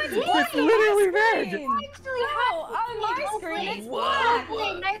 No, it's black It's on literally my red. screen. Actually, No, on my screen it's black. Well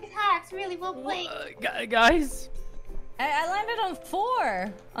played. Nice hacks. Really well played. Guys, I landed on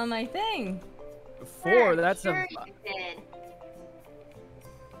 4 on my thing. 4, that's sure a... you did.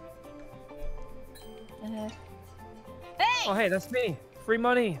 Hey! Oh, hey, that's me. Free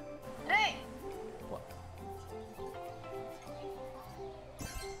money. Hey!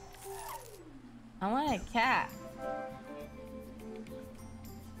 I want a cat.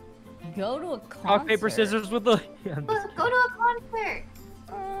 Go to a concert. Rock, paper, scissors with the... Yeah, I'm just Go to a concert.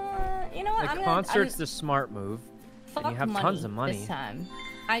 You know what? The I'm concert's gonna, the smart move. fuck and you have tons of money. this time.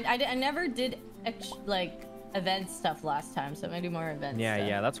 I never did like event stuff last time, so I'm gonna do more events. Yeah, stuff.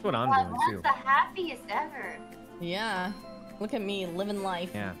 yeah, that's what I'm Wow, doing that's too. the happiest ever. Yeah. Look at me living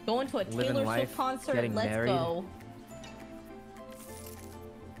life. Yeah. Going to a Living Taylor life, Swift concert. getting Let's married. go.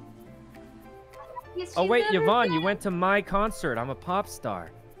 Happiest Oh you've wait, ever Yvonne, you been. went to my concert. I'm a pop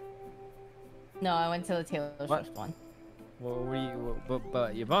star. No, I went to the Taylor What? Swift one. Well,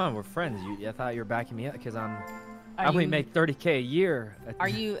 but Yvonne, we're friends. I thought you were backing me up because I Are only you- make 30K a year. Are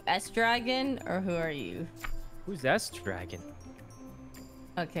you S Dragon or who are you? Who's S Dragon?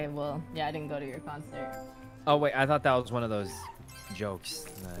 Okay, well, yeah, I didn't go to your concert. Oh wait, I thought that was one of those jokes.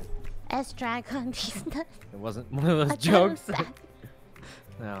 As dragon, he's not. It wasn't one of those I jokes. chose that.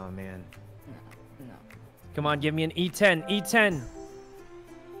 Oh man. No. Come on, give me an E10. E10.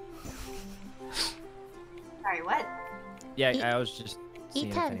 Sorry, what? Yeah, E- I was just seeing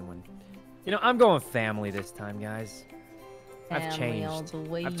if E10. anyone. You know, I'm going family this time, guys. I've Family all changed. the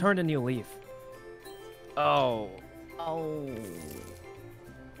way. I've turned a new leaf. Oh. Oh.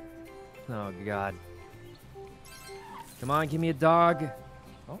 Oh God. Come on, give me a dog.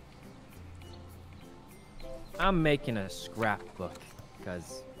 Oh. I'm making a scrapbook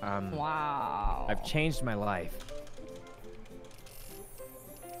because Wow. I've changed my life.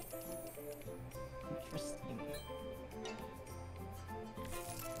 Interesting.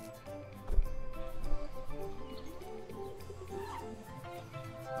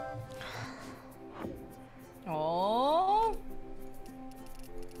 Oh.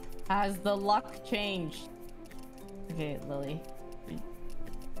 Has the luck changed? Okay, Lily.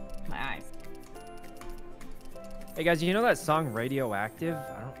 My eyes. Hey guys, you know that song Radioactive?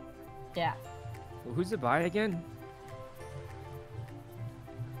 I don't. Yeah. Who's it by again?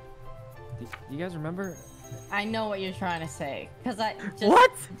 Do you guys remember? I know what you're trying to say. Cause I just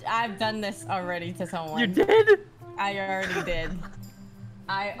What? I've done this already to someone. You did? I already did.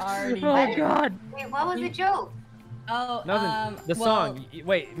 I already Oh did. God. Wait, what was the joke? Oh, Nothing. The well, song.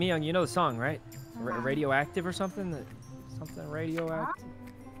 Wait, Miyoung, you know the song, right? Radioactive or something? Something radioactive.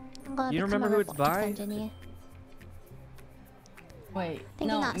 I'm gonna You don't become a remember who it's robotics by? engineer. Wait, Thinking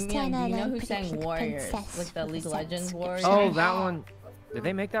no, that's Miyoung, do you know Turner, who pretty sang pink Warriors princess with the with League of a Legends subscription. Warriors? Oh, that one. Did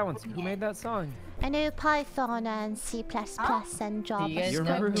they make that one? Who made that song? I know Python and C++ and Java. Do you guys You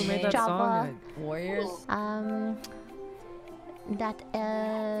remember know who made that Java. song? Warriors? That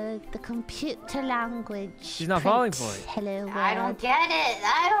the computer language. She's not falling for it. Hello world. I don't get it.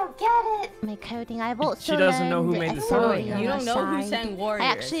 I don't get it. My coding. I've also She doesn't know who learned made the authority song. on You my don't know who side. sang Warriors?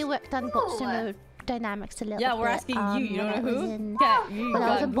 I actually worked on Boston No. Road Dynamics a little Yeah, bit. we're asking you. You when don't I know was who? in- Yeah, you When I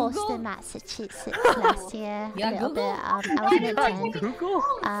was got in Google? Boston, Massachusetts last year, You got a little Google? bit. I was an intern, Google?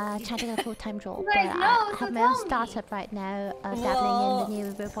 trying to get a full-time job, You but guys know, I so have my own tell me. startup right now, dabbling Well, in the new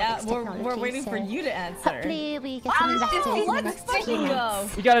robotics Yeah, technology. we're waiting for so you to answer. hopefully we get some investors in the Let's next few fucking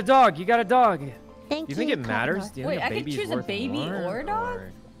months. go. You got a dog. You got a dog. Thank Do you think it matters? Cardinal. Do you Wait, think I a could baby's choose a worth baby more, or a dog?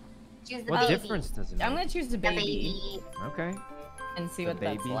 Choose the What baby. difference does it make? I'm gonna choose the The baby baby. Okay. and see The what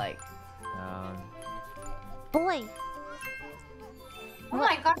that's baby. like. Boy, Oh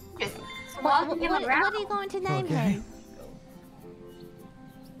my god, just what walking him around. are you going to name Okay. him?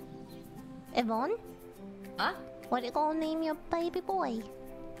 Yvonne? Huh? What are you going to name your baby boy?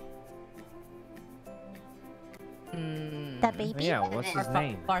 The baby? Yeah, what's his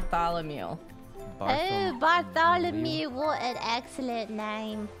name? Bartholomew. Oh, Bartholomew, what an excellent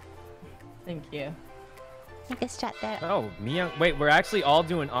name. Thank you. I can start that. Oh, Miyoung. Wait, we're actually all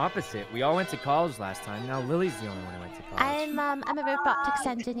doing opposite. We all went to college last time. Now Lily's the only one who went to college. I'm a robotics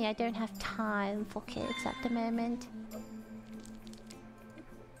engineer. I don't have time for kids at the moment.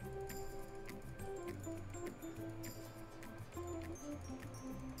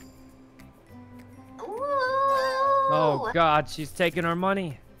 Oh God, she's taking our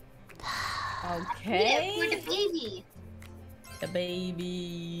money. Okay. Yeah, for the baby. The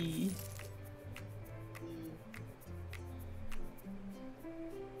baby.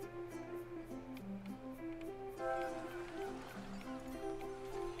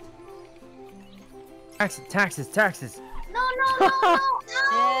 Taxes. No, no, no, no, no.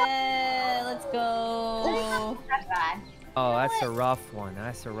 Yeah, let's go. That's bad. Oh, that's a rough one.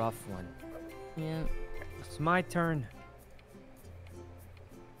 That's a rough one. Yeah. It's my turn.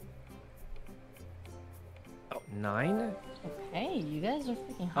 Oh, 9? Hey, you guys are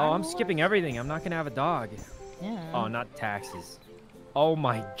freaking high. Oh, I'm skipping everything. I'm not gonna have a dog. Yeah. Oh, not taxes. Oh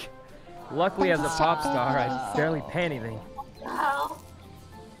my. Luckily, as a pop star, I barely pay anything. Oh.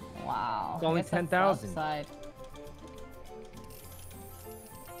 Wow. It's only I guess that's the 10,000. upside.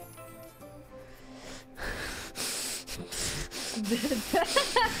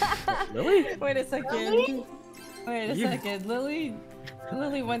 Lily? Wait a second. Lily? Wait a You- second.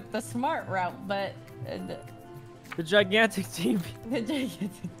 Lily went the smart route, but The gigantic TV.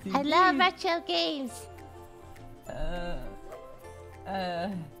 I love retro games.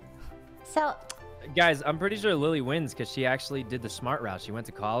 So, Guys, I'm pretty sure Lily wins because she actually did the smart route. She went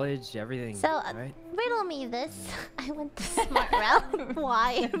to college, everything. Right? riddle me this. I went the smart route.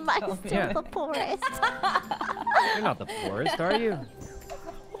 Why am I still Yeah. the poorest? You're not the poorest, are you?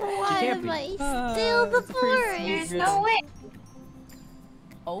 Why can't am be. I still the it's pretty poorest? There's no way.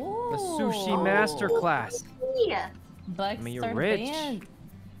 Oh. The sushi master class. Yeah. Bucks I mean, you're are rich. banned.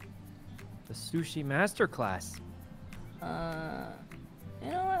 The sushi master class.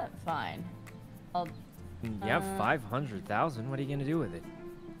 fine. I'll You have 500,000. What are you gonna do with it?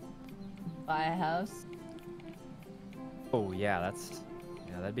 buy a house. Oh yeah,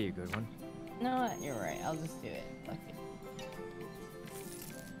 that'd be a good one. You know what? You're right. I'll just do it. Fuck it.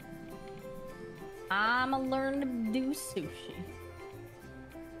 I'ma learn to do sushi.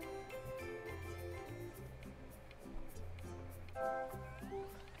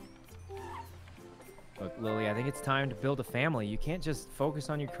 Look, Lily, I think it's time to build a family. You can't just focus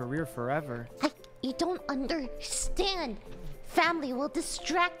on your career forever. You don't understand. Family will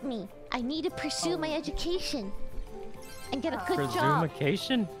distract me. I need to pursue my education and get a good job.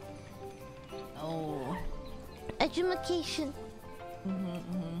 Presumication? Oh. Education.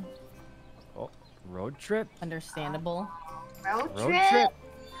 Oh, road trip? Understandable. Road Road trip. trip?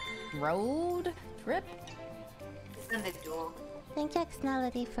 Road trip? Send the duel. Thank you,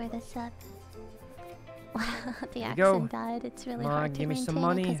 Xnality, for the sub. The you go. accent died. It's really Come on, hard to give me some maintain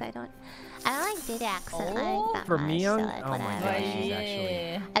it money. 'cause I don't like the accent like that For much, miyoung? so like Oh my whatever. gosh, she's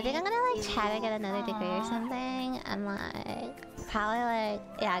actually... I think I'm gonna like try to get another degree or something, and like probably like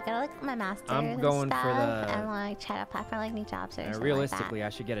I gotta like my master's I'm and going for stuff, the- and like try to apply for like new jobs or something realistically, like I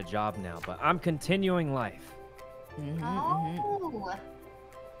should get a job now, but I'm continuing life. Oh.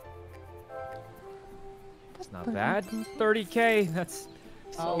 It's not bad. 30K, that's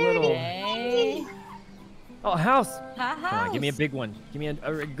so little. Okay. Oh, a house! House. Come on, give me a big one. Give me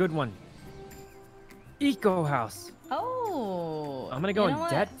a good one. Eco house. Oh. I'm gonna go you in know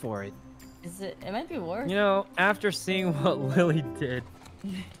debt what? for it. Is it? It might be worth. You know, after seeing what Lily did,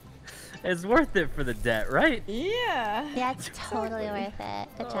 it's worth it for the debt, right? Yeah. that. Yeah, it's totally worth it.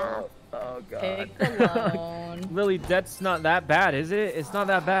 Good job. Oh god. Take the loan. Lily, debt's not that bad, is it? It's not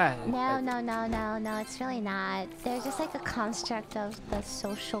that bad. No, it's really not. They're just like a construct of the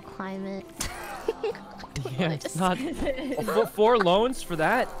social climate. Yeah, it's not. Four loans for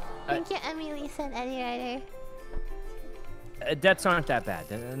that? Thank you, Emily and Eddie Ryder. Debts aren't that bad.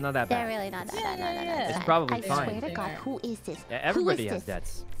 They're not that They're bad. really not that bad. No, It's fine. probably I fine. swear to God, who is this? Yeah, Who everybody is has this?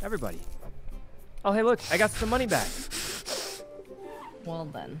 debts. Everybody. Oh, hey, look, I got some money back. Well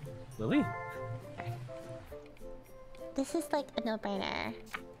then. Lily? This is like a no-brainer.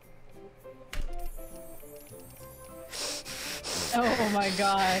 Oh my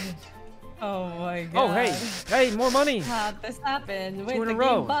god. Oh my god. Oh, hey, more money. How'd this happened? Wait, in the a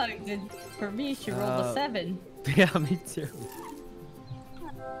row. game bugged. And for me, she rolled a 7. Yeah, me too.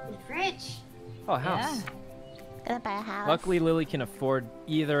 Rich. Oh, a house. Gonna buy a house. Luckily, Lily can afford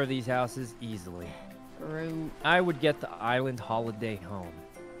either of these houses easily. Fruit. I would get the island holiday home.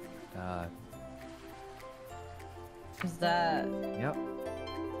 Is that? Yep.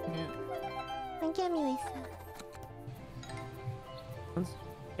 Thank you, Melissa.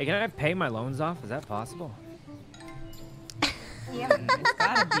 Hey, can I pay my loans off? Is that possible? Yeah. It's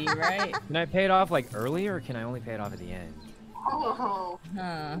gotta be, right? Can I pay it off like early, or can I only pay it off at the end? Oh.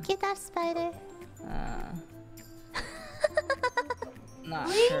 Huh. Get that spider.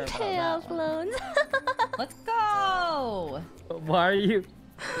 Not sure about Pay that off one. loans. Let's go! Why are you?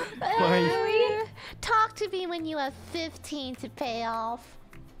 Why are you? Talk to me when you have 15 to pay off.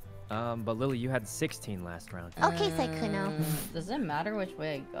 But Lily, you had 16 last round. Okay, Saikuno. Does it matter which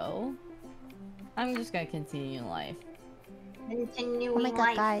way I go? I'm just gonna continue life. Continuing Oh my god,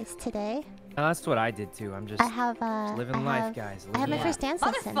 life. guys, today No, that's what I did too. I'm just I have living life, guys. I have my living first life. dance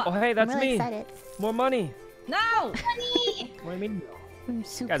lesson. Motherfucker. Oh, hey, that's I'm really me. excited. More money. No! Money. What do you mean? I'm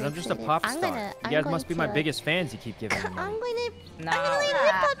super Guys, I'm just a excited. pop I'm star. gonna- You I'm guys going must be my to- biggest fans. You keep giving me I'm money. gonna No. I'm gonna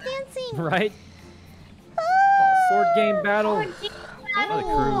hip hop dancing. Right? Board game battle. Another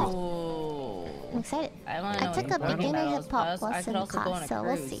cruise. Oh. I'm excited. I wanna I know took what a board game beginner battles hip hop was. I could lesson also go on class, a so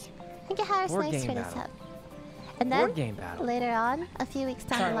we'll cruise. see. Thank you, Harris. Board Nice game for this battle. up. And Board then game battle. later on, a few weeks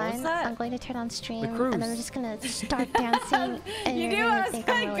down Sorry, the what was line, that? I'm going to turn on stream, and cruise. then we're just gonna start dancing, and You you're knew gonna I was think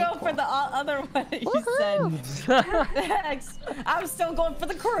gonna I'm really go cool. for the other one that you Woohoo! said. I'm still going for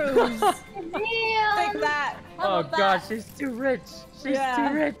the cruise. Take Damn. that. How Oh about gosh, that? she's too rich. She's Yeah,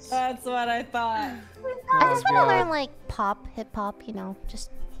 too rich. That's what I thought. I just Oh, want to God. learn like pop, hip hop, you know, just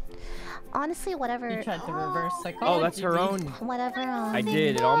honestly whatever. You tried to reverse psychology. Oh, that's her own. Whatever. I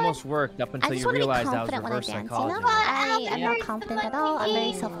did. It almost worked up I until just you want to be realized that was confident when I reverse dance. You psychology. know, I am Yeah. not confident at all. I'm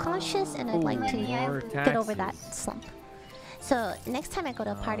very self-conscious, and I'd like to More get over that taxes. slump. So next time I go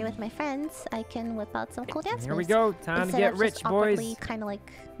to a party with my friends, I can whip out some cool dance Here we moves. go. Time to Instead get of rich, just awkwardly boys. kind of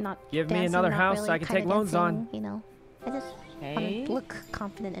like not Give me dancing, another not house really I can kinda take loans on. dancing, you know, I just Okay. want to look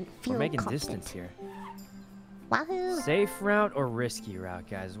confident and feel We're making confident. distance here. Wahoo! Safe route or risky route,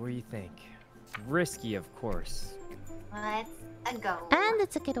 guys? What do you think? Risky, of course. What? A go. And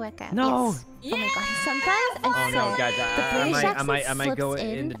it's a good workout. No. Yes. Oh my god. Sometimes Oh I no, swear, guys, the I British might accent go slips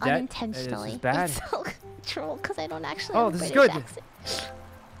in into debt. unintentionally. This is bad. It's so true because I don't actually Oh, have a this is British good. accent.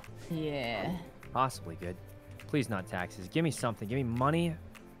 Yeah. Possibly good. Please not taxes. Give me something. Give me money.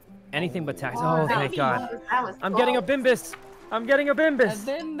 Anything but taxes. Oh, Oh, thank God. That was I'm getting a bimbus. I'm getting a A bimbus.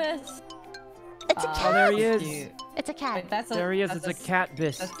 bimbus. It's a cat. Oh, there he is. Cute. It's a cat. Wait, that's a, There he is. that's It's a cat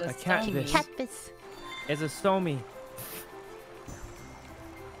bis. that's A a cat stomy. bis. Cat bis. It's a stomy.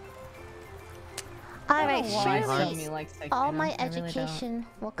 All right, I don't know why surely Stomy likes to all get my him. I really don't. education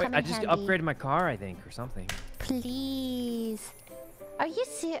will Wait, come I in just handy. upgraded my car, I think, or something. Please. Are you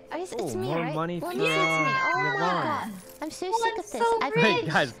serious? It's Oh, me, more right? money Well, for, yes, it's me. Oh my Yvonne. god. I'm so Oh, sick I'm of this. so I've rich. Wait,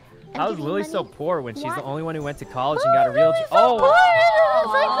 guys. I'm I was giving literally so money. poor when she's What? the only one who went to college and got a real job. Oh!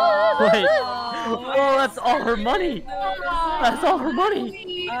 Oh! Wait. Oh, that's all her money. That's all her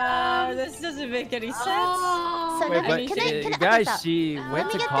money. This doesn't make any sense. So Wait, now, but can I, okay, guys, stop. she Let went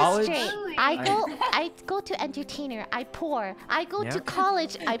me to get college. this straight. I go to entertainer. I pour. I go Yeah. to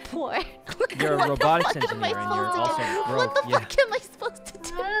college. I pour. You're a What the robotics fuck am I engineer and you're supposed to do? also What broke. the Yeah. fuck am I supposed to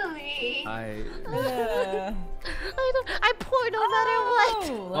do? Really? Yeah. I pour no matter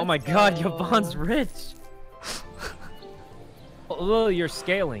what. Oh my God, Yvonne's rich. Oh, Lily, you're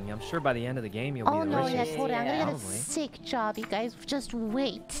scaling. I'm sure by the end of the game you'll be Oh the no, richest. yeah, totally. I'm gonna get a Probably. sick job, you guys. Just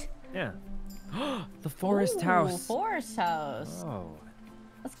wait. Yeah. The forest Ooh, house. Forest house. Oh.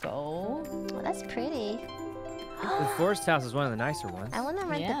 Let's go. Oh, that's pretty. The forest house is one of the nicer ones. I want to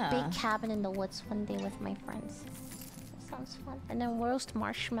rent a Yeah. big cabin in the woods one day with my friends. That sounds fun. And then roast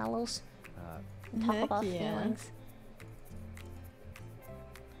marshmallows and talk Heck about yeah. feelings.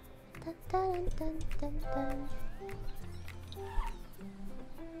 Dun, dun, dun, dun, dun.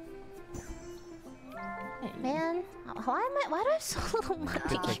 Man, why do I have so little money?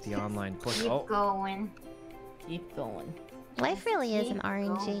 Take the online push. Keep Oh, going. Keep going. Life really is an Keep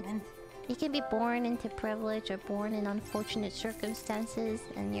RNG. going. You can be born into privilege or born in unfortunate circumstances,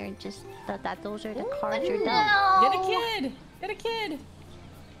 and you're just those are the cards you're dealt. No. Get a kid. Get a kid.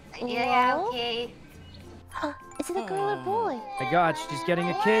 Yeah, Whoa. okay. Is it a girl or boy? my God, she's getting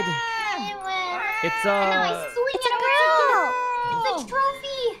a kid. It's I know, I swing It's it a girl! It's a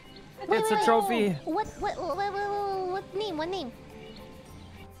trophy. It's a trophy. What name? What name?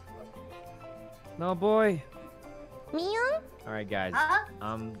 No boy. Miyoung? All right, guys. Huh?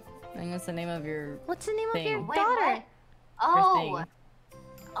 I think that's the name of your What's the name of your Thing. Wait, daughter? what? Oh, thing.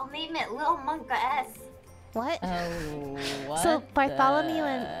 I'll name it Lil Monka S. What? Oh, what? So Bartholomew the-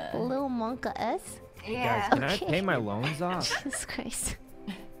 and Lil Monka S? Yeah. Guys, can Okay. I pay my loans off? Jesus Christ.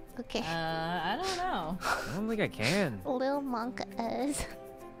 Okay. I don't know. I don't think I can. Lil Monka S.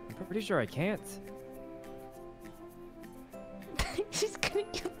 I'm pretty sure I can't. She's gonna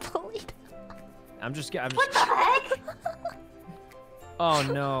get bullied. I'm just. What the heck? Oh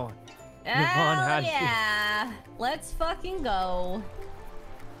no. Yvonne Hell had- yeah. Let's fucking go.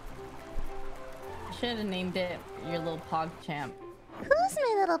 Should have named it your little pog champ. Who's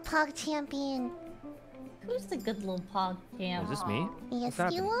my little pug champion? Who's the good little pog Oh, champ? is this me? Yes,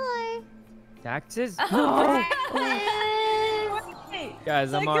 What's you happening? are. Taxes? Hey,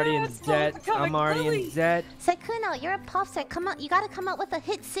 Guys, I'm Sakura, already in it's debt. Comic I'm already Lily. in debt. Sykkuno, you're a pop star. Come out. You gotta come out with a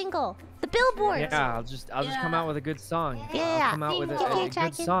hit single. The billboards. Yeah, I'll just come out with a good song. Yeah. I'll come out with a Okay, good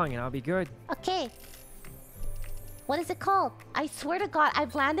Dragon. song and I'll be good. Okay. What is it called? I swear to God,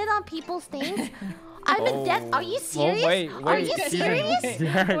 I've landed on people's things. I'm in debt. Are you serious? Oh, wait. Are you she's in serious?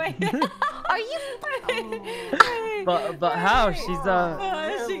 debt. Are you? but how? She's She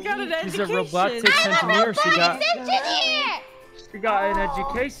got an she's a education. robotics engineer. Engineer. She got an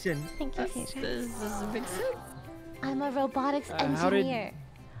education. Thank you, Phaedra. This is a big sense. I'm a robotics how did- engineer.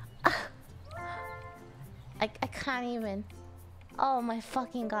 I can't even. Oh my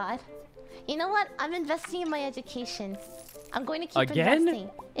fucking God. You know what? I'm investing in my education. I'm going to keep Again? investing.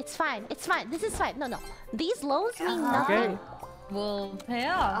 It's fine. It's fine. This is fine. No. These loans mean Okay. nothing. Will pay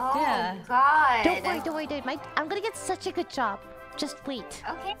off. Oh, Yeah. God. Don't worry, dude. I'm gonna get such a good job. Just wait.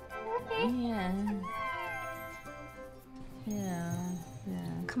 Okay, okay. Yeah. Yeah. Yeah.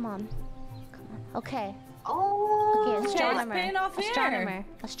 Come on. Okay. Oh. Okay, it's astronomer. paying off here.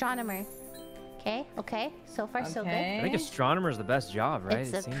 Astronomer. Okay. So far, so good. I think astronomer is the best job, right?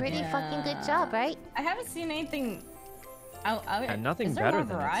 It's It a seems pretty like. fucking good job, right? I haven't seen anything. And nothing is there better more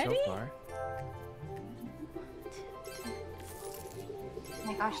than variety? it so far.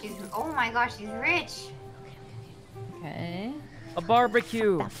 Oh my gosh, she's rich. Okay. A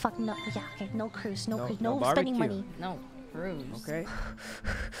barbecue. That fuck no. Yeah. Okay. No cruise. No No- cruise. no No spending barbecue. money. No, cruise. Okay.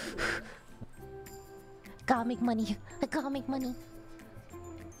 Gotta make money. I gotta make money.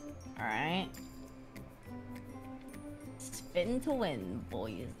 All right. Fitting to win,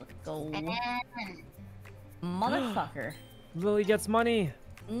 boys. Let's go. Motherfucker. Lily gets money.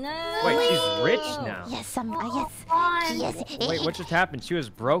 No. Wait, she's rich now. Yes, yes. Yes. Wait, what just happened? She was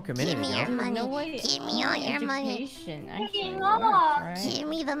broke a minute Give me your ago. money. No way. Give me all your money. Education actually Taking works, off. right? Give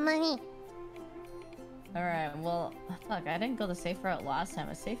me the money. Alright, well, fuck, I didn't go the safe route last time.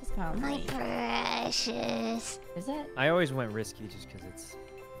 A safe is kind of My late. precious. Is it? I always went risky just because it's...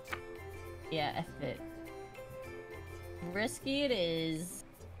 Yeah, F it. Risky it is.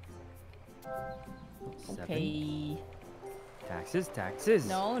 7. Okay. Taxes.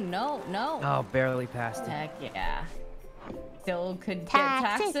 No. Oh, barely passed it. Heck yeah. Still could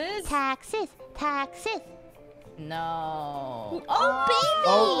Taxes. get Taxes. Taxes. No. Oh, baby.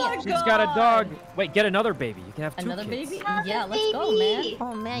 Oh, my she's got a God. dog. Wait, get another baby. You can have 2 Another kids. baby? Another Yeah, let's go, man. baby.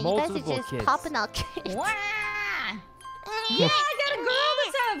 Oh man, you Multiple guys are just kids. popping out kids. Wow. Yeah, I got a girl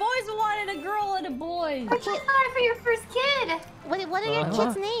this time. I've always wanted a girl and a boy. What you thought for your first kid? What are your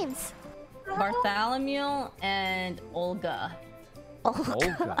kids' names? Bartholomew and Olga.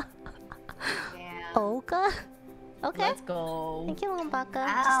 Olga. Yeah. Olga? Okay. Let's go. Thank you, Lumbaka.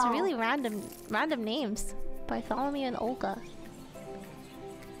 Wow. Just really random names. Bartholomew and Olga.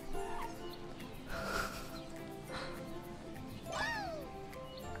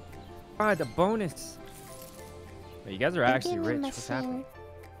 Ah, the bonus. Wait, you guys are actually Give me rich. my What's happening? thing.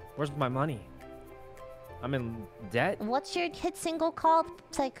 Where's my money? I'm in debt. What's your hit single called,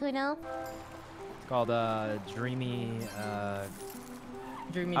 Saikuno? It's called Dreamy.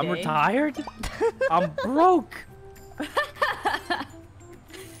 Dreamy I'm day. retired. I'm broke.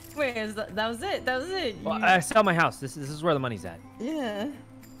 Wait, that was it? That was it? Well, You- I sell my house. This is where the money's at. yeah.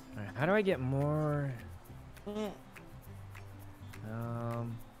 All right, how do I get more?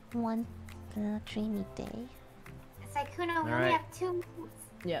 One dreamy day. Saikuno, we only Alright. have 2 minutes.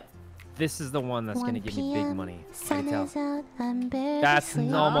 Yep. This is the one that's gonna give me big money. I Sun can tell. is out, I'm barely That's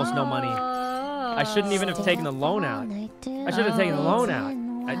sleeping. almost no money. I shouldn't even have taken the loan out. I should have taken the loan out.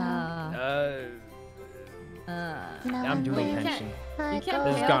 I'm doing Wait, you pension. can't This pay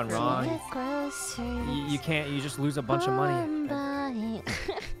has out gone for wrong. loans. You can't. You just lose a bunch of money.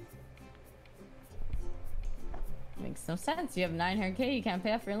 Makes no sense. You have 900K. You can't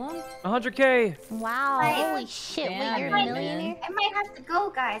pay off your loan. 100K. Wow, Right. holy shit, Damn, wait, you're a man. millionaire? I might have to go,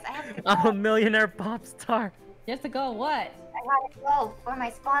 guys. I have to go. I'm a millionaire pop star. You have to go. What? I gotta go for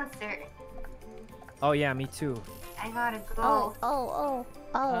my sponsor. Oh yeah, me too. I gotta Oh, go.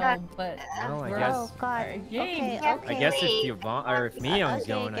 But Well, I we're- guess. Oh god. Alright, Okay, James. okay. I guess if Yvonne or if Miyoung's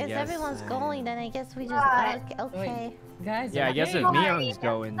Okay, going, I guess. everyone's going, then I guess we just What? okay. Guys. Yeah, I guess if okay. Miyoung's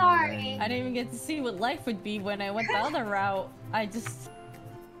going, Sorry. then... I didn't even get to see what life would be when I went the other route. I just.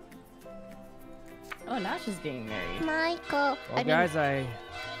 Oh, now she's getting married. Michael. Well, guys, I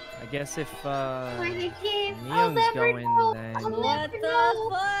guess if For the kids. Miyoung's going, then. What the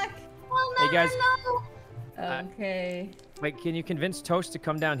fuck? I'll Hey, guys. never know. Okay. Wait, can you convince Toast to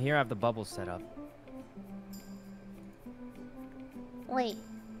come down here? I have the bubbles set up. Wait,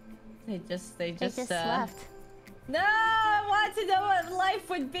 They just left. No, I want to know what life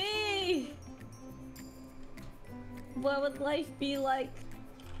would be. What would life be like?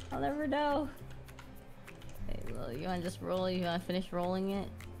 I'll never know. Hey, Lil, you wanna just roll? You wanna finish rolling it?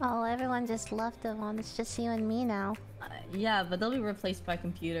 Oh, everyone just left them on. It's just you and me now. Yeah, but they'll be replaced by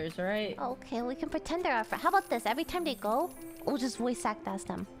computers, right? Okay, we can pretend they're our friend. How about this? Every time they go, we'll just voice act as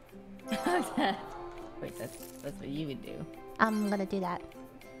them. Wait, that's what you would do. I'm gonna do that.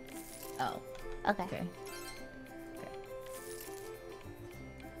 Oh, Okay. okay.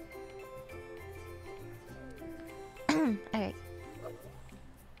 Alright.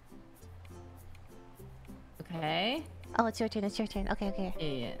 Okay. Oh, it's your turn. It's your turn. Okay, okay.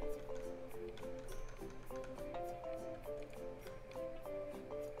 Yeah.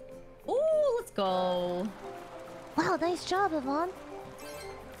 Ooh, let's go. Wow, nice job, Yvonne.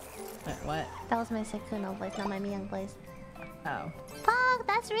 Wait, what? That was my Sekuno voice, not my Miyoung voice. Oh. Pog,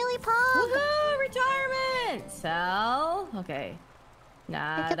 that's really Pog. Woohoo! Retirement! So, okay.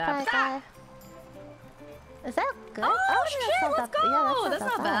 Nah, Pick a da, guy. Is that good? Oh, I think shit, that's not let's that- Yeah, go. that's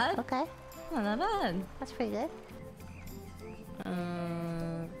That's not not bad. bad. Okay, Oh, not bad. that's pretty good.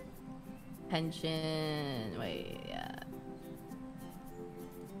 Pension. Wait, yeah.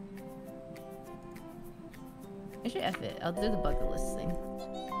 Actually, F it. I'll do the bucket list thing.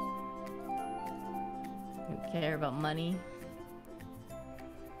 Don't care about money.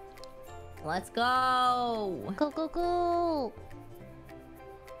 Let's go! Go, go, go!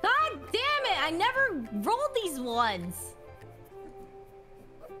 God damn it! I never rolled these ones!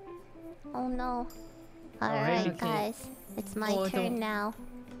 Oh no. Alright, Alright, okay. guys. It's my Oh, turn don't- now.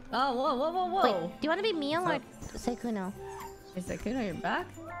 Oh, whoa, whoa, whoa, whoa! Wait, do you want to be Miyoung or Sekuno? Is that good on your back?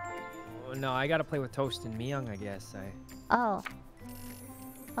 Oh, no, I gotta play with Toast and miyoung, I guess. Oh.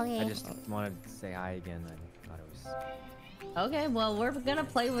 Okay. I just wanted to say hi again. I thought it was. Okay, well, we're gonna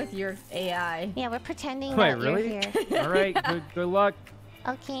play with your AI. Yeah, we're pretending Wait, that really? you're here. All right. Good luck.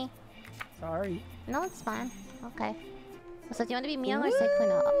 Okay. Sorry. No, it's fine. Okay. So do you want to be miyoung or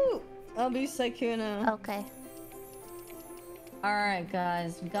Sykkuno? I'll be Sykkuno. Okay. Alright,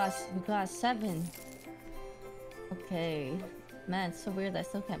 guys. We got 7. Okay. Man, it's so weird that I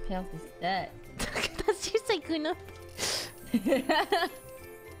still can't pay off this debt. That's your Sykkuno.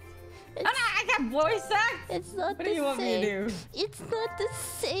 I got voice act! It's not What the do you want me to same. do? It's not the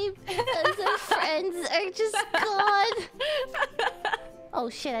same as our friends are just gone. Oh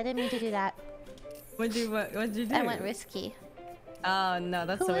shit, I didn't mean to do that. What'd you do? I went risky. Oh no,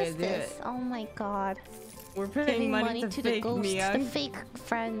 that's Who the way is to do this? it. Oh my god. We're paying Giving money to the fake ghosts, the miyoung. fake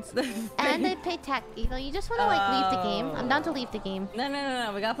friends. And they pay tax. You know, you just want to like leave the game. I'm down to leave the game.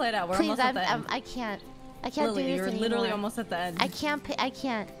 No. We gotta play it out. We're Please, almost at the end. I can't. I can't Lily, do this you're anymore. literally almost at the end. I can't pay. I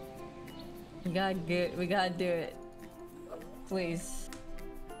can't. We gotta do it. Please.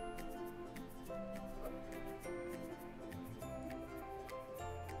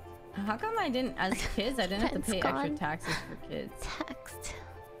 How come as kids, I didn't have to It's pay extra gone. taxes for kids? Taxed.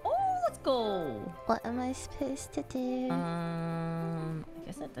 Oh, let's go. What am I supposed to do? I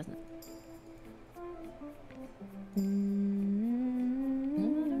guess that doesn't.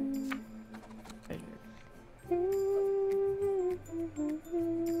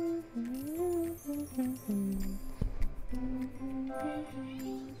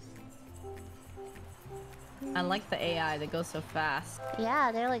 I like the AI that goes so fast.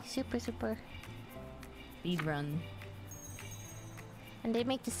 Yeah, they're like super. Speed run. And they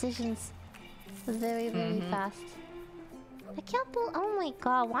make decisions very fast. I can't believe. Oh my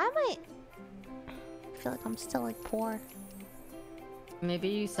god, why am I feel like I'm still like poor. Maybe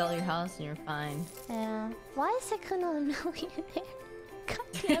you sell your house and you're fine. Yeah. Why is Sykkuno a millionaire? God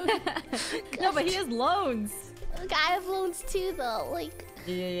damn it. No, but he has loans. Look, I have loans too though. Like.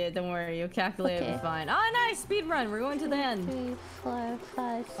 Yeah, don't worry. You'll calculate it fine. Oh, nice! Speed run. We're going to the end. 3, 4,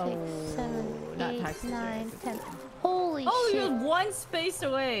 5, 6, 7, not 8, taxes, 9, right? 10. Holy Oh, shit. you're one space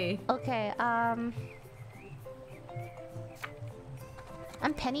away. Okay, I'm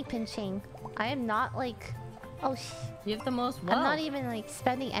penny pinching. I am not like... Oh, you have the most I'm not even like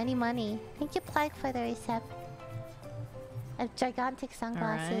spending any money. Thank you, Plague, for the reset. I have gigantic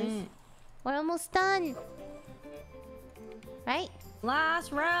sunglasses. Alright. We're almost done. Right?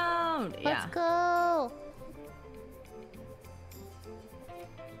 Last round. Let's go.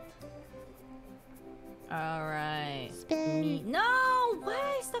 All right. Spin. No!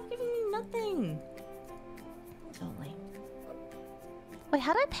 Why? Stop giving me nothing. So late. Wait,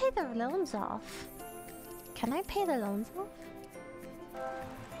 how do I pay the loans off? Can I pay the loans off?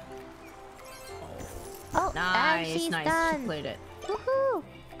 Oh, and she's Nice. done. She played it. Woohoo!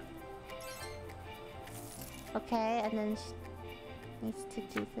 Okay, and then she needs to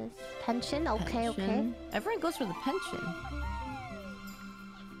do this. Pension? Okay, okay. Pension. Everyone goes for the pension.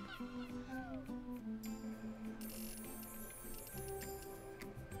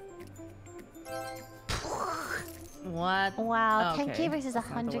 What? Wow, Oh, 10k okay. versus That's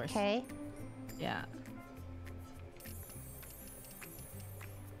not the worst. 100k. Yeah.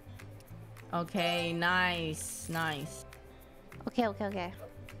 Okay, nice. Okay, okay, okay.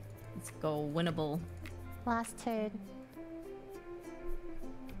 Let's go. Winnable. Last turn.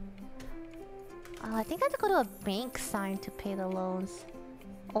 Oh, I think I have to go to a bank sign to pay the loans.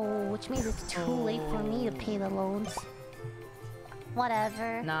 Oh, which means it's too late for me to pay the loans.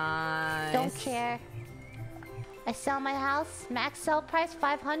 Whatever. Nice. Don't care. I sell my house. Max sell price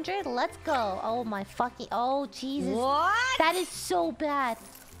 500. Let's go. Oh my fucking. Oh Jesus. What? That is so bad.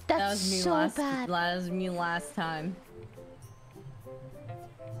 That That's was me so last. bad. That was me last time.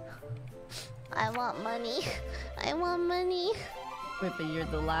 I want money. I want money. Wait, but you're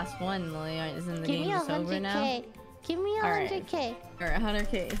the last one, Lily. Isn't the Give game me just over now? 100k. Give me Alright. 100k. Alright,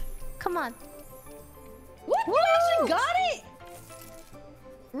 100k. Come on. What? You actually got it?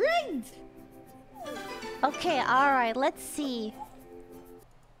 Rigged! Okay, alright, let's see.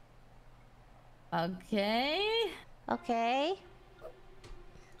 Okay. Okay.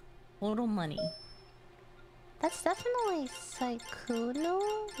 Total money. That's definitely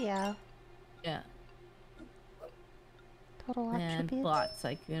Sykkuno. Yeah. Yeah. Total And attributes. bots,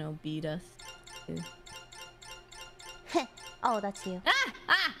 like, beat us. Too. Oh, that's you.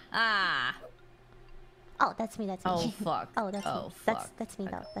 Ah! Oh, that's me. That's me. Oh, fuck. Oh, that's me. Oh, That's fuck. me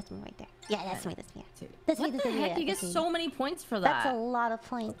though. That's me right there. Yeah, that's me. That's me. Dude. That's me. What That's the me. heck? Yeah, You get that's me. so many points for that. That's a lot of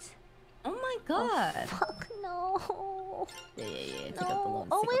points. Oh my god. Oh, fuck no. No. Yeah. Take No. out the loans.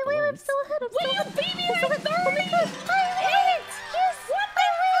 Oh, take wait, out the wait, I'm loans. still ahead. I'm Wait, still you ahead. beat me I'm still by ahead. Oh my 30! god. I win! Yes! What I the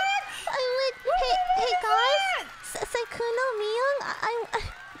win! heck? I win! What Hey is guys! that? Sekuno, Miyoung,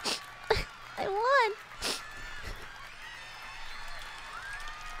 I won!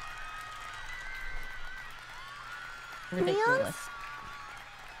 Ridiculous.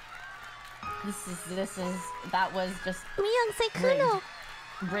 That was just Miyoung, Sekuno!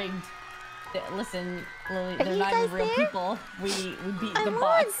 rigged. Listen, Lily, Are they're you not guys even real there? people. We beat I the won.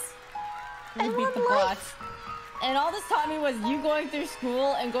 bots. We I beat won the life. bots. And all this taught me was you going through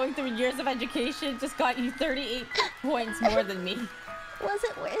school and going through years of education just got you 38 points more than me. Was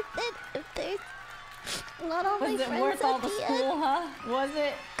it worth it? If there's not all my Was it friends worth at all the the school, end? huh? Was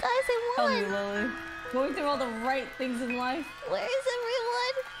it? Guys, I Tell won! me, Lily. Going through all the right things in life. Where is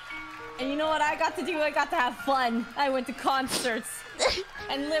everyone? And you know what I got to do? I got to have fun. I went to concerts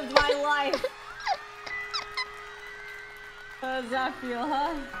and lived my life. How does that feel,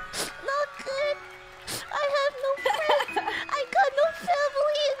 huh? Not good. I have no friends. I got no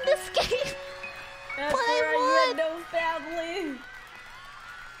family in this game. That's But I right, you had won. no family.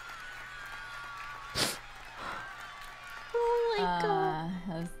 Oh my god.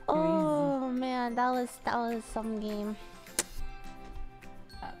 That was Oh man, that was some game.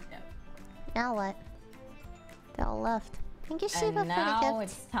 yeah. Now what? They all left. Thank you, Shiva, And for the now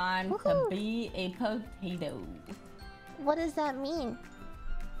gift. it's time Woohoo. to be a potato. What does that mean?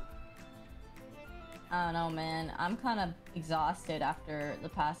 I don't know, man. I'm kind of exhausted after the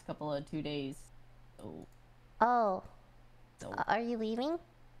past couple of 2 days. So, Oh. so. Are you leaving?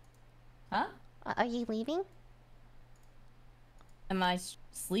 Huh? Are you leaving? Am I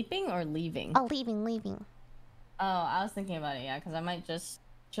sleeping or leaving? Oh, leaving. Oh, I was thinking about it, yeah, because I might just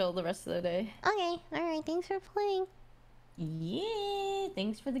chill the rest of the day. Okay, alright, thanks for playing. Yeah,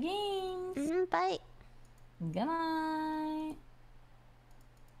 thanks for the games. Bye. Good night.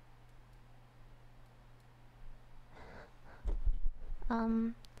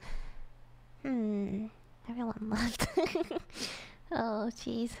 Everyone left. Oh,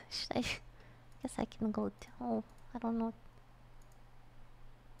 jeez. Should I... Guess I can go to... Oh, I don't know.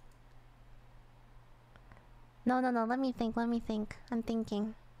 No, let me think. I'm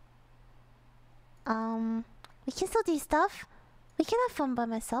thinking. We can still do stuff. We can have fun by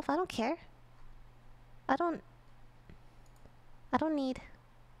myself. I don't care. I don't need...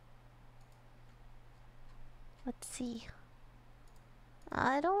 Let's see.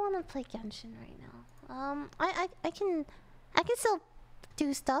 I don't want to play Genshin right now. I can still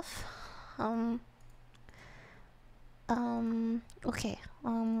do stuff. Okay.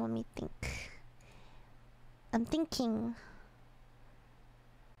 Let me think. I'm thinking.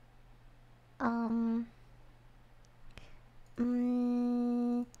 I'm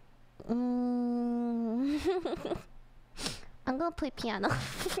gonna play piano.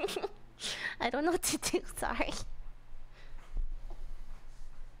 I don't know what to do, sorry.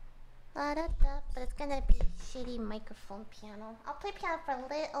 But it's gonna be shitty microphone piano. I'll play piano for a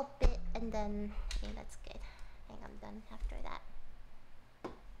little bit and then I think that's good. I think I'm done after that.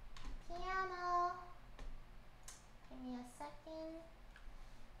 Piano. Give me a second.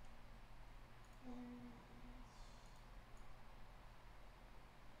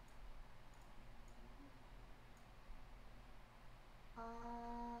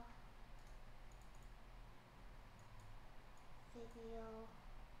 Video.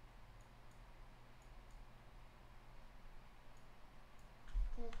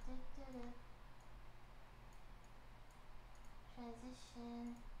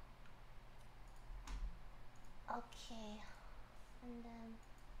 Transition. Okay. And then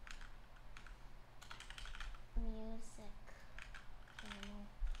music. Piano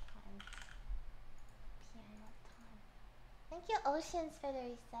time. Thank you, Oceans, for the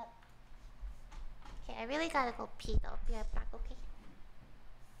reset. Okay, I really gotta go pee though. Be right back, okay?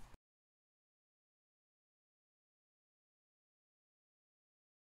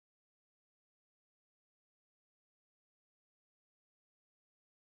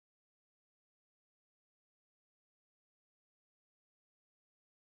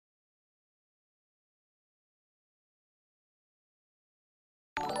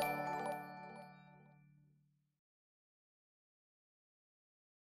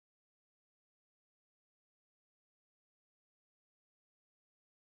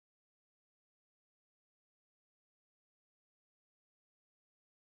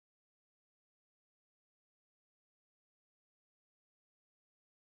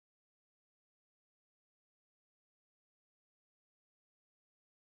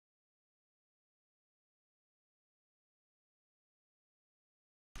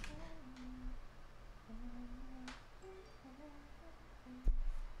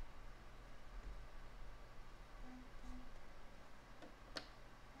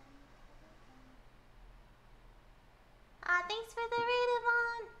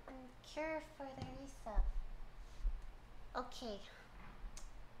 Okay.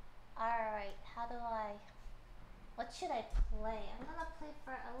 Alright, how do I... What should I play? I'm gonna play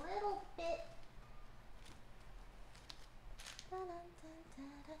for a little bit.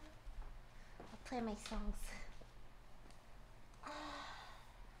 I'll play my songs.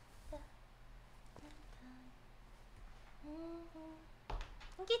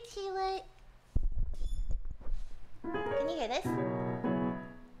 Get you it. Can you hear this?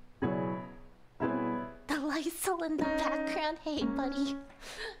 The Lysol in the background. Hey, buddy.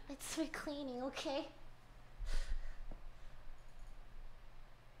 It's for cleaning, okay?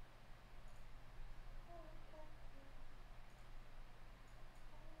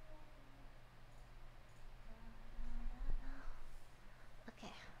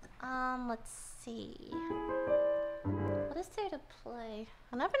 Okay. Let's see. What is there to play?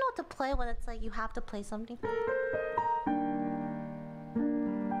 I never know what to play when it's like you have to play something.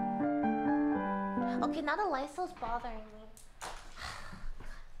 Okay, now the Lysol's bothering me.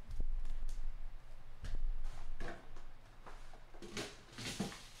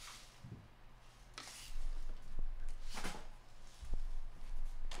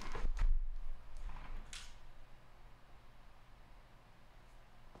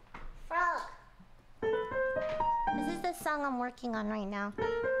 Frog! This is the song I'm working on right now.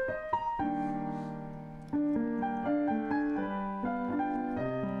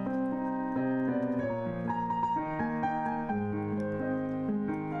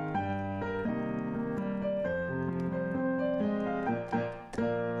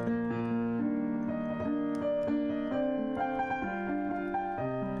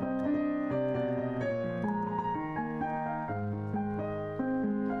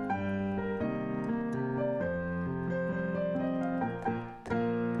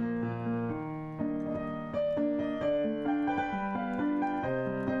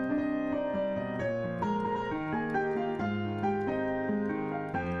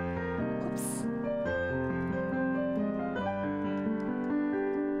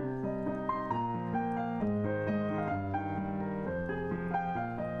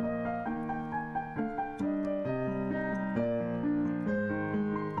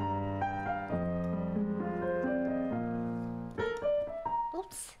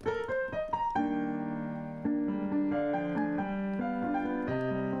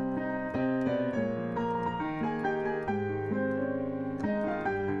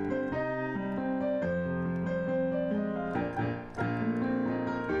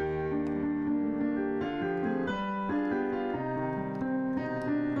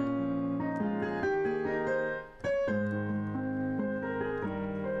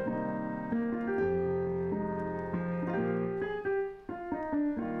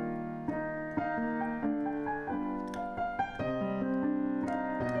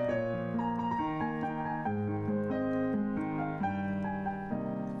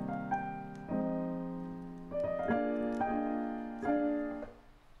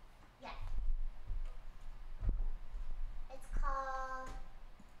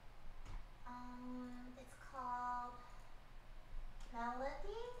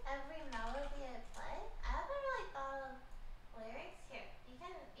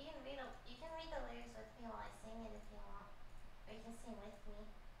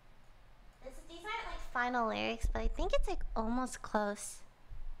 Final lyrics, but I think it's like almost close.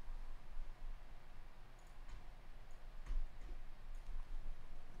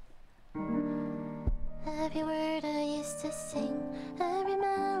 Every word I used to sing, every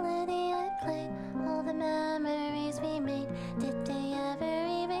melody I played, all the memories we made, did they ever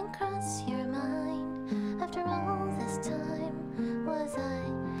even cross your mind? After all this time, was I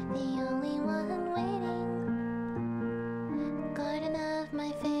the only one waiting? Garden of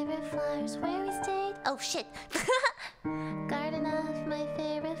my favorite flowers, where we stayed. Oh shit! Garden of my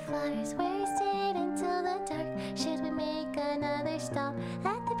favorite flowers, where we stayed until the dark. Should we make another stop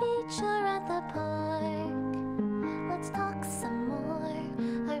at the beach or at the park? Let's talk some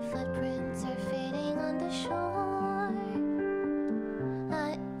more. Our footprints are fading on the shore.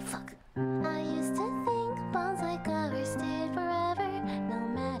 I used to think bonds like ours stayed forever. No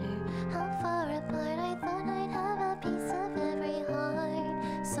matter how far apart, I thought I'd have a piece of every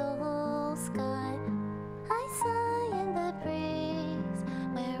heart. Soul sky, I sigh in the breeze.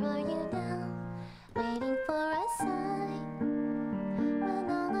 Where are you now? Waiting for a sign.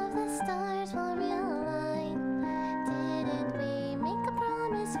 When all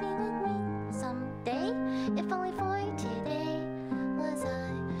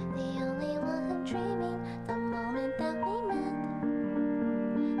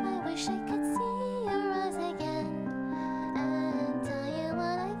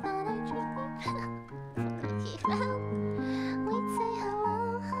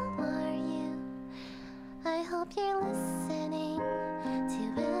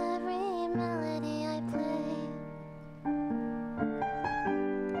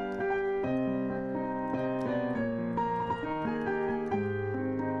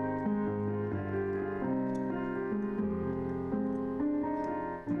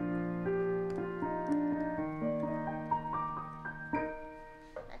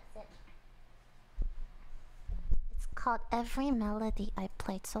called Every Melody I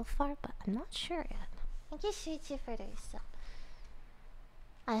Played So Far, but I'm not sure yet. Thank you, Shuichi, for the resub.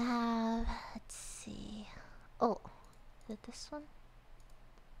 I have... let's see... oh, is it this one?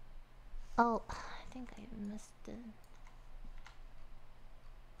 Oh, I think I missed it.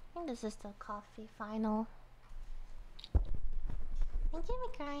 I think this is the coffee final. Thank you,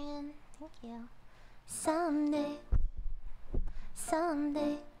 McRyan. Thank you. Someday,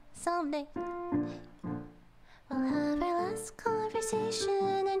 someday, someday, we'll have our last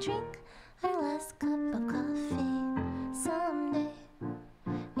conversation and drink our last cup of coffee. Someday,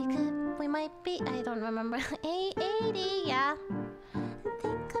 we might be, I don't remember, 80, yeah. And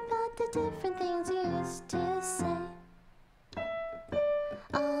think about the different things you used to say.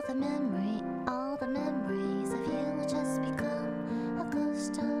 All the memories of you will just become a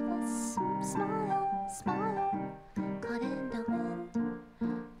ghost of a smile, smile, caught in the wind.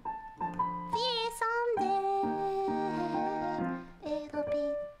 Yeah, someday it'll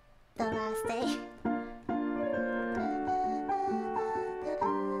be the last day.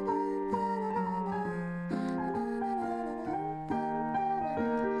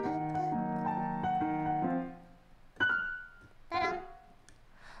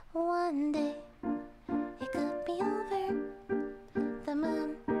 One day it could be over. The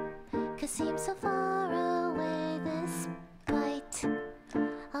moon could seem so far away, despite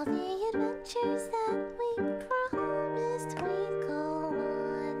all the adventures that we promised we'd go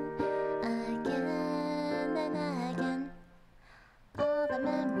on again and again. All the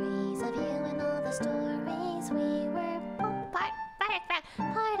memories of you and all the stories we were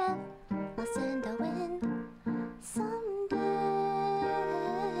part of, lost in the wind. Someday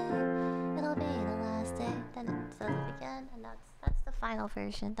it'll be the last day. Then it says it again, and that's the final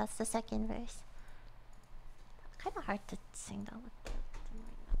version. That's the second verse. Kind of hard to sing though with the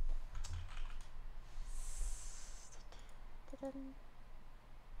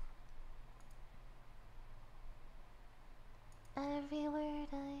every word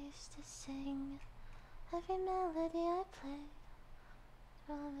I used to sing, every melody I played,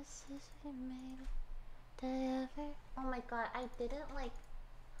 promises we made. Did I ever? Oh my god, I didn't like.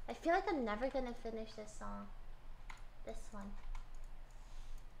 I feel like I'm never gonna finish this song. This one.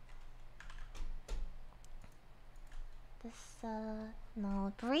 This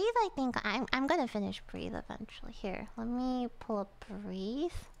no, Breathe. I think I'm gonna finish Breathe eventually. Here, let me pull up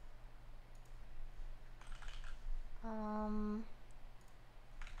Breathe.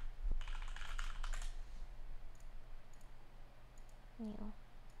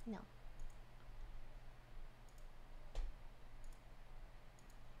 No.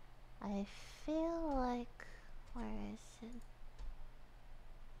 I feel like, where is it?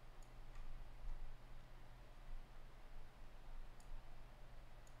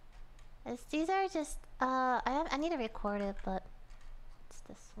 These are just I need to record it, but it's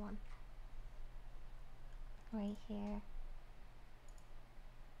this one right here.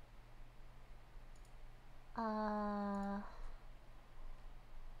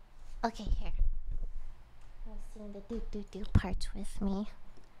 Okay, here. Let's sing the do parts with me.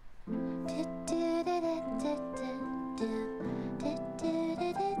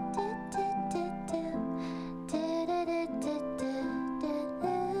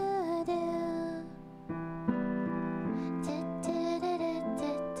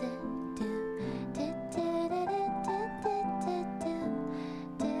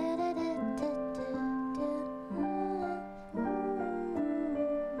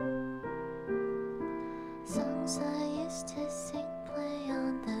 Songs I used to sing play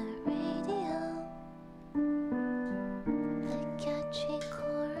on the radio. The catchy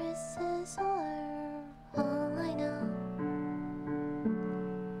choruses are all I know.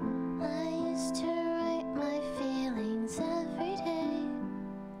 I used to write my feelings every day.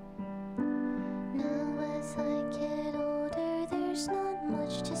 Now as I get older, there's not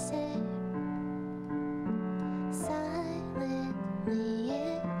much to say. Silently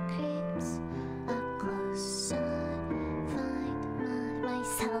it creeps up close. I find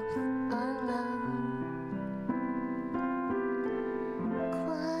myself alone.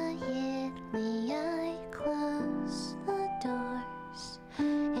 Quietly I close the doors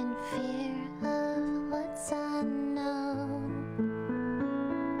in fear of what's unknown.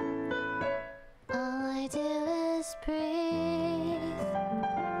 All I do is breathe.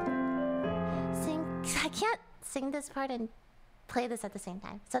 I can't sing this part and play this at the same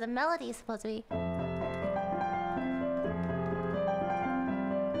time. So the melody is supposed to be.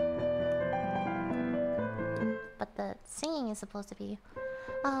 But the singing is supposed to be.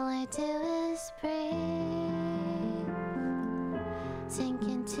 All I do is breathe. Sink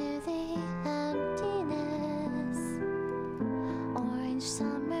into the emptiness.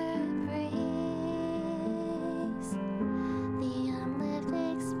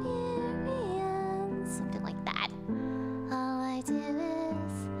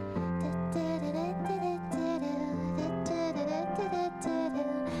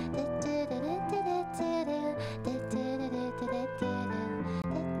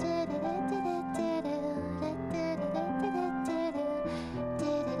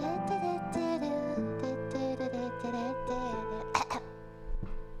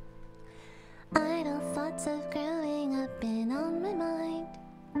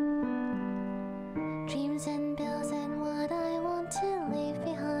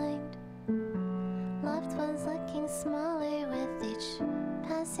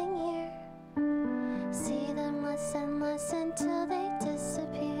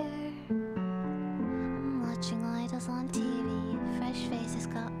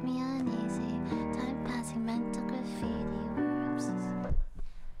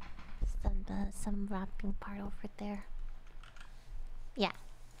 wrapping part over there. Yeah,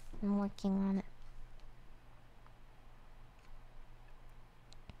 I'm working on it.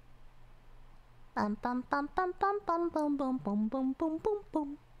 Bum bum bum bum bum bum bum bum bum bum bum bum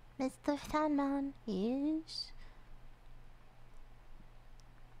bum. Mr. Sandman, yes.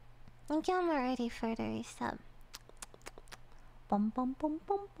 Thank you, I'm already for the resub. Bum bum bum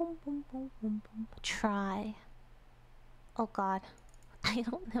bum bum bum bum bum bum. Try. Oh god. I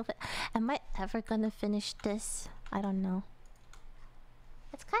don't know. Am I ever gonna finish this? I don't know.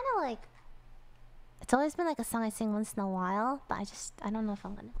 It's kind of like... It's always been like a song I sing once in a while, but I don't know if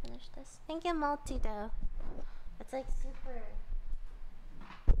I'm gonna finish this. Thank you, Multi, though. It's like super...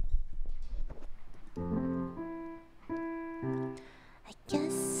 I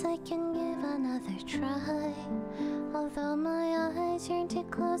guess I can give another try, although my eyes yearn to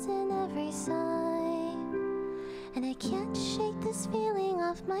close in every sigh. And I can't shake this feeling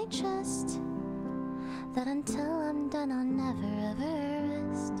off my chest, that until I'm done I'll never ever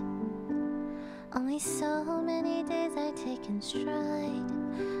rest. Only so many days I take in stride.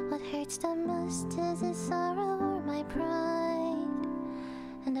 What hurts the most is the sorrow or my pride.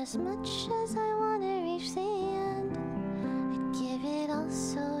 And as much as I wanna reach the end, I'd give it all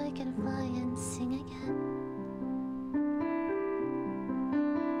so I can fly and sing again.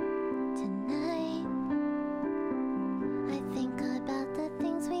 Tonight, I think about the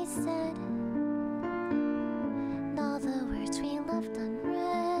things we said, and all the words we left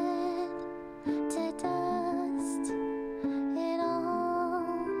unread. To dust, it all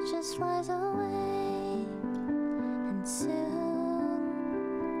just flies away, and soon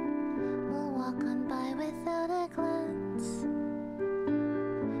we'll walk on by without a glance.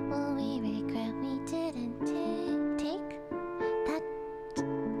 Will we regret we didn't take that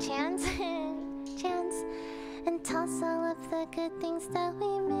chance, and toss all of the good things that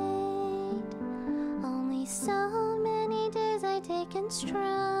we made? Only so many days I take in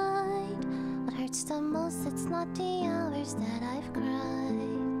stride. What hurts the most, it's not the hours that I've cried.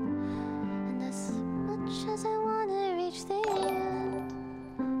 And as much as I wanna reach the end,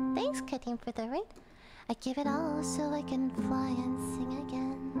 thanks, Katim, for the raid. I give it all so I can fly and sing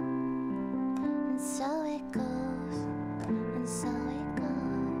again. And so it goes, and so it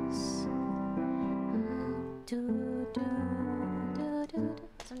goes. Do do do do do.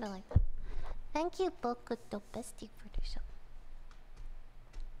 Something like that. Thank you, Bokuto Bestie, for the show.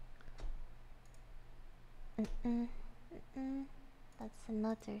 That's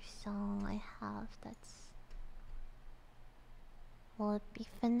another song I have that's... Will it be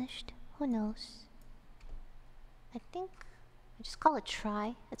finished? Who knows? I think... I just call it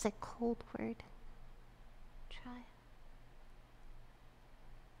try. It's a cold word. Try.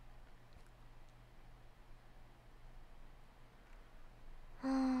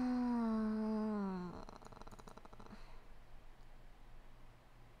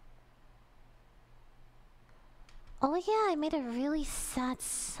 Oh yeah, I made a really sad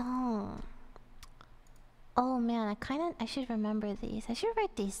song. Oh man, I should remember these. I should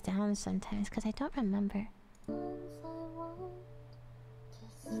write these down sometimes because I don't remember.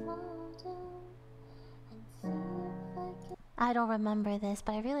 I don't remember this,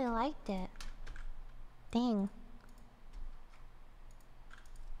 but I really liked it. Dang.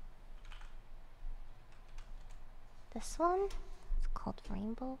 This one? It's called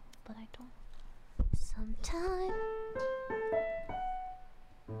Rainbow, but I don't...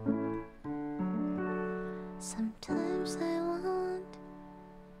 Sometimes I want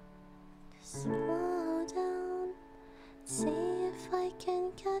to slow down, see if I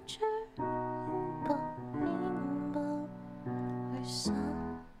can catch a rainbow or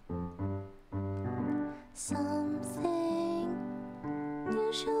something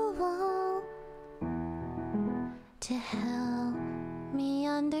usual to help me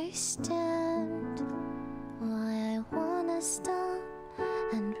understand why I wanna stop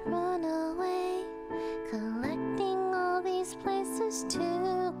and run away, collecting all these places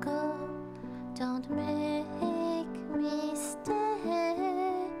to go. Don't make me stay,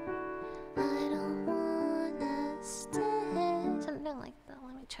 I don't wanna stay. Something like that.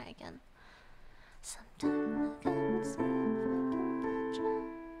 Let me try again. Sometimes I can see if I can catch it.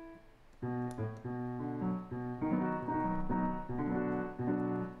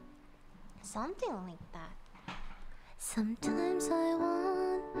 Something like that. Sometimes I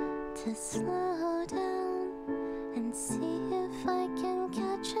want to slow down and see if I can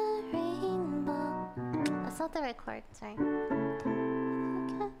catch a rainbow. That's not the right chord, sorry.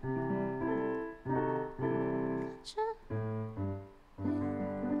 Okay. Catch a rainbow.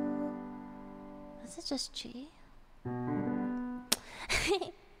 Was it just G?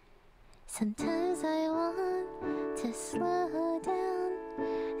 Sometimes I want to slow down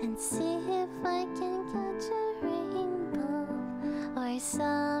and see if I can catch a rainbow or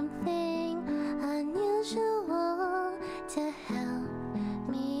something unusual to help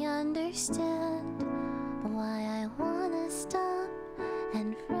me understand why I wanna stop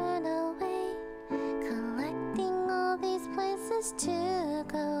and run away, collecting all these places to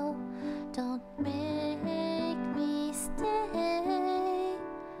go. Don't make me stay.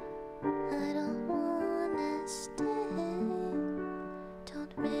 I don't wanna stay.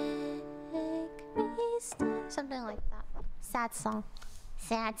 Don't make me stay. Something like that. Sad song.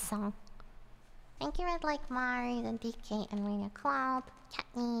 Sad song. Thank you, Red Like Mari, and DK, and Rainier Cloud,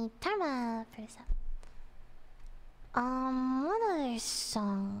 Katney, Tarma, for this. What other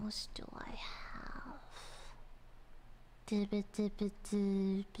songs do I have?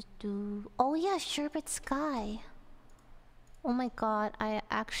 Oh yeah, Sherbet Sky. Oh my god, I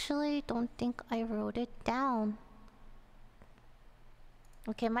actually don't think I wrote it down.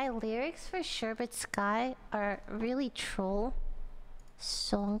 Okay, my lyrics for Sherbet Sky are really troll.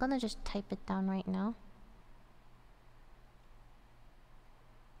 So I'm gonna just type it down right now.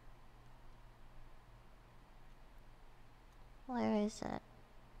 Where is it?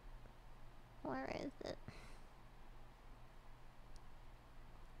 Where is it?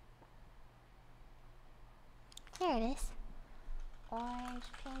 Here it is. Orange,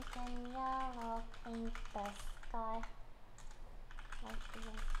 pink, and yellow paint the sky. Like the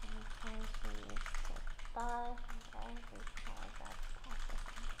sometimes we used to buy from every car that passes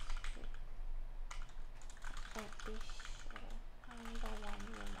on the street. Can't be sure I'm the one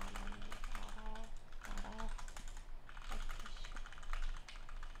you wanna meet at all. Can't be sure.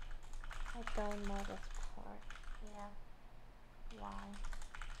 I don't know this part. Yeah. Why?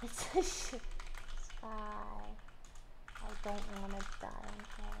 It's a shit sky. I don't wanna die. I'm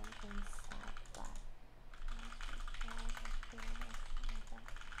going inside, but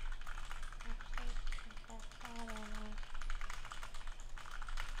I don't know.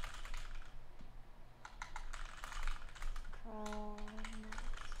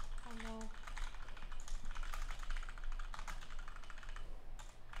 I know.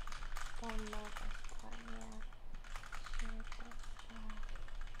 Don't know this part, yeah. Sure,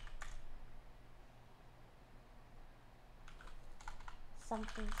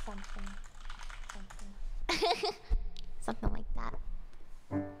 something. Something like that.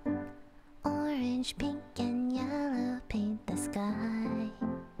 Orange, pink, and yellow paint the sky.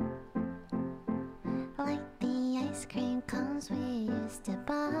 Like the ice cream cones we used to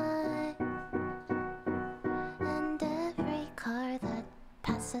buy. And every car that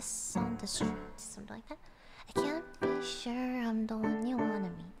passes on the street, something like that. I can't be sure I'm the one you wanna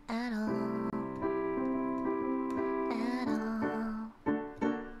meet at all. At all.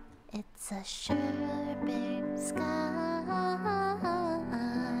 It's a sherbet sky.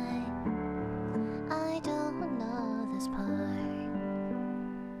 I don't know this part.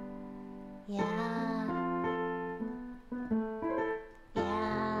 Yeah.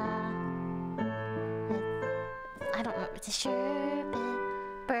 I don't know. It's a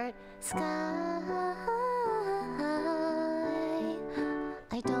sherbet bird sky.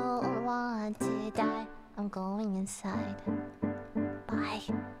 I don't want to die. I'm going inside. Bye.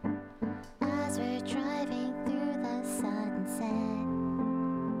 As we're driving through the sunset,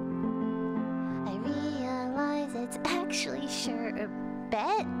 I realize it's actually sherbet.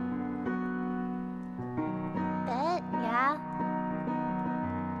 Bet, yeah?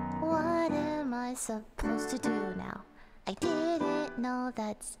 What am I supposed to do now? I didn't know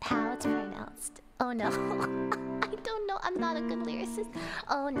that's how it's pronounced. Oh no. I don't know. I'm not a good lyricist.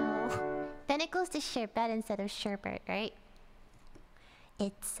 Oh no. Then it goes to sherbet instead of sherbet, right?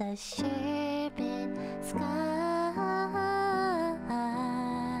 It's a sherbet sky.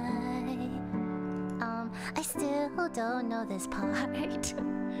 I still don't know this part.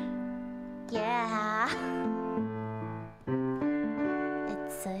 Yeah.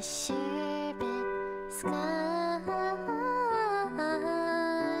 It's a sherbet sky.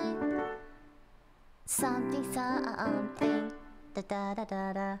 Something. Da da da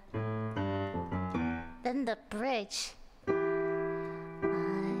da da. Then the bridge.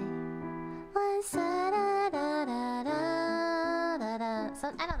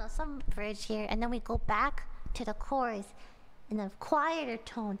 I don't know, some bridge here, and then we go back to the chorus in a quieter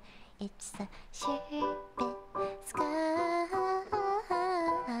tone. It's a sherbet sky.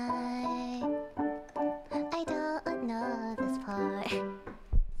 I don't know this part.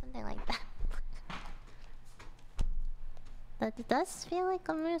 Something like that. But it does feel like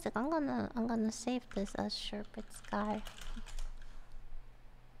a music. I'm gonna save this as sherbet sky.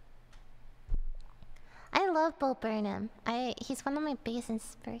 love Bo Burnham. He's one of my biggest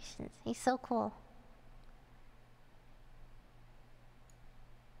inspirations. He's so cool.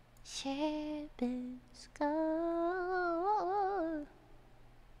 Sherbets go.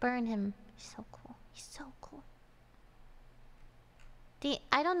 Burn him. He's so cool. He's so cool.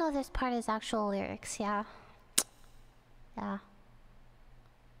 I don't know this part is actual lyrics, yeah. Yeah.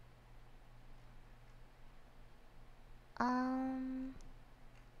 I'm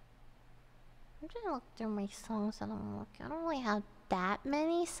trying to look through my songs that I'm looking. I don't really have that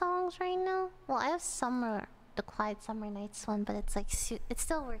many songs right now. Well, I have Summer, the Quiet Summer Nights one, but it's like it's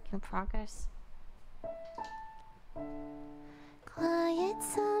still work in progress. Quiet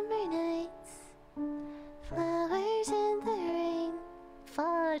summer nights, flowers in the rain,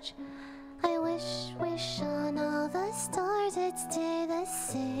 fudge. I wish on all the stars it'd stay the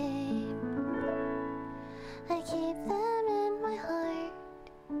same. I keep them in my heart.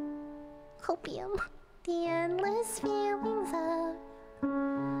 Copium. The endless feelings of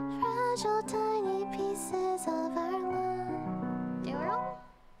fragile tiny pieces of our love. Euro?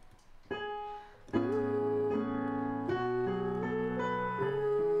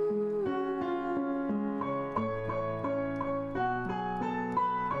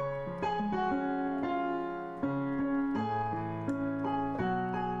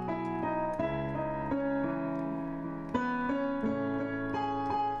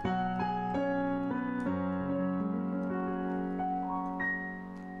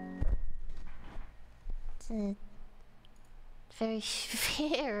 A very,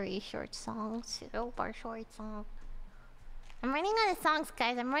 very short song. Super short song. I'm running out of songs,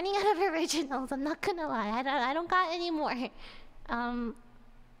 guys. I'm running out of originals. I'm not gonna lie. I don't got any more.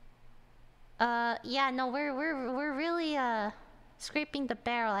 Yeah, no, we're really scraping the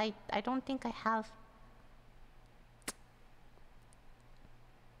barrel. I don't think I have.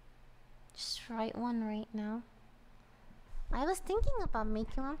 Just write one right now. I was thinking about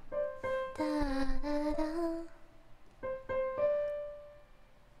making one. Da, da, da.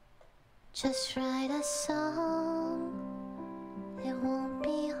 Just write a song. It won't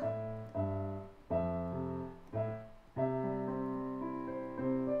be.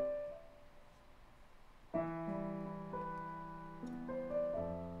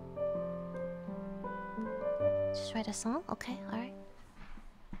 Just write a song? Okay, alright.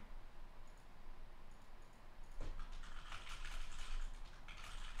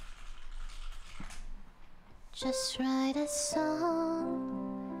 Just write a song.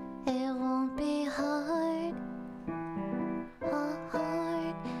 It won't be hard.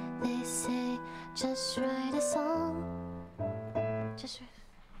 Hard. They say, just write a song. Just write.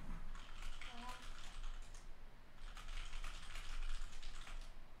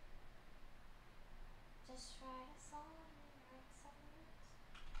 Just write a song.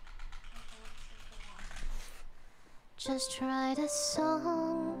 Just write a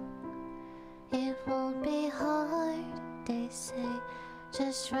song. It won't be hard, they say.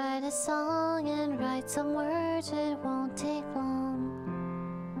 Just write a song and write some words, it won't take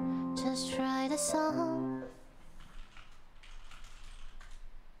long. Just write a song.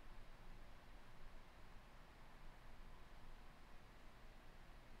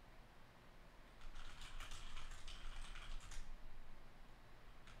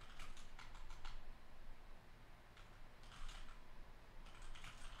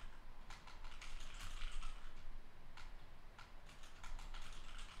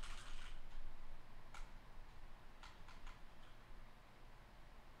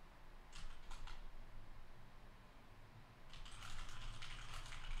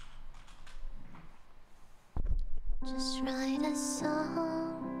 Just write a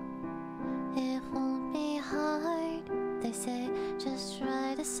song. It won't be hard, they say. Just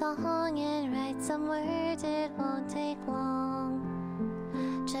write a song and write some words, it won't take long.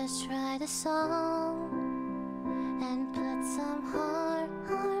 Just write a song and put some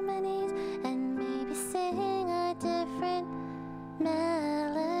harmonies and maybe sing a different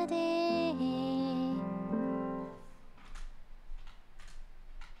melody.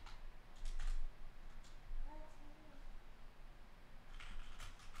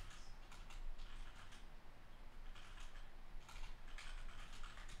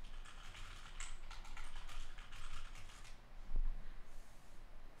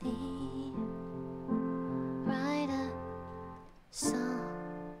 Write a song.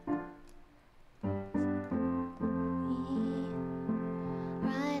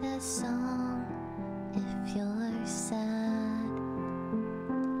 Write a song if you're sad,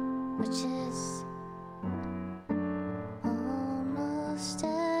 which is almost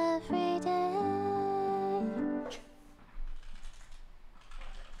every day.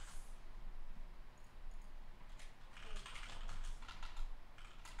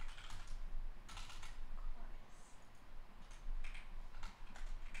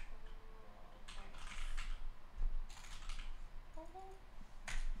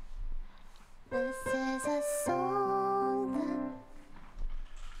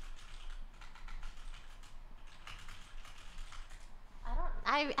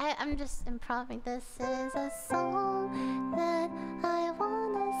 I'm just improving. This is a song that I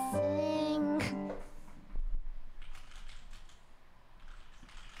wanna sing.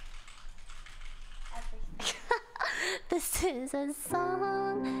 This is a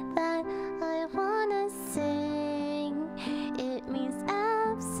song that I wanna sing. It means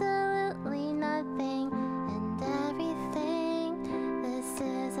absolutely nothing and everything. This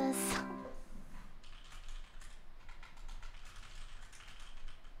is a song.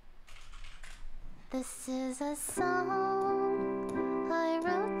 This is a song I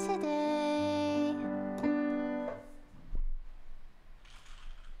wrote today.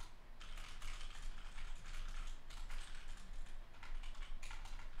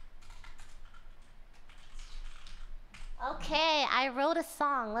 Okay, I wrote a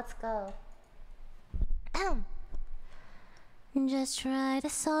song. Let's go. Just write a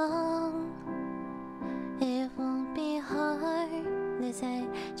song. It won't be hard. They say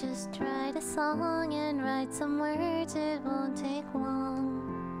just write a song and write some words. It won't take long.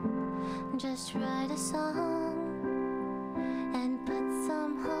 Just write a song and put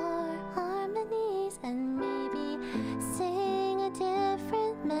some harmonies and maybe sing a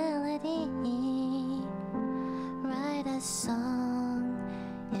different melody. Write a song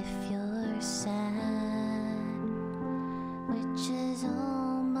if you're sad, which is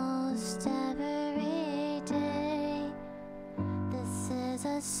almost every day. This is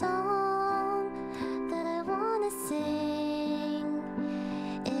a song that I wanna sing.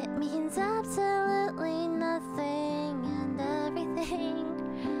 It means absolutely nothing and everything.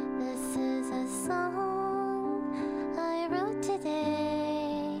 This is a song I wrote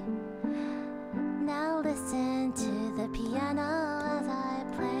today. Now listen to the piano as I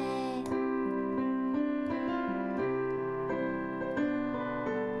play.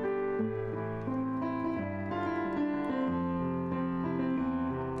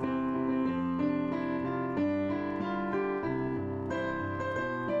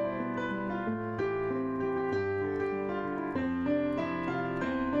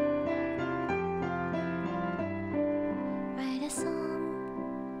 Write a song.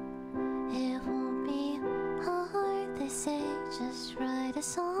 It won't be hard, they say. Just write a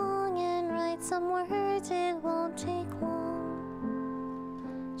song and write some words. It won't take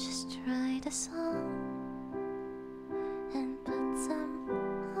long. Just write a song and put some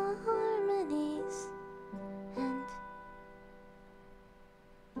harmonies and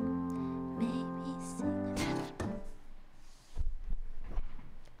maybe sing it.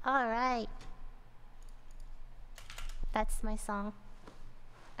 Alright. That's my song.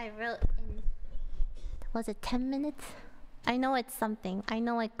 I wrote in, was it 10 minutes? I know it's something. I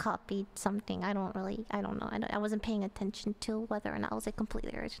know I copied something. I don't know. I wasn't paying attention to whether or not it was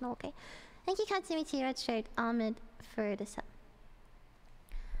completely original. Okay. Thank you, Katsumi T. Red Shirt Ahmed for this up.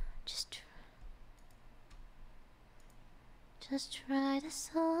 Just write a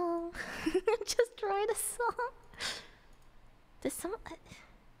song. Just write a song. There's some.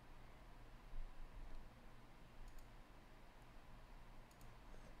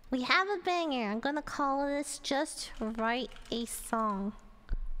 We have a banger. I'm gonna call this Just Write a Song.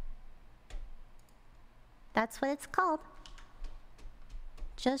 That's what it's called.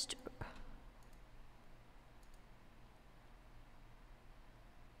 Just...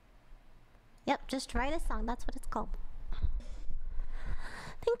 Yep, Just Write a Song. That's what it's called.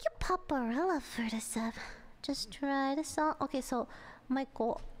 Thank you, Paparella, for this up. Just write a song. Okay, so,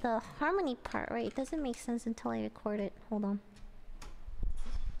 Michael, the harmony part, right? It doesn't make sense until I record it. Hold on.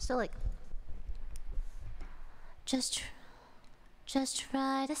 So like, just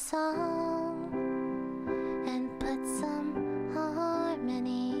write a song and put some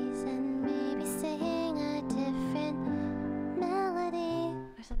harmonies and maybe sing a different melody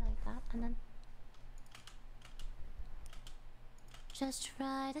or something like that, and then just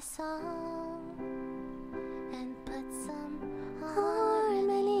write a song and put some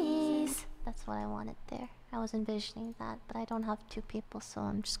harmonies. That's what I wanted there. I was envisioning that, but I don't have two people, so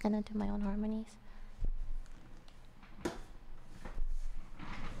I'm just gonna do my own harmonies.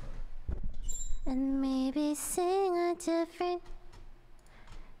 And maybe sing a different...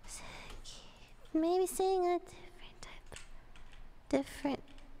 Maybe sing a different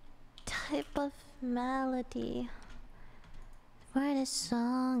type of melody. Write a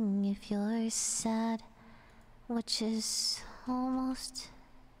song if you're sad, which is almost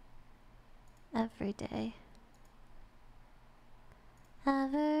every day.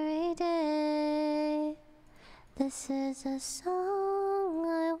 Every day. This is a song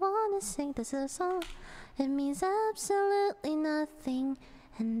I wanna sing. This is a song. It means absolutely nothing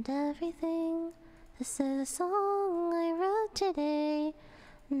and everything. This is a song I wrote today.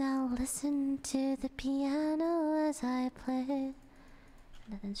 Now listen to the piano as I play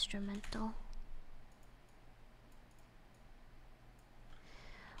the instrumental.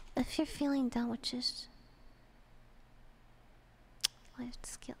 If you're feeling down, which is life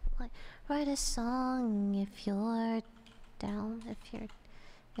skill, like write a song if you're down.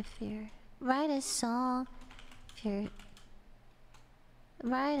 If you're write a song if you're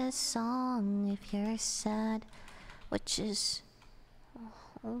write a song if you're sad, which is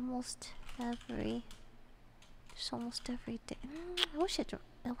almost every day. I wish it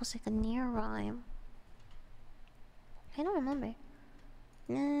was like a near rhyme. I don't remember.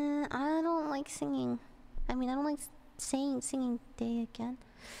 Nah, I don't like singing. I mean, I don't like singing day again.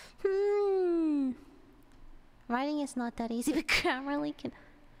 Writing is not that easy, but Grammarly can.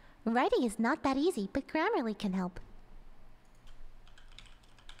 Writing is not that easy, but Grammarly can help.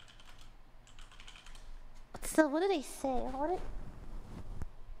 So what did they say? What did...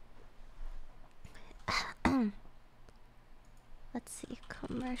 Let's see.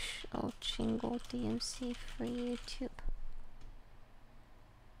 Commercial jingle DMC for YouTube.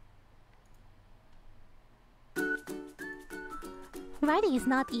 Writing is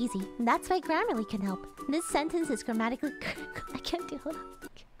not easy. That's why Grammarly can help. This sentence is grammatically correct. I can't do it.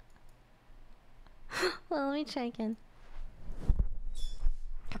 Well, let me try again.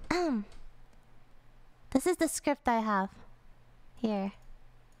 This is the script I have. Here.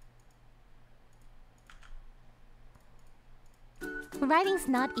 Writing's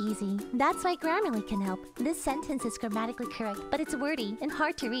not easy. That's why Grammarly can help. This sentence is grammatically correct, but it's wordy and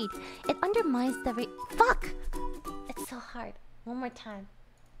hard to read. It undermines the Fuck! It's so hard. One more time.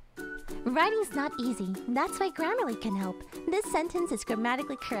 Writing's not easy. That's why Grammarly can help. This sentence is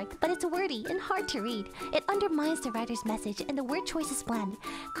grammatically correct, but it's wordy and hard to read. It undermines the writer's message and the word choice is bland.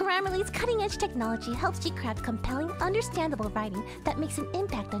 Grammarly's cutting-edge technology helps you craft compelling, understandable writing that makes an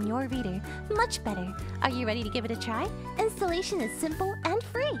impact on your reader. Much better. Are you ready to give it a try? Installation is simple and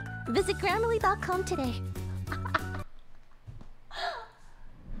free. Visit Grammarly.com today.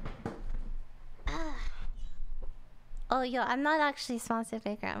 Oh, yo, I'm not actually sponsored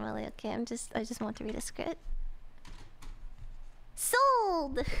by Grammarly, okay? I just want to read a script.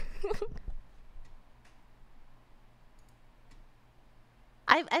 Sold!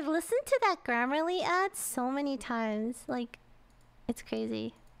 I've listened to that Grammarly ad so many times. Like, it's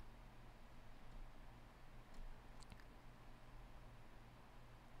crazy.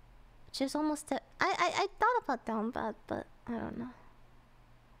 Which is almost a... I thought about down bad, but I don't know.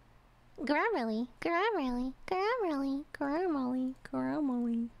 Grammarly.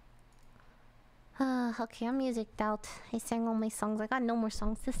 Okay, I'm musiced out. I sang all my songs. I got no more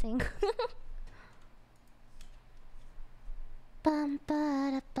songs to sing. Bum ba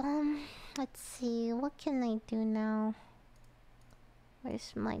da bum. Let's see, what can I do now?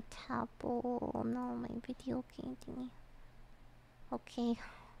 Where's my tab? Oh no, my video game thingy. Okay.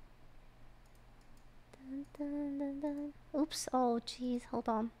 Dun. Oops, oh jeez, hold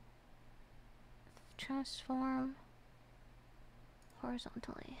on. Transform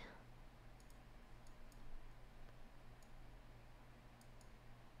horizontally.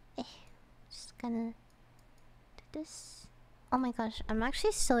 Just gonna do this. Oh my gosh, I'm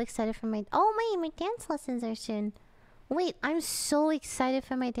actually so excited for my... Oh my dance lessons are soon. Wait, I'm so excited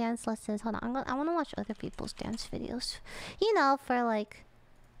for my dance lessons. Hold on, I want to watch other people's dance videos. You know, for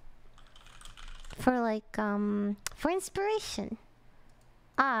inspiration.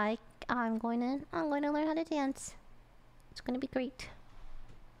 I'm going to learn how to dance. It's gonna be great.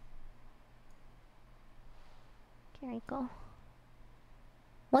 Here we go.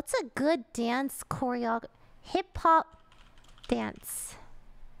 What's a good dance choreography? Hip hop dance.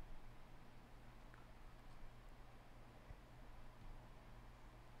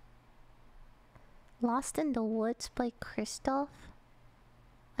 Lost in the Woods by Christoph.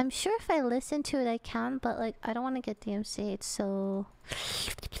 I'm sure if I listen to it I can, but like I don't want to get DMCA'd, so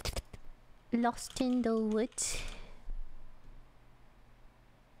Lost in the Woods.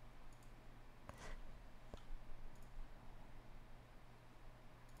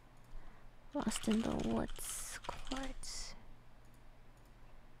 Lost in the Woods chords.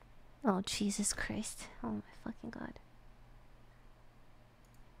 Oh Jesus Christ. Oh my fucking god.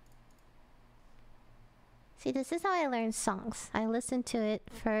 See, this is how I learn songs. I listen to it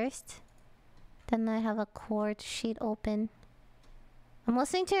first, then I have a chord sheet open. I'm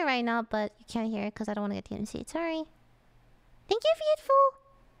listening to it right now, but you can't hear it because I don't want to get DMC'd. Sorry. Thank you, Faithful!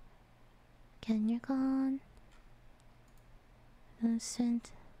 Again, you're gone.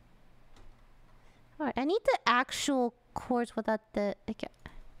 Innocent. Alright, I need the actual chords without the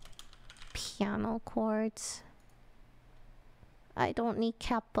piano chords. I don't need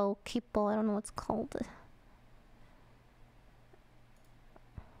capo, kipo. I don't know what's called.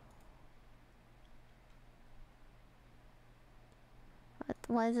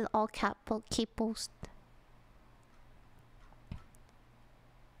 Why is it all capo, kipos?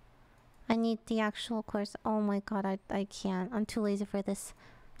 I need the actual course. Oh my god, I can't. I'm too lazy for this.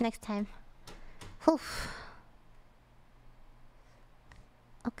 Next time. Whew.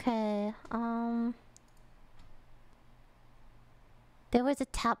 Okay, there was a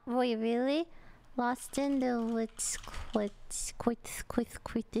tap boy, really? Lost in the woods. Which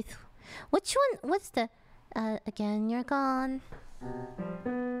one? What's the... again, you're gone.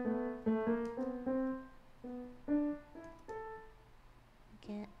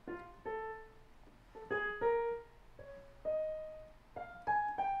 Okay.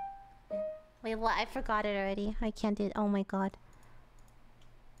 Wait, what? I forgot it already. I can't do it. Oh my god.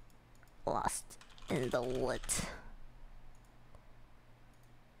 Lost in the woods.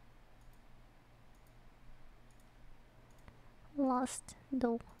 Lost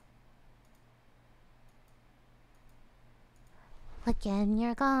the... Again,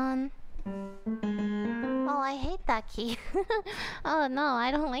 you're gone. Oh, I hate that key. Oh no,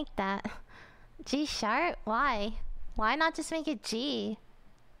 I don't like that. G sharp? Why? Why not just make it G?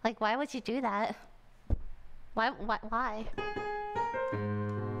 Like, why would you do that? Why?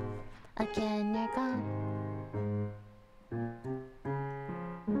 Again, you're gone.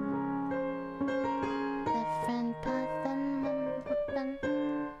 Different path and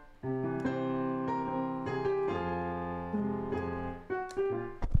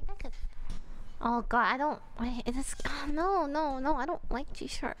I could. Oh god, I don't. Wait, this. Oh, no, I don't like G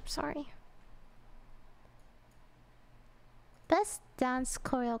sharp. Sorry. Best dance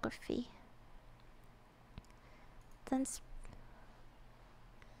choreography. Dance.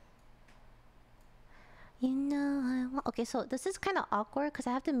 You know I want... Okay, so this is kind of awkward because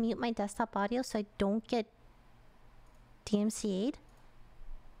I have to mute my desktop audio so I don't get DMCA'd.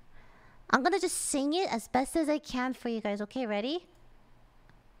 I'm gonna just sing it as best as I can for you guys. Okay, ready?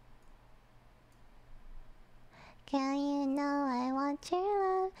 Girl, you know I want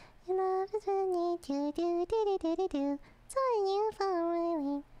your love. Your love is what I need to do. So you follow my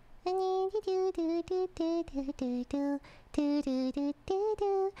lead. I need you do.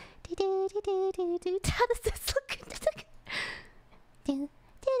 How does this look?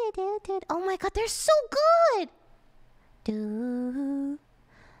 Oh my god, they're so good! I'm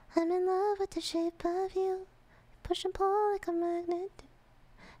in love with the shape of you. Push and pull like a magnet.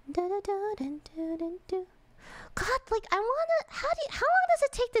 God, like I wanna. How long does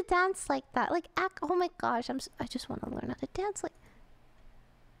it take to dance like that? Like act. Oh my gosh, I just want to learn how to dance like.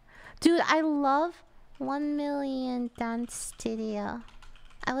 Dude, I love 1 Million Dance Studio.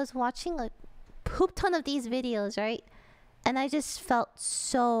 I was watching a poop ton of these videos, right? And I just felt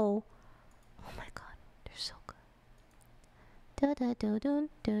so... Oh my god, they're so good.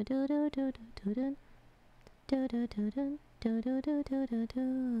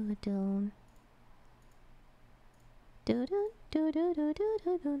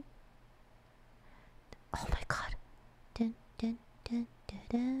 Oh my god.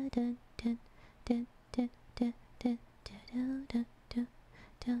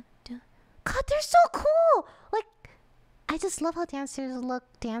 God, they're so cool! Like, I just love how dancers look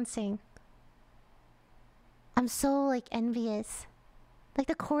dancing. I'm so, like, envious. Like,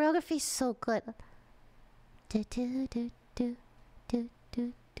 the choreography is so good. They're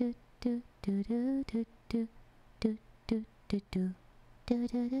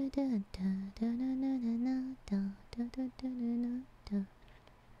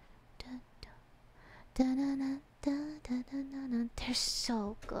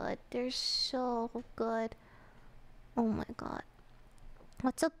so good. They're so good. Oh my god.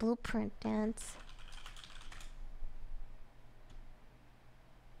 What's a blueprint dance?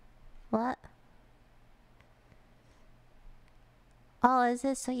 What? Oh, is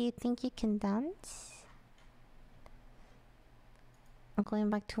it so you think you can dance? I'm going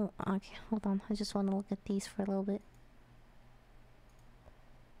back to... Okay, hold on. I just want to look at these for a little bit.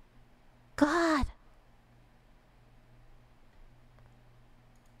 God!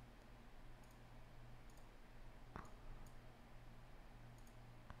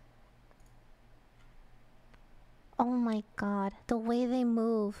 Oh my god, the way they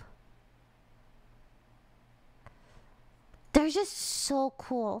move. They're just so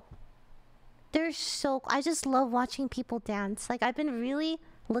cool. They're so... I just love watching people dance. Like, I've been really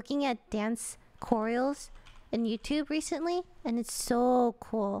looking at dance choreos in YouTube recently, and it's so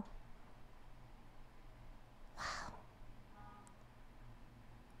cool. Wow.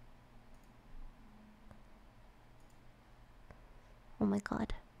 my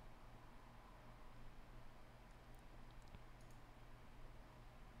god.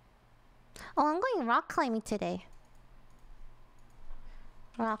 Oh, I'm going rock climbing today.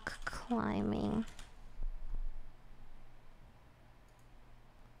 Rock climbing.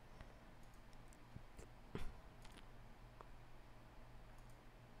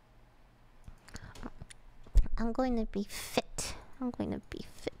 I'm going to be fit. I'm going to be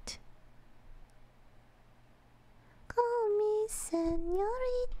fit. Call me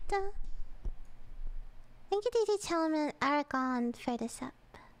señorita. Thank you, DJ Chalman, Aragon, for this up.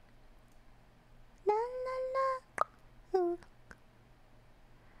 La la la. Ooh.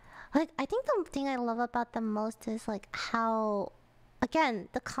 Like, I think the thing I love about them most is like how, again,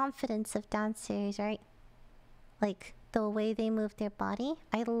 the confidence of dancers, right? Like the way they move their body.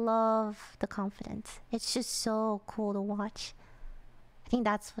 I love the confidence. It's just so cool to watch. I think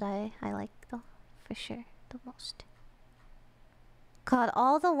that's what I like though, for sure, the most. God,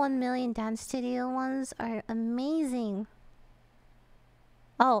 all the 1 million dance studio ones are amazing.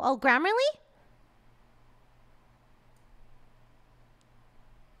 Oh, Grammarly?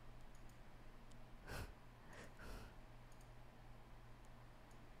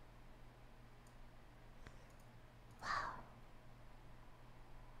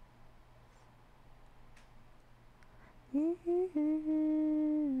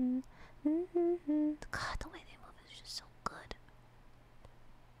 God, the way they move is just so good.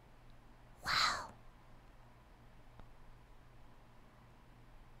 Wow.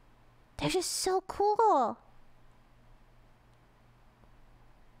 They're just so cool.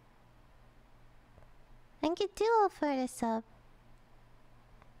 Thank you, Duo, for the sub.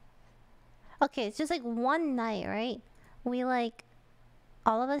 Okay, it's just like one night, right? We like,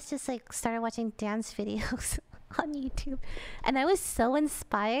 all of us just like started watching dance videos on YouTube, and I was so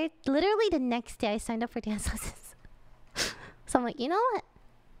inspired. Literally the next day I signed up for dance lessons. So I'm like, you know what,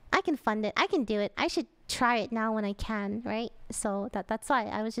 I can fund it, I can do it, I should try it now when I can, right? So that's why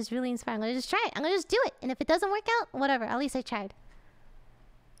I was just really inspired. I'm gonna just try it, I'm gonna just do it, and if it doesn't work out, whatever, at least I tried.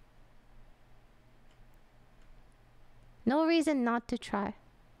 No reason not to try.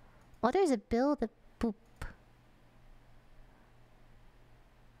 Oh, there's a bill, the boop.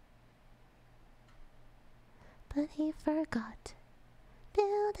 But he forgot.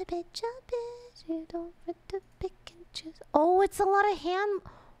 Build a bitch up, bitch. You don't want to pick and choose. Oh, it's a lot of hand.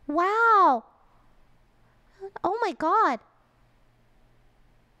 Wow. Oh my god.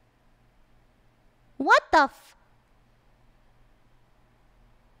 What the f?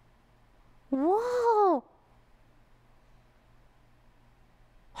 Whoa.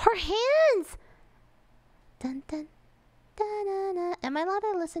 Her hands. Dun dun. Da-da-da. Am I allowed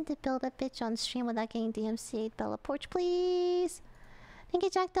to listen to Build a Bitch on stream without getting DMCA'd? Bella Porch, please. Thank you,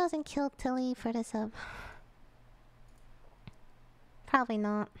 Jack Dolls and Kill Tilly, for the sub. Probably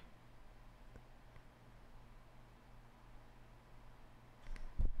not.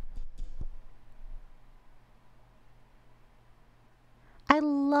 I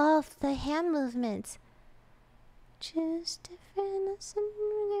love the hand movements. Just different as some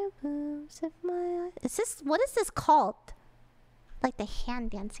your boobs of my eyes. Is this, what is this called? Like the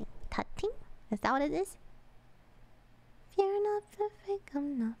hand dancing. Tutting? Is that what it is? If you're not perfect,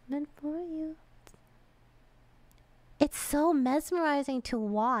 I'm not meant for you. It's so mesmerizing to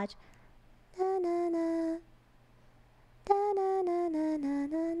watch. Na na na. Da na na na na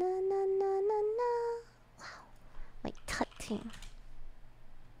na na na na na. Wow. Like tutting.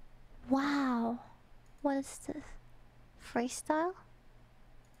 Wow. What is this? Freestyle?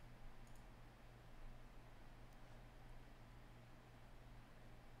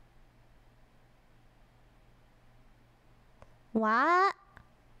 What?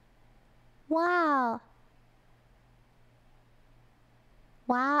 Wow.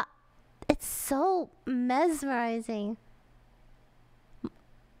 Wow. It's so mesmerizing.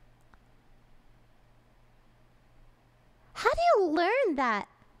 How do you learn that?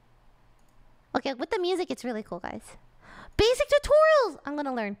 Okay, with the music, it's really cool, guys. Basic tutorials! I'm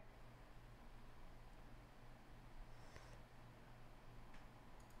gonna learn.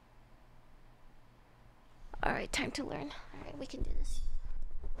 Alright, time to learn. Alright, we can do this.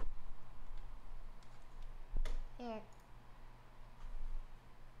 Here.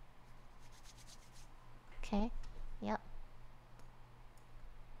 Okay. Yep.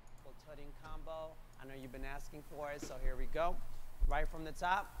 Tutting combo. I know you've been asking for it, so here we go. Right from the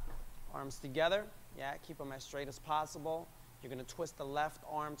top, arms together. Yeah, keep them as straight as possible. You're gonna twist the left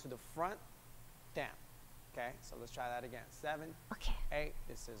arm to the front, down. Okay, so let's try that again. 7, okay. 8,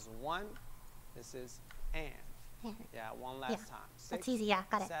 this is 1, this is and. Yeah, one last time. 6, that's easy, yeah,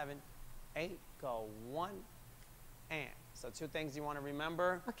 got it. 7, 8, go 1, and So 2 things you want to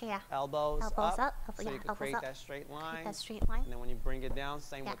remember. Okay, yeah. Elbows up. So yeah, you can elbows create up. that straight line. That straight line. And then when you bring it down,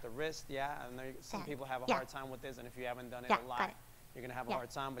 same Yeah. with the wrist. Yeah, I know some Yeah. people have a Yeah. hard time with this, and if you haven't done it Yeah, a lot, got it. you're gonna have a Yeah, hard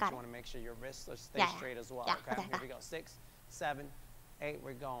time. But got you it. want to make sure your wrists are stay Yeah, yeah. straight as well. Yeah, Okay, okay, here got we it. go. 6, 7, 8.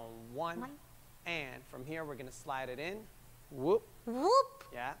 We're going 1, One. and from here we're gonna slide it in. Whoop. Whoop.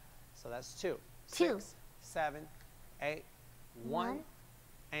 Yeah. So that's 2. 2. 6, 7, 8. 1, One.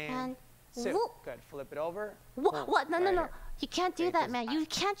 and 2. whoop. Good. Flip it over. What? Boom, What? No, right no, no. here. You can't do Create that, this man. back. You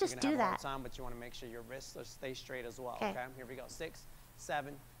can't just You're do gonna have a hard that. time, but you want to make sure your wrists are stay straight as well. Okay. Okay. Here we go. 6,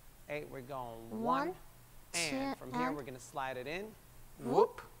 7, 8. We're going 1, One, and two, from here and we're gonna slide it in.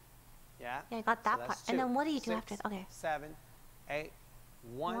 Whoop. Yeah. Yeah, I got that So part. that's And then 2. what do you do 6, after? Okay. 7, 8.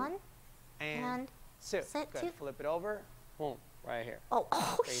 1, One and and 2. set Good. 2. Flip it over. Boom. Right here. Oh,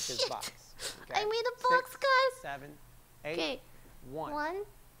 Create shit. this box. I Okay. made a box, 6, guys. 7, 8. Okay. 1, 1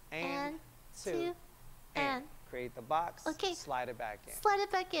 and and 2, 2 and create the box. Okay. Slide it back in. slide it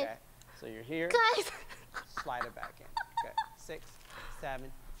back in. Okay. So you're here. Guys. Slide it back in. Okay. 6,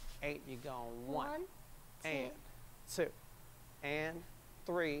 7, 8. You're going 1, 1, 2. and 2, and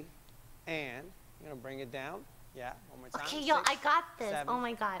 3, and you're gonna bring it down. Yeah. One more time. Okay, yo, 6, I got this. 7, Oh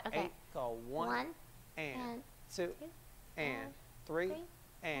my god. Okay. 8. Go 1, 1 and and 2, and 3, three,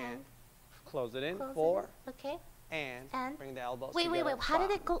 and close it in. close it 4, in. Okay. and bring the elbows Wait, together. wait, wait. How did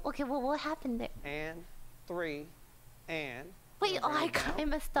 5, it go? Okay, well, what happened there? and 3, and Wait, you're oh, gonna I bring it got, I down.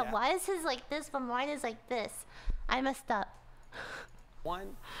 messed up. Yeah. Why is his like this, but mine is like this? I messed up.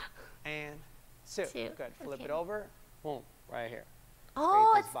 1 and 2. 2, Good. Flip okay. it over. Boom. Right here.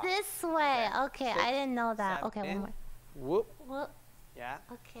 Oh, this it's box. this way. Okay, 6, I didn't know that. 7, Okay, one more. Whoop. Whoop. Yeah.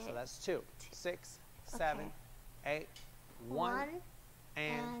 Okay. So that's 2, 6, 7, 8, 1, One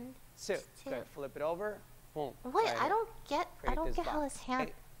and and 2. 2. Good. Flip it over. Boom. Wait, right I here. don't get. I Create don't this get how box. his hand.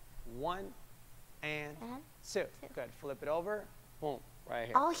 8, 1 and And 2. Good. Flip it over. Boom. Right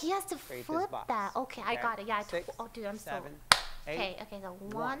here. Oh, he has to Create this flip box. that. Okay, I got it. Yeah. 6, Oh, dude, I'm 7, so. 8, Okay. Okay. So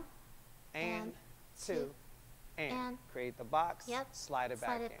 1 and and 2, and and create the box. Yep. Slide it back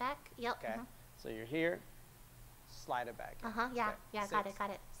slide it in. back. Yep. Okay. So you're here. Slide it back in. Uh huh. Yeah. Okay. Yeah. Got 6, it. Got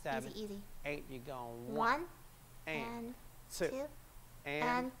it. 7, Easy. Easy. 8. You're going 1 and and 2 2 and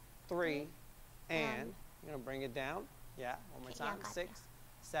and 3 and and- you're gonna bring it down. Yeah. One more Okay, yeah, time. got it, 6,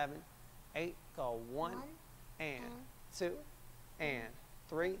 7, 8. Go 1 and and 2 and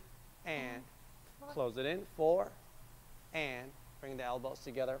 3 and and 4. close it in. 4 and bring the elbows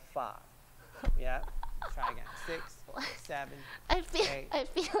together. 5. Yeah. Try again. 6, 7, I feel. 8. I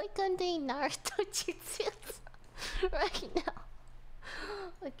feel like I'm doing Naruto jutsu right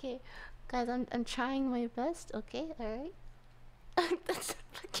now. Okay, guys, I'm trying my best. Okay, all right. That's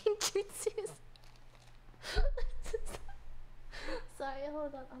fucking jutsus. Sorry,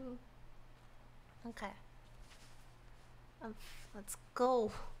 hold on. Okay. Let's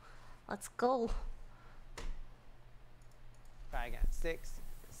go. Let's go. Try again. 6,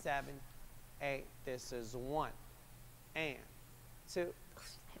 7, 8. This is 1 and 2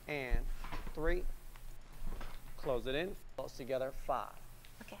 and 3. Close it in. Close together. 5.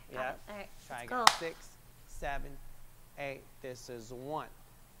 Okay. Got Yeah. it. All right. Try Let's again. go. 6, 7, 8. This is 1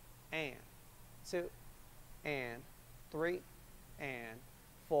 and 2 and 3 and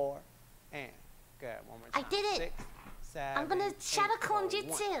 4 and good. One more I time. did it. 6, 7, I'm gonna 8. shadow clone Go 1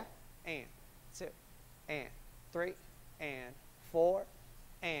 jutsu. and 2 and 3 and 4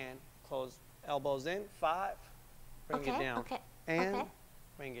 and close elbows in. 5. Bring Okay. it down. Okay. And Okay.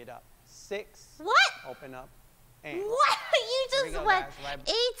 bring it up. 6. What? Open up. And What? You Here we just go, went guys, right-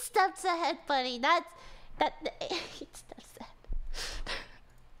 8 steps ahead, buddy. That's 8 steps ahead.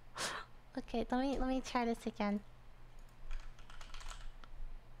 Okay, let me try this again.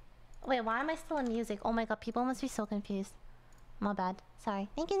 Wait, why am I still in music? Oh my god, people must be so confused. My bad. Sorry.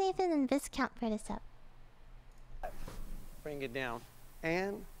 Thank you, Nathan and Viscount for the step. bring it down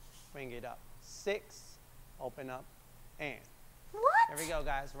and bring it up. 6, open up and. What? There we go,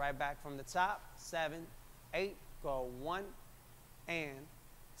 guys. Right back from the top. 7, 8, go 1 and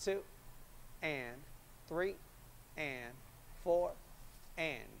 2 and 3 and 4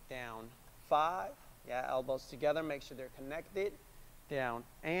 and down 5. Yeah, elbows together. Make sure they're connected. Down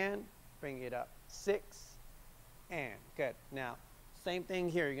and bring it up. 6 and good. Now, same thing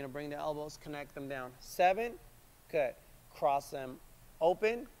here. You're going to bring the elbows, connect them down. 7, good. Cross them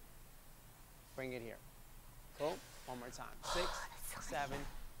open. Bring it here. Cool. One more time. 6, 7,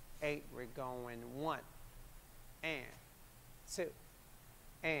 8. We're going 1 and 2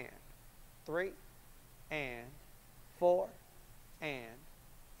 and 3 and 4 and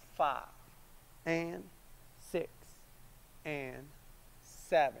 5 and 6 and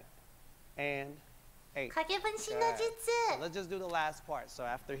 7 and 8. Kage Bunshin no Good. So Jutsu. let's just do the last part. So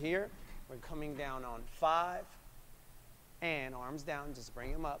after here, we're coming down on 5. And arms down, just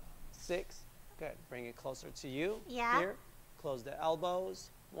bring them up. 6. Good. Bring it closer to you. Yeah. Here. Close the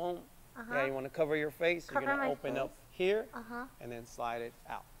elbows. Boom. Uh-huh. Yeah, you want to cover your face. Cover You're going my to open face. up here. Uh-huh. And then slide it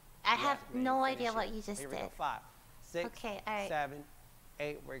out. I Yeah, have and then no finish idea it. what you just Here we did. go. 5, 6, Okay, all right. 7,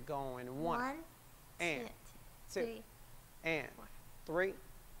 8. We're going 1. 1, And 2. 3. And 3.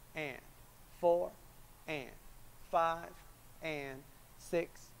 And 4. And 5. And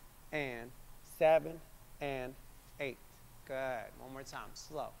 6. And 7. And 8. Good. One more time.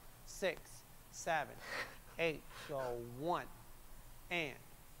 Slow. 6, 7, 8. Go 1. And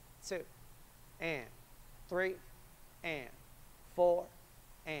 2. And 3. And 4.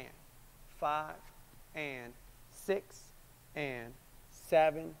 And 5. And 6. And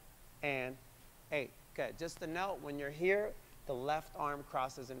 7. And 8. Good. Just a note, when you're here, the left arm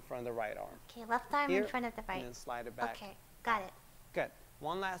crosses in front of the right arm. Okay, left arm Here, in front of the right. And then slide it back. Okay, got it. Good.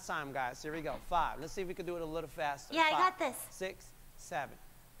 One last time, guys. Here we go. 5. Let's see if we can do it a little faster. Yeah, I 5, got this. 6, 7,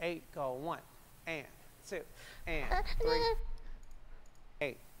 8. Go 1. And 2. And 3.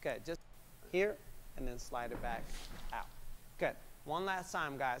 8. Good. Just here, and then slide it back out. Good. One last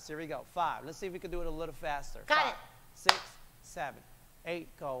time, guys. Here we go. 5. Let's see if we can do it a little faster. Got 5, it. 6, 7, 8.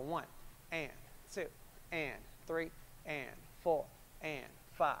 Go 1. And 2. And 3. And 4. And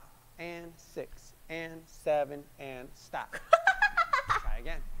 5. And 6. And 7. And stop. Try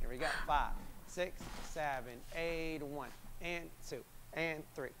again. Here we go. 5, 6, 7, 8. 1. And 2. And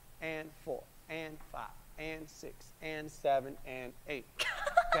 3. And 4. And 5. And 6. And 7. And 8.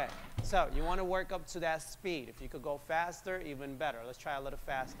 Okay. So you want to work up to that speed. If you could go faster, even better. Let's try a little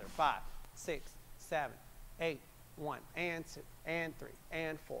faster. 5, 6, 7, 8. 1 and 2 and 3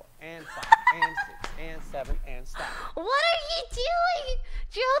 and 4 and 5 and 6 and 7 and stop. What are you doing?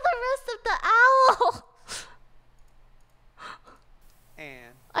 Draw the rest of the owl.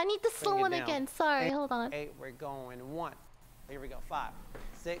 And I need the slow bring it one down. again. Sorry, And hold on. 8. We're going 1. Here we go. 5,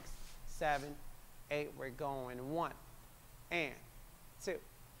 6, 7, 8. We're going 1 and 2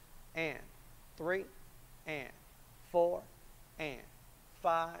 and 3 and 4 and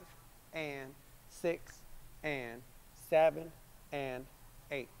 5 and 6 and 7 and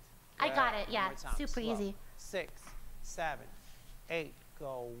 8. I Good. got it. One Yeah, more time. super Slow. easy. 6, 7, 8.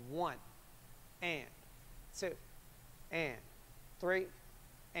 Go 1 and 2 and 3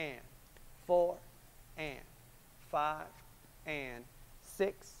 and 4 and 5 and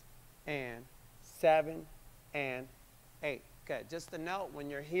 6 and 7 and 8. Good. Just a note, when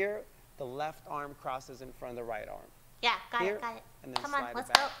you're here, the left arm crosses in front of the right arm. Yeah, got Here, it, got it. and then Come on, slide it let's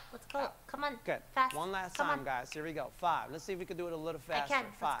back go. Let's go. out. Come on. Good. Fast. One last Come time, on. guys. Here we go. 5. Let's see if we can do it a little faster. can.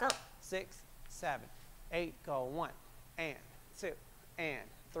 5, Let's go. 6, 7, 8. Go 1 and 2 and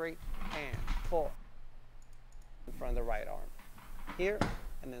 3 and 4. In front of the right arm. Here,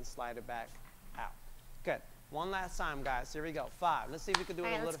 and then slide it back out. Good. One last time, guys. Here we go. 5. Let's see if we can do it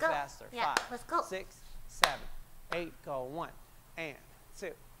Alright, a let's little go. faster. Yeah, 5, let's go. 6, 7, 8. Go 1 and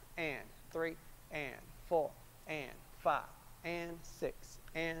 2 and 3 and 4 and 5 and 6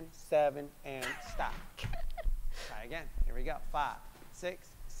 and 7 and stop. Try again. Here we go. 5, 6,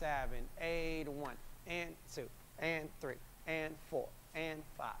 7, 8. 1 and 2 and 3 and 4 and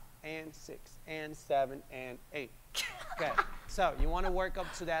 5 and 6 and 7 and 8. Okay. So you want to work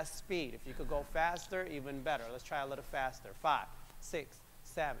up to that speed. If you could go faster, even better. Let's try a little faster. 5, 6,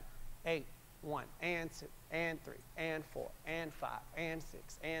 7, 8. 1 and 2 and 3 and 4 and 5 and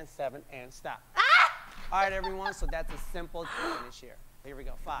 6 and 7 and stop. All right, everyone. So that's a simple finish here. Here we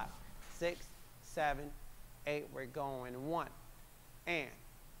go. 5, 6, 7, 8. We're going 1 and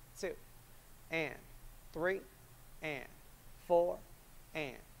 2 and 3 and 4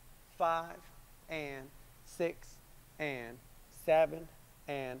 and 5 and 6 and 7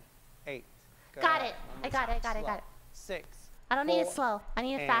 and 8. Good. Got it. One more I got it, I time. got it, I Slow. got it. 6. I don't need it 4, slow. I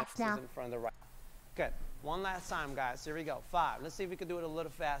need it and fast X now. is in front of the right. Good. One last time, guys. Here we go. 5. Let's see if we can do it a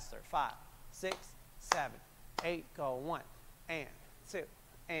little faster. 5, 6, 7, 8. Go 1 and 2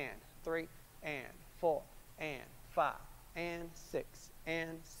 and 3 and 4 and 5 and 6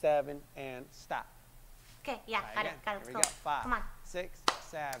 and 7 and stop. Okay, yeah, Try got it, again. got it. Here we Let's go. go. 5, Come on. 6,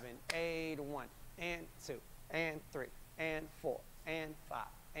 7, 8. 1 and 2 and 3 and 4 and 5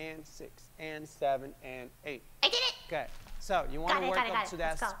 and 6 and 7 and 8. I did it. Okay. So you want Got to it, work got it, up got it. to that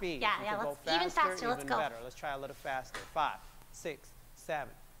Let's go. speed. Yeah, If you yeah, could go let's- faster, even faster, let's even go. better. Let's try a little faster. 5, 6, 7,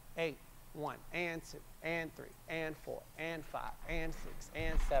 8. 1 and 2 and 3 and 4 and 5 and 6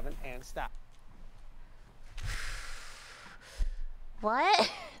 and 7 and stop. What?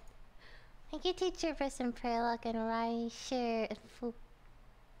 Thank you, teacher, for some prayer luck and Raisher and Fu.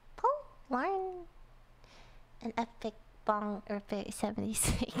 Po? Lauren? An epic bong or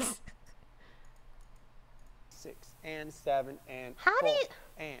 76. 6 and 7 and How 4 do you...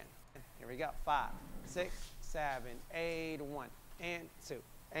 and here we go. 5, 6, 7, 8, 1 and 2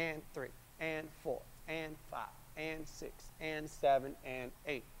 and 3 and 4 and 5 and 6 and 7 and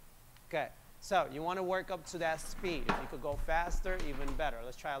 8. Okay. So you want to work up to that speed. If you could go faster, even better.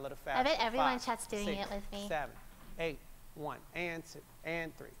 Let's try a little faster. I bet everyone in 5, chat's doing 6, it with me. 7, 8, 1 and 2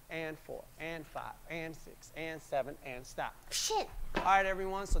 and 3 and 4 and 5 and 6 and 7 and stop. Shit. All right,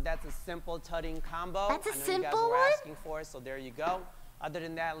 everyone. So that's a simple tutting combo. That's a I know simple you guys were one? asking for it, so there you go. Other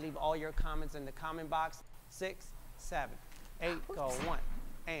than that, leave all your comments in the comment box. 6, 7, 8, go 1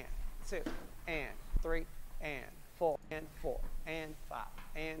 and 2 and 3 and 4 and 4 and 5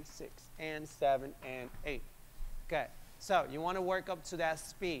 and 6 and 7 and 8. Okay. So you want to work up to that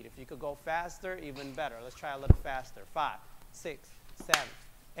speed. If you could go faster, even better. Let's try a little faster. 5, 6, 7,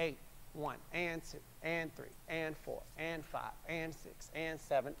 8, 1 and 2 and 3 and 4 and 5 and 6 and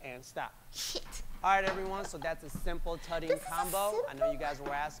 7 and stop. Shit. All right, everyone. So that's a simple tutting combo. I know you guys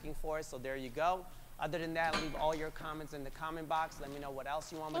were asking for it, so there you go. Other than that, leave all your comments in the comment box. Let me know what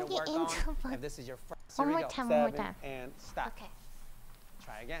else you want me to work on. If this is your first, here we go. 7 and stop. Okay.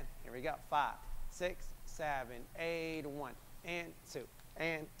 Try again. Here we go. 5, 6, 7, 8, 1 and 2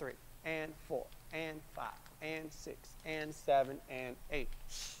 and 3 and 4 and 5 and 6 and 7 and 8.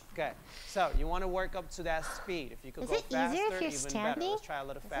 Okay. So you want to work up to that speed. If you could Is go it easier faster, if you're even standing? better. Let's try a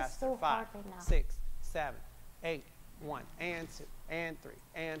little This is faster. so 5, hard right now. 6, 7, 8, 1 and 2 and 3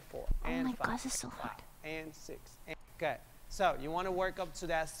 and 4 and my 5 God, this is so and hard. 5 and 6. Okay. So you want to work up to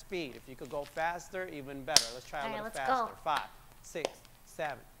that speed. If you could go faster, even better. Let's try a All right, little let's faster. go. 5, 6,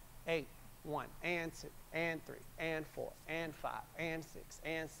 7, 8, 1 and 2 and 3 and 4 and 5 and 6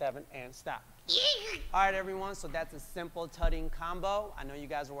 and 7 and stop. All right, everyone. So that's a simple tutting combo. I know you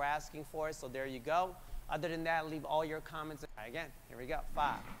guys were asking for it, so there you go. Other than that, leave all your comments. Again, here we go.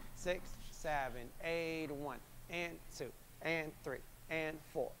 5, 6, 7, 8, 1 and 2 and 3 and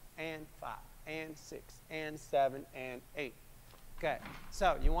 4 and 5 and 6 and 7 and 8. Okay.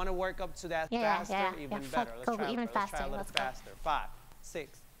 So you want to work up to that faster, even better. Let's try, even let's try faster. a little Let's faster. 5,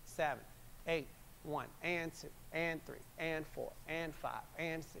 6, 7, 8, 1 and 2 and 3 and 4 and 5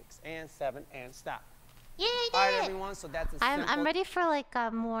 and 6 and 7 and stop. Yeah, I did All right, it. everyone. So that's a simple. I'm ready for like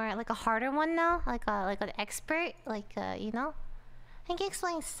a more like a harder one now, like an expert, like you know. I think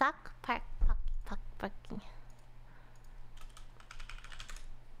explain suck parking.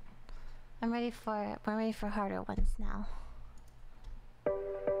 I'm ready for harder ones now.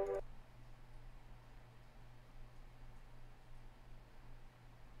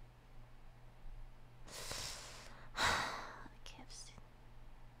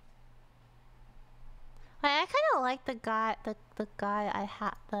 I kind of like the guy I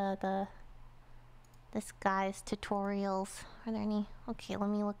had this guy's tutorials. Are there any? Okay, let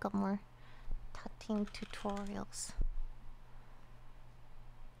me look up more tutting tutorials.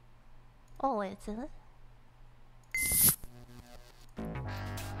 Oh wait, is it? If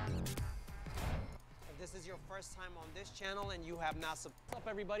this is your first time on this channel and you have not What's up,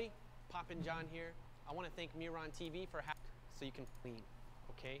 everybody? Poppin' John here. I want to thank Miyoung TV for so you can clean.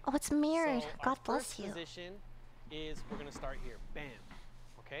 Okay. Oh, it's mirrored. So God bless our you. first position is we're gonna start here. Bam.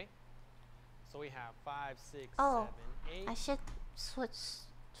 Okay. So we have 5, 6, Oh, 7, 8. I should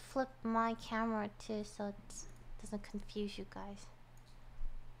flip my camera too, so it doesn't confuse you guys.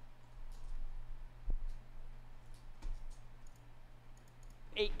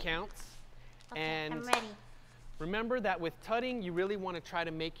 Eight counts. Okay, And I'm ready. remember that with tutting, you really want to try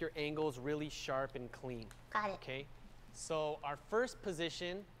to make your angles really sharp and clean. Got it. Okay. So our first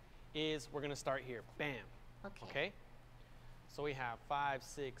position is we're gonna start here. Bam. Okay. Okay. So we have 5,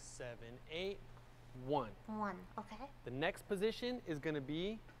 6, 7, 8, 1. 1. Okay. The next position is gonna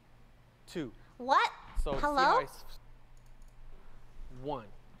be 2. What? So see Hello? how I 1.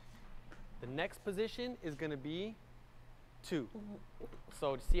 The next position is gonna be 2.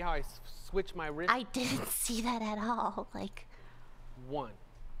 So see how I switch my wrist? I didn't see that at all. Like 1.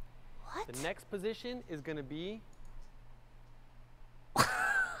 what? The next position is gonna be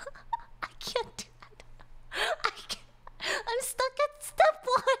I can't do that. I can't. I'm stuck at step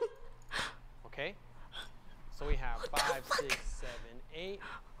 1. okay. So we have What the 5, fuck? 6, 7, 8,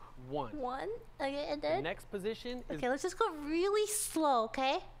 1. 1. Okay, and The then. next position is Okay, let's just go really slow.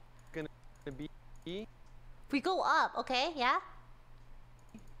 Okay. gonna be We go up. Okay. Yeah.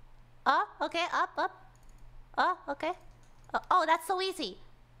 Okay. Up. Okay. Oh, that's so easy.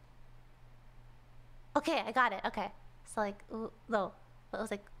 Okay, I got it. Okay. So like, ooh, no. It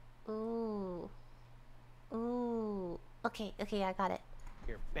was like, ooh. Okay, I got it.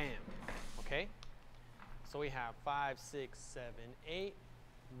 here. Bam. Okay. So we have 5, 6, 7, 8,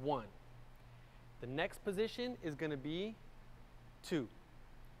 1. The next position is going to be 2.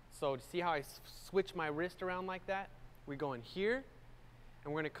 So see how I switch my wrist around like that? We're going here,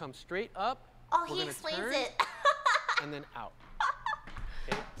 and we're going to come straight up. Oh, we're he gonna explains turn, it. and then out.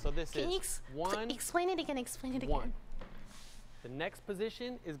 Okay, so this Can you is 1, explain it again? Explain it again. 1. The next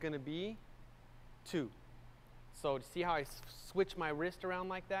position is going to be 2. So see how I switch my wrist around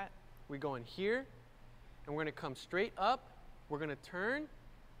like that? We're going here, and we're going to come straight up. We're going to turn,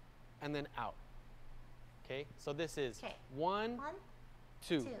 and then out. Okay, so this is 1,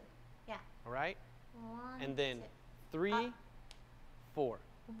 2. Yeah. All right? 1, And then 2. 3, 4.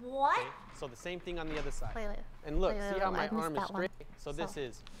 What? Okay, so the same thing on the other side. Wait. And look, Wait, see how my I missed arm is that one. straight? So this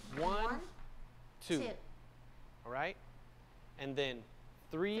is 1, 2. All right? And then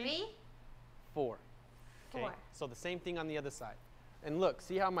 3, 4. Okay, 4. so the same thing on the other side. And look,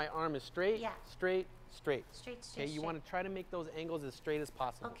 see how my arm is straight? Yeah. Straight, straight. Straight, Okay, you want to try to make those angles as straight as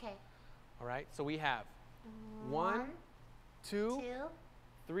possible. Okay. All right, so we have 1, 2,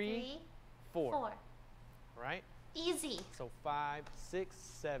 3, 4. All right? Easy. So 5, 6,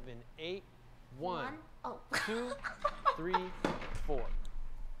 7, 8, 1, Oh. 2, 3, 4.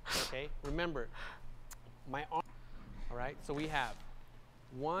 Okay, remember, my arm. All right, so we have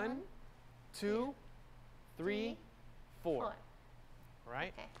 1, 2, 3, 4. All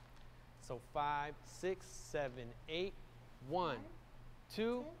right? Okay. So 5, 6, 7, 8, 1,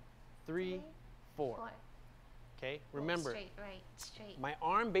 2, 3, 4. Okay, remember, Straight, right, straight. my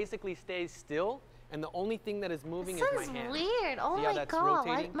arm basically stays still, and the only thing that is moving is my This is hand. weird. Oh See how my that's god,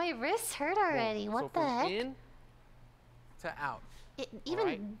 rotating? my wrists hurt already. Boom. What so the from heck? in to out. Even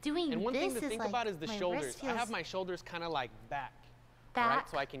right? doing And one this thing to is think like about is the my shoulders. wrist I feels have my shoulders kind of like back. back. All right,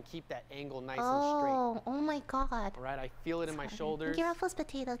 so I can keep that angle nice and Oh my god. straight. All right, I feel it in my shoulders. Giraffes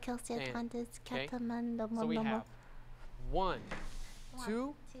potato kills the And- Atlantis. okay. So So we have 1,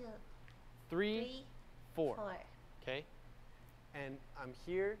 2, 2, 3, 4. 4. Okay, and I'm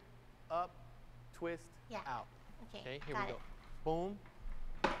here, up, twist, Yeah. out. Okay, here got we it. go. Boom,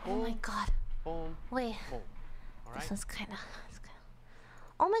 Oh my boom, god. boom, Wait. boom. All right. This is kinda.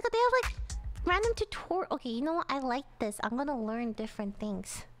 Oh my god, they have like random tutorial. Okay, you know what? I like this. I'm gonna learn different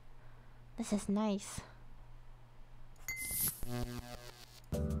things. This is nice.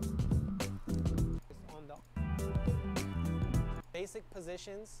 On the basic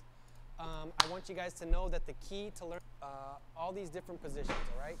positions, I want you guys to know that the key to learn all these different positions,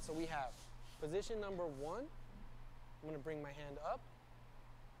 all right? So we have position number 1. I'm going to bring my hand up.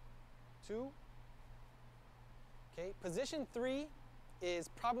 2. Okay, position 3 is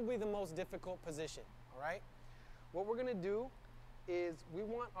probably the most difficult position, all right? What we're going to do is we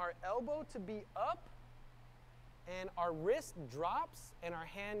want our elbow to be up and our wrist drops and our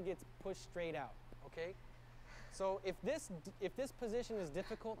hand gets pushed straight out, okay? So if this position is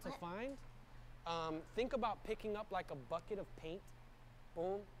difficult to find, think about picking up like a bucket of paint.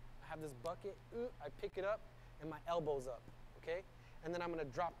 Boom, I have this bucket, I pick it up and my elbow's up, okay? And then I'm gonna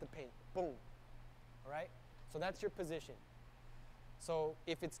drop the paint, boom, all right? So that's your position. So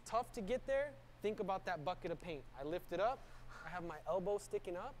if it's tough to get there, think about that bucket of paint. I lift it up, I have my elbow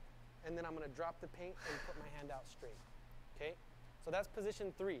sticking up, and then I'm gonna drop the paint and put my hand out straight, okay? So that's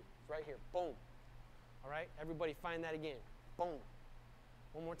position 3, it's right here, boom. All right, everybody find that again, boom.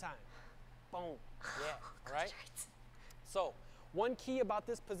 One more time, boom, yeah, all right? So one key about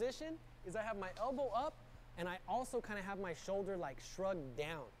this position is I have my elbow up, and I also kind of have my shoulder like shrugged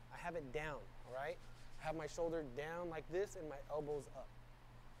down. I have it down, all right? I have my shoulder down like this and my elbows up,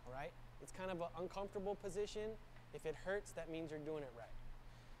 all right? It's kind of an uncomfortable position. If it hurts, that means you're doing it right,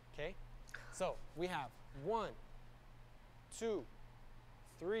 okay? So we have 1, 2,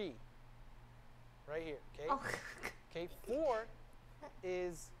 3, right here, okay? Oh. Okay, 4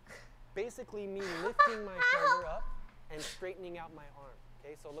 is basically me lifting my shoulder up and straightening out my arm,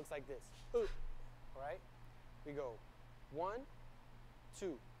 okay? So it looks like this, all right? We go 1,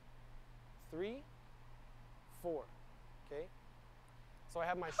 2, 3, 4, okay? So I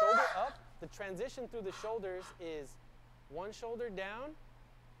have my shoulder up. The transition through the shoulders is one shoulder down,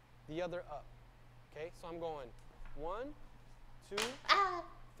 the other up, okay? So I'm going 1, 2,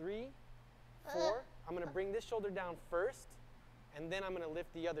 3, 4. I'm gonna bring this shoulder down first, and then I'm gonna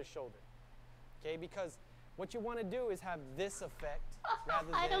lift the other shoulder, okay? Because what you wanna do is have this effect rather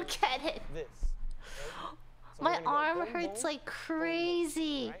than I don't get it. this, okay? So My we're gonna go arm boom, hurts boom, like boom, boom,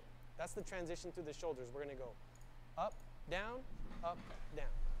 crazy. right? That's the transition through the shoulders. We're gonna go up, down, all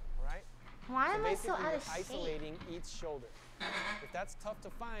right? Why So am I so basically out you're of shape? isolating each shoulder. If that's tough to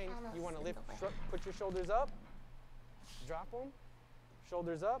find, I know, you want to send lift, away. put your shoulders up, drop them,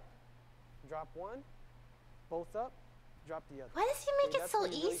 shoulders up, drop 1, both up, drop the other. Why does he make Okay, it so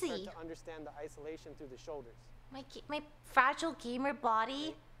that's when you really easy? start to understand the isolation through the shoulders. My fragile gamer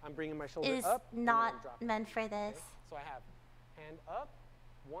body I'm bringing my shoulder is up. and then not I'm dropping. meant for this. Okay? So I have hand up,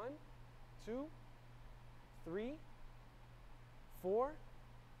 1, 2, 3, 4,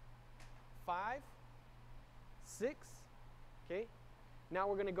 5, 6. Okay. Now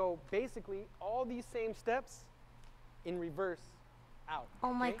we're gonna go basically all these same steps in reverse out.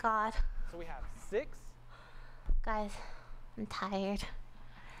 Oh my okay? god. So we have 6. Guys, I'm tired.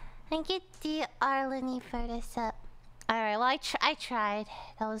 Thank you, D. Arlene, for this up. Alright, well I tried.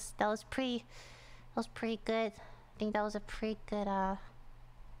 That was pretty good. I think that was a pretty good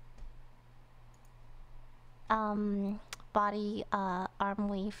body arm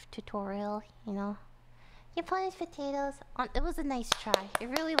wave tutorial, you know. You planted potatoes. It was a nice try. It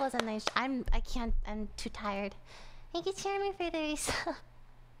really was a nice. I'm too tired. Thank you, Jeremy, for the resub.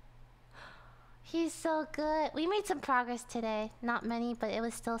 He's so good. We made some progress today. Not many, but it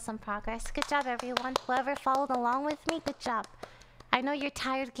was still some progress. Good job, everyone. Whoever followed along with me, good job. I know your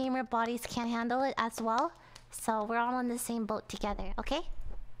tired gamer bodies can't handle it as well, so we're all on the same boat together, okay?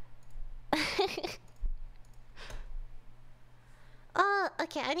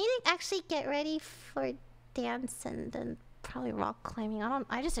 Okay, I need to actually get ready for dance and then probably rock climbing.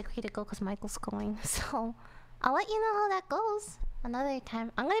 I just agreed to go because Michael's going, so I'll let you know how that goes another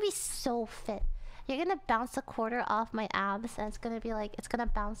time. I'm gonna be so fit. You're gonna bounce a quarter off my abs and it's gonna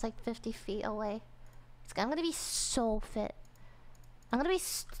bounce like 50 feet away. I'm gonna be so fit. I'm gonna be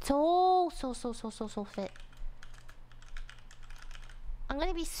so fit. I'm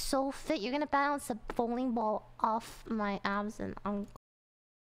gonna be so fit. You're gonna bounce a bowling ball off my abs and I'm